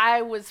that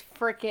I was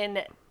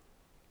freaking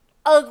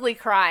ugly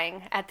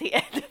crying at the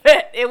end of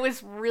it. It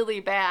was really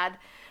bad.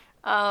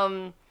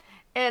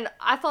 And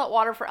I thought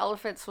Water for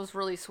Elephants was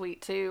really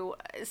sweet too.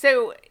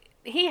 So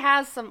he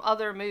has some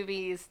other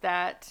movies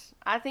that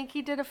I think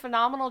he did a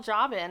phenomenal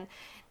job in.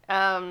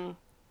 In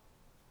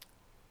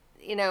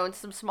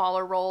some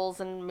smaller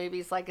roles in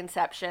movies like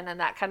Inception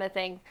and that kind of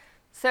thing.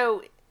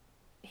 So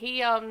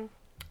he, I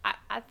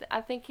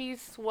think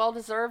he's well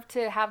deserved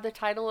to have the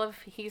title of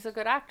he's a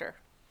good actor.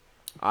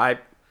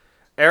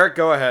 Eric,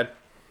 go ahead.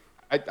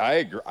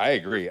 I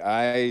agree.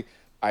 I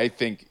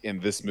think in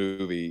this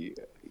movie,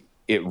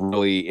 it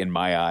really, in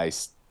my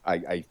eyes,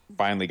 I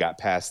finally got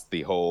past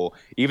the whole.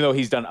 Even though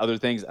he's done other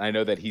things, I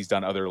know that he's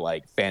done other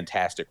like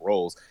fantastic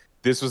roles.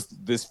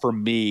 This for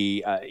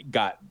me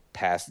got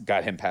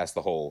him past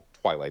the whole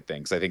Twilight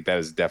thing. So I think that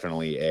is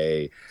definitely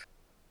a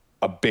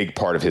big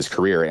part of his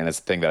career, and it's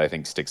a thing that I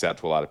think sticks out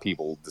to a lot of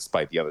people,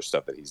 despite the other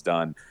stuff that he's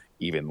done,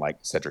 even like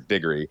Cedric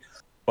Diggory.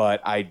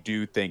 But I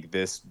do think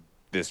this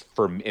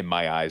in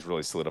my eyes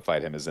really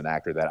solidified him as an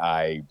actor that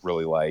I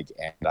really like,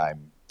 and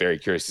I'm very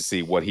curious to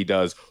see what he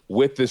does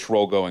with this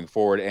role going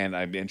forward. And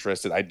I'm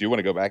interested. I do want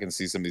to go back and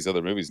see some of these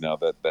other movies now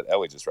that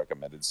Ellie just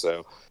recommended.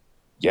 So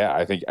yeah,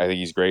 I think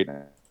he's great. He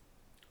did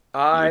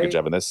a good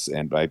job in this,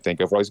 and I think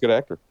overall he's a good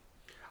actor.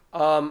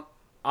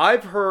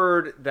 I've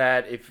heard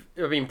that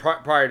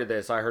prior to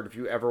this, I heard if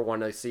you ever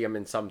want to see him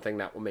in something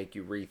that will make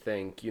you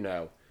rethink,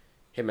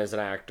 him as an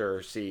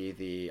actor, see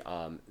the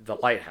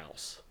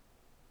Lighthouse.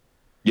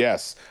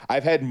 Yes,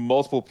 I've had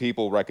multiple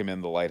people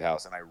recommend The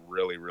Lighthouse, and I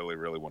really, really,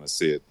 really want to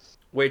see it.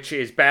 Which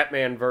is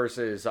Batman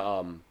versus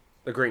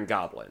the Green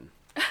Goblin.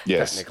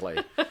 Yes.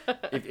 Technically,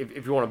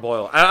 if you want to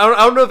boil it. I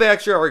don't know if they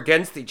actually are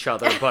against each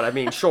other, but I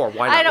mean, sure,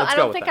 why not? I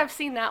don't think I've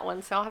seen that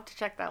one, so I'll have to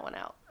check that one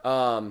out.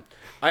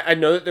 I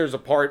know that there's a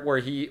part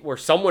where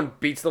someone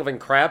beats the living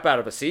crap out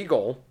of a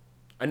seagull.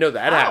 I know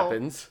that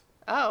happens.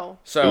 Oh.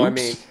 So,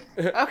 Oops.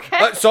 I mean...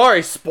 Okay.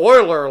 Sorry,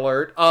 spoiler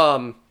alert.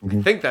 I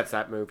think that's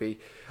that movie.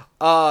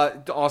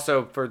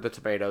 Also, for the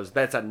tomatoes,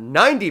 that's a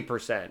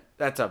 90%.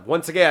 That's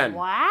once again...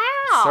 Wow.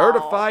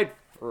 Certified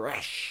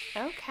fresh.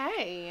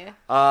 Okay.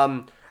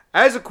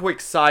 As a quick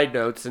side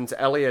note, since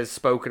Ellie has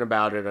spoken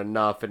about it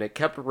enough, and it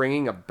kept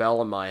ringing a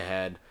bell in my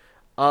head,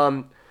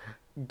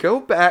 go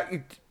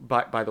back,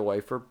 by the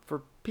way, for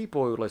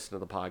people who listen to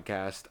the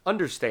podcast,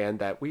 understand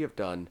that we have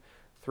done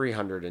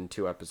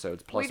 302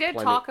 episodes plus we did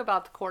plenty. Talk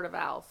about the Court of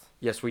Owls.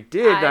 Yes, we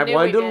did. I knew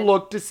wanted we to did.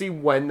 look to see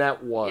when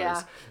that was.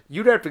 Yeah.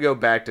 You'd have to go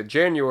back to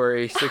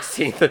January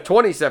 16th of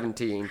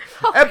 2017,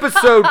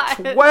 episode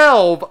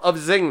 12 of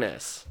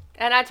Zingness.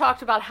 And I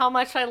talked about how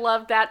much I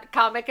loved that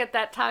comic at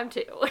that time,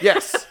 too.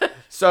 Yes.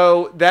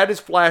 So that is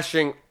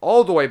flashing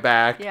all the way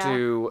back Yeah.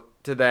 to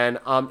then.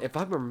 If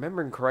I'm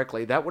remembering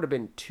correctly, that would have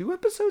been 2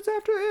 episodes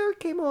after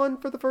Eric came on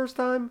for the first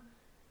time.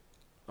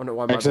 Oh no,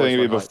 why my Actually,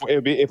 voice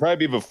went high. it'd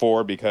probably be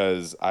before,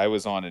 because I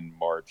was on in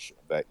March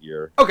of that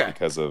year. Okay.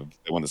 Because of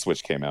when the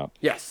Switch came out.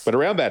 Yes. But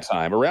around that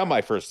time, around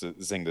my first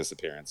Zing This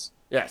appearance.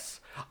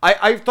 Yes.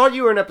 I thought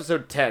you were in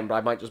episode 10, but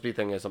I might just be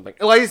thinking of something.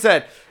 Like I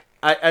said,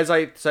 as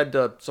I said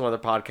to some other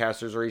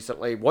podcasters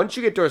recently, once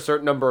you get to a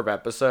certain number of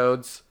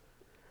episodes,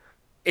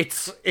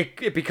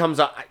 it becomes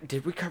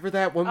did we cover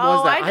that? When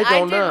was that? I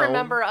don't know. I did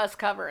remember us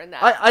covering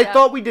that. I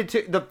thought we did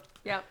too.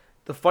 Yep.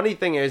 The funny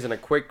thing is, and a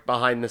quick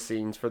behind the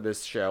scenes for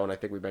this show, and I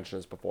think we mentioned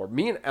this before,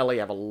 me and Ellie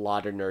have a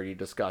lot of nerdy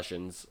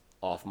discussions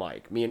off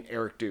mic. Me and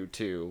Eric do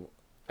too.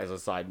 as a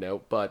side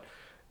note, but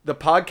the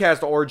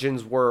podcast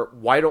origins were,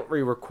 why don't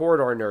we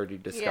record our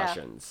nerdy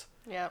discussions?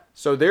 Yeah.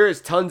 So there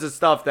is tons of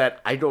stuff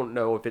that I don't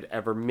know if it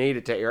ever made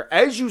it to air.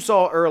 As you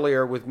saw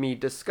earlier with me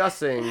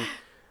discussing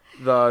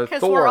the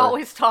Because Thor. we're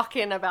always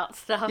talking about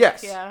stuff.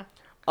 Yes. Yeah.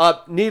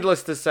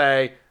 Needless to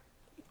say,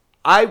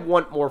 I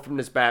want more from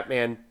this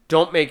Batman.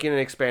 Don't make it an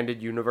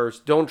expanded universe.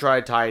 Don't try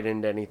to tie it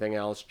into anything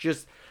else.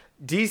 Just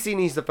DC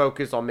needs to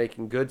focus on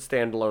making good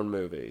standalone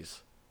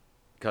movies.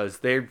 Because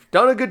they've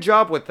done a good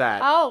job with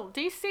that. Oh,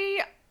 DC,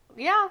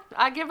 yeah,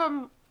 I give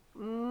them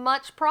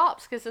much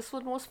props because this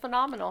one was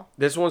phenomenal.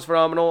 This one's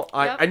phenomenal.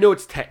 Yep. I know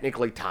it's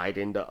technically tied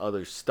into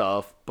other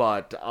stuff,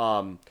 but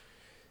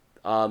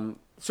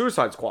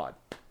Suicide Squad,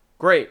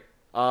 great.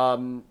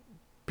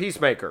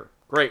 Peacemaker,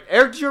 great.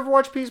 Eric, did you ever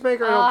watch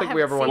Peacemaker? I don't think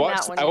we ever haven't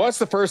watched. seen that one I yet. watched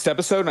the first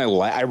episode and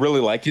I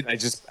really liked it.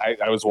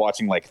 I was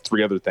watching like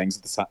 3 other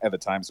things at the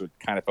time, so it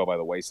kind of fell by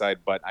the wayside.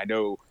 But I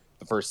know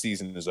the first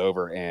season is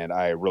over, and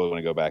I really want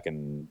to go back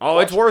and. Oh,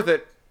 it's worth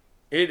it.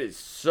 It is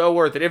so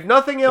worth it. If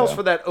nothing else, Yeah.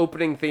 for that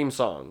opening theme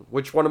song,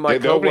 which one of my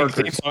The opening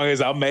coworkers, theme song is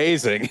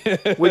amazing.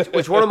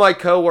 which one of my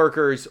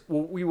coworkers,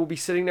 we will be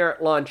sitting there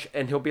at lunch,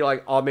 and he'll be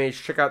like, "Oh man,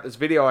 check out this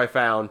video I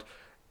found,"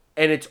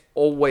 and it's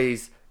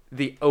always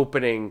the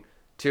opening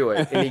to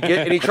it,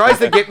 and he tries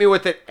to get me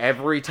with it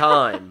every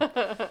time,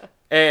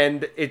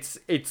 and it's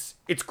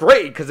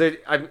great because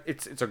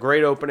it's a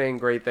great opening,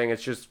 great thing.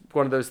 It's just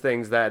one of those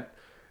things that.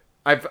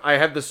 I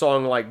have the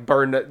song like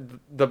burned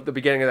the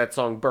beginning of that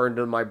song burned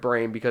in my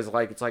brain because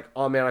like it's like,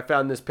 oh man, I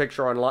found this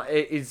picture online.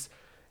 Is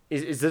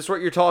this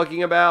what you're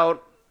talking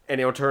about?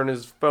 And he'll turn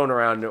his phone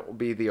around and it will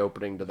be the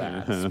opening to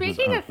that.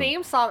 Speaking of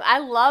theme song, I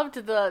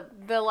loved the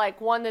like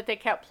one that they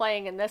kept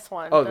playing in this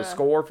one. Oh, the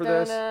score for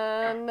this?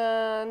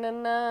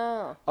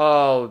 Na-na-na-na.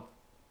 Oh,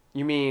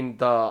 you mean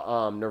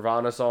the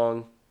Nirvana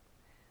song?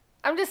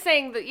 I'm just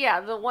saying that, yeah,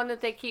 the one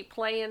that they keep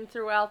playing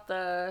throughout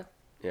the.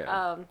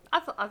 Yeah. I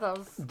thought it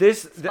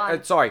was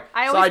fun. Sorry.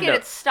 I always side get note.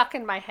 it stuck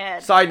in my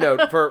head. Side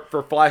note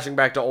for flashing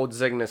back to old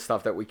Cygnus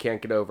stuff that we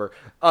can't get over.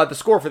 The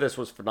score for this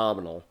was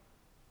phenomenal.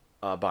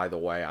 By the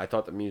way, I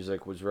thought the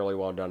music was really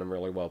well done and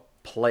really well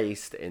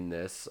placed in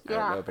this. I don't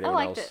Yeah, know if I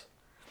anyone liked else. it.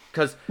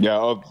 Because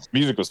Yeah,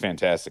 music was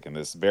fantastic in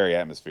this. Very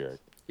atmospheric.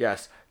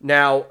 yes,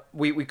 now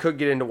we could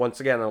get into once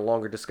again a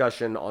longer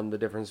discussion on the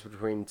difference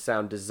between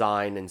sound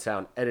design and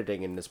sound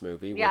editing in this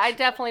movie. Yeah, I which,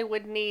 definitely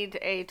would need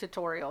a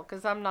tutorial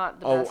because I'm not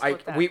the best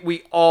with that.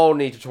 we all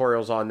need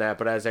tutorials on that.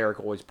 But as Eric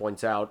always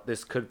points out,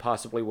 this could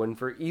possibly win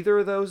for either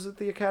of those at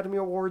the Academy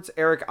Awards.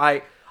 Eric,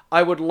 I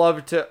would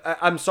love to.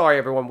 I'm sorry,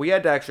 everyone. We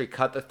had to actually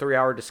cut the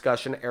 3-hour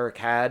discussion Eric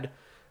had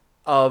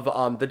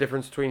of the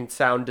difference between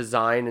sound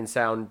design and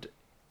sound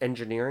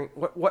engineering.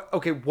 What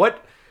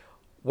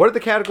are the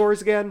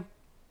categories again?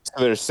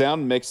 So there's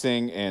sound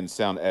mixing and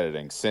sound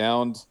editing.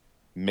 Sound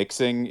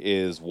mixing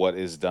is what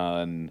is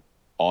done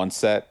on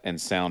set,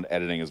 and sound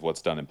editing is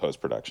what's done in post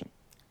production.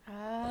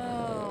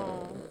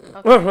 Oh.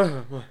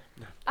 Okay.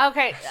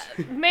 Okay.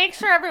 Make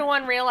sure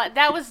everyone realize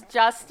that was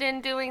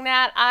Justin doing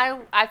that.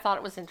 I thought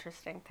it was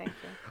interesting. Thank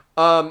you.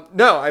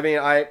 No, I mean,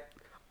 I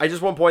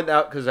just want to point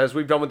out, because as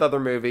we've done with other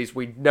movies,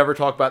 we never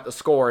talk about the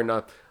score, and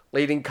a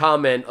leading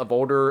comment of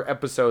older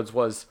episodes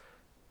was,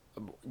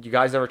 you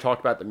guys never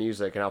talked about the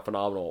music and how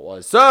phenomenal it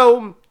was.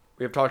 So,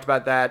 we have talked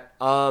about that.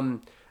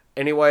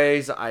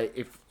 Anyways,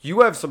 if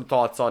you have some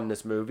thoughts on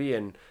this movie,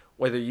 and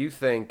whether you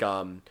think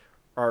Robert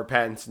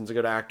Pattinson's a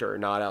good actor or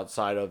not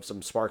outside of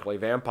some sparkly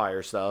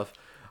vampire stuff,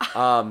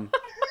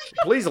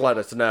 please let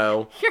us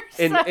know You're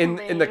so in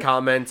the mean.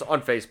 comments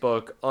on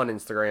Facebook, on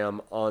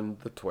Instagram, on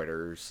the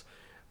Twitters.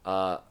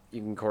 You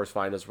can, of course,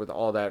 find us with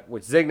all that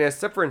with Zygnus,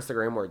 except for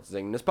Instagram, where it's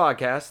Zygnus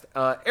Podcast.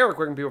 Eric,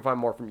 where can people find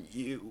more from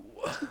you?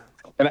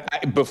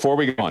 And before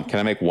we go on, can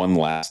I make one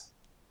last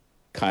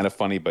kind of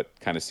funny but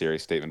kind of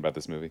serious statement about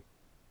this movie?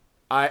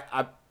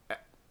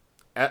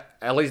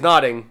 Ellie's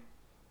nodding.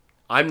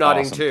 I'm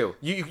nodding Awesome. too.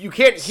 You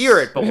can't hear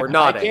it, but we're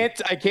nodding.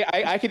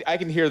 I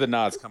can hear the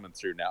nods coming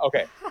through now.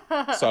 Okay.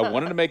 So I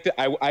wanted to make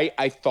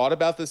I thought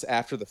about this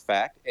after the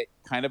fact,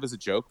 kind of as a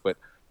joke, but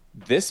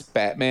this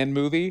Batman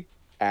movie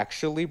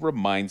actually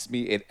reminds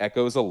me, it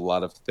echoes a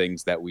lot of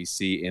things that we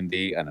see in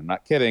and I'm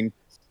not kidding,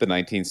 the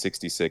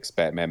 1966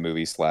 Batman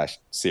movie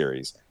 /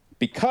 series.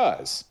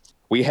 Because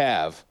we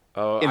have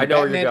I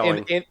know where you're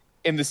going.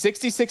 In the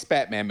 66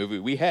 Batman movie,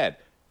 we had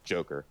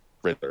Joker,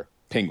 Riddler,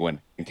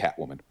 Penguin, and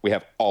Catwoman. We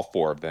have all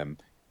 4 of them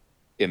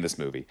in this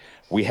movie.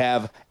 We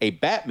have a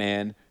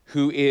Batman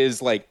who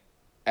is like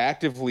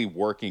actively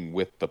working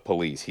with the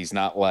police. He's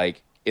not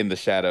like in the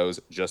shadows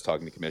just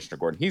talking to Commissioner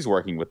Gordon. He's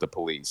working with the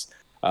police.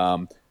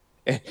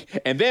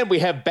 And then we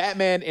have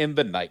Batman in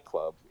the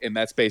nightclub, and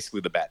that's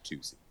basically the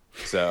Bat-Tusi.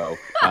 So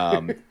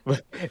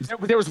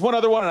there was one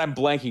other one, and I'm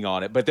blanking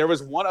on it, but there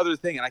was one other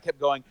thing, and I kept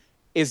going,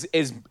 is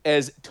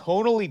as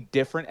tonally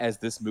different as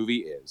this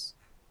movie is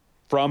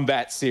from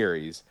that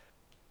series,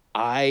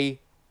 I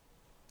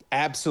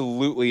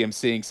absolutely am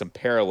seeing some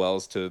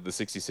parallels to the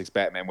 66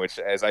 Batman, which,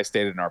 as I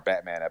stated in our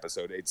Batman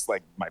episode, it's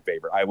like my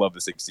favorite. I love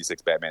the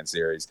 66 Batman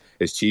series.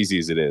 As cheesy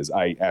as it is,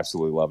 I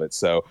absolutely love it.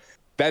 So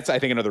that's, I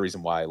think, another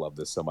reason why I love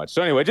this so much.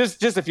 So anyway,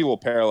 just a few little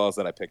parallels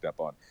that I picked up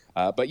on.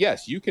 But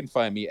yes, you can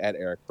find me at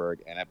Eric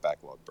Berg and at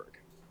Backlogberg.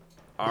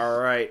 All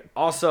right.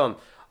 Awesome.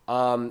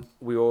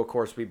 We will, of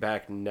course, be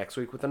back next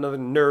week with another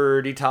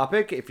nerdy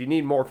topic. If you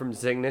need more from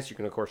Zingness, you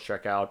can, of course,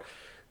 check out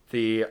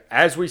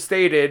as we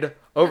stated,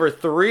 over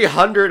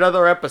 300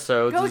 other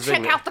episodes. Go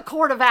check out the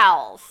Court of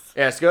Owls.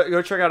 Yes,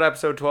 go check out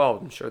episode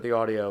 12. I'm sure the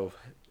audio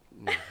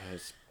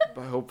has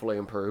hopefully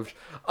improved.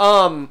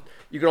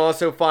 You can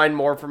also find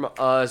more from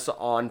us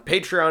on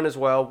Patreon as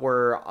well,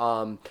 where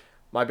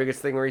my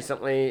biggest thing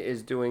recently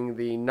is doing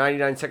the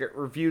 99-second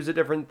reviews of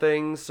different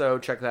things, so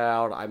check that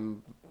out. I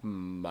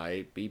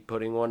might be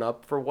putting one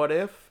up for What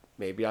If.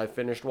 Maybe I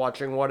finished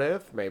watching What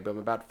If. Maybe I'm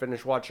about to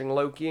finish watching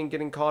Loki and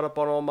getting caught up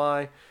on all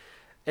my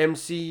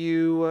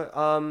MCU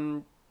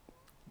not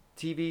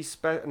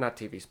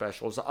TV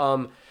specials,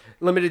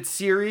 limited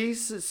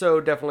series,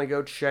 so definitely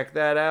go check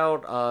that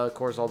out. Of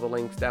course, all the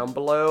links down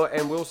below,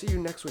 and we'll see you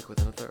next week with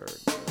another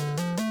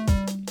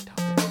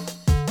topic.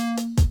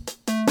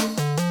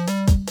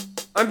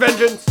 I'm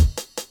Vengeance!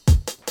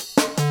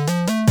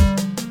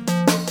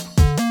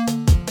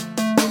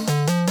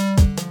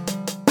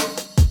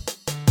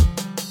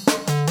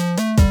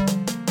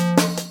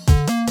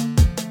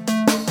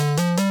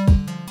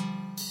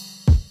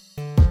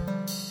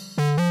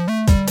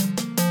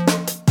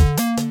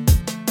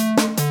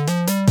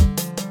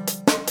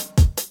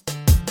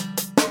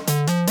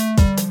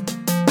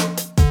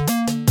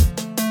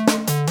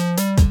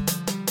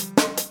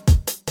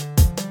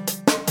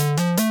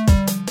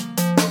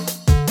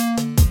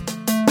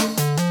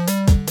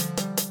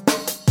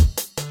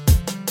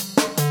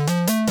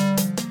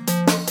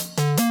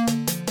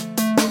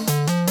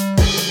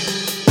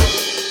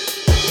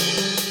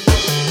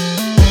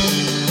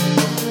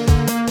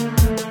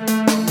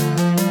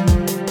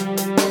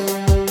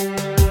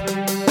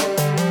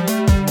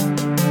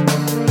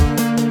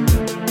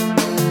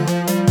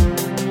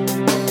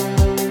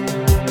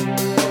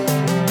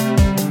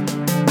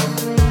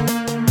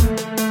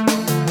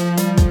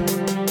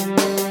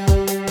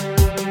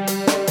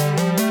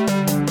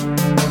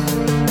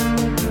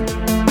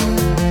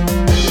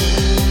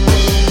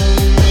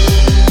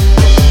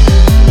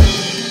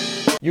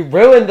 You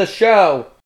ruined the show!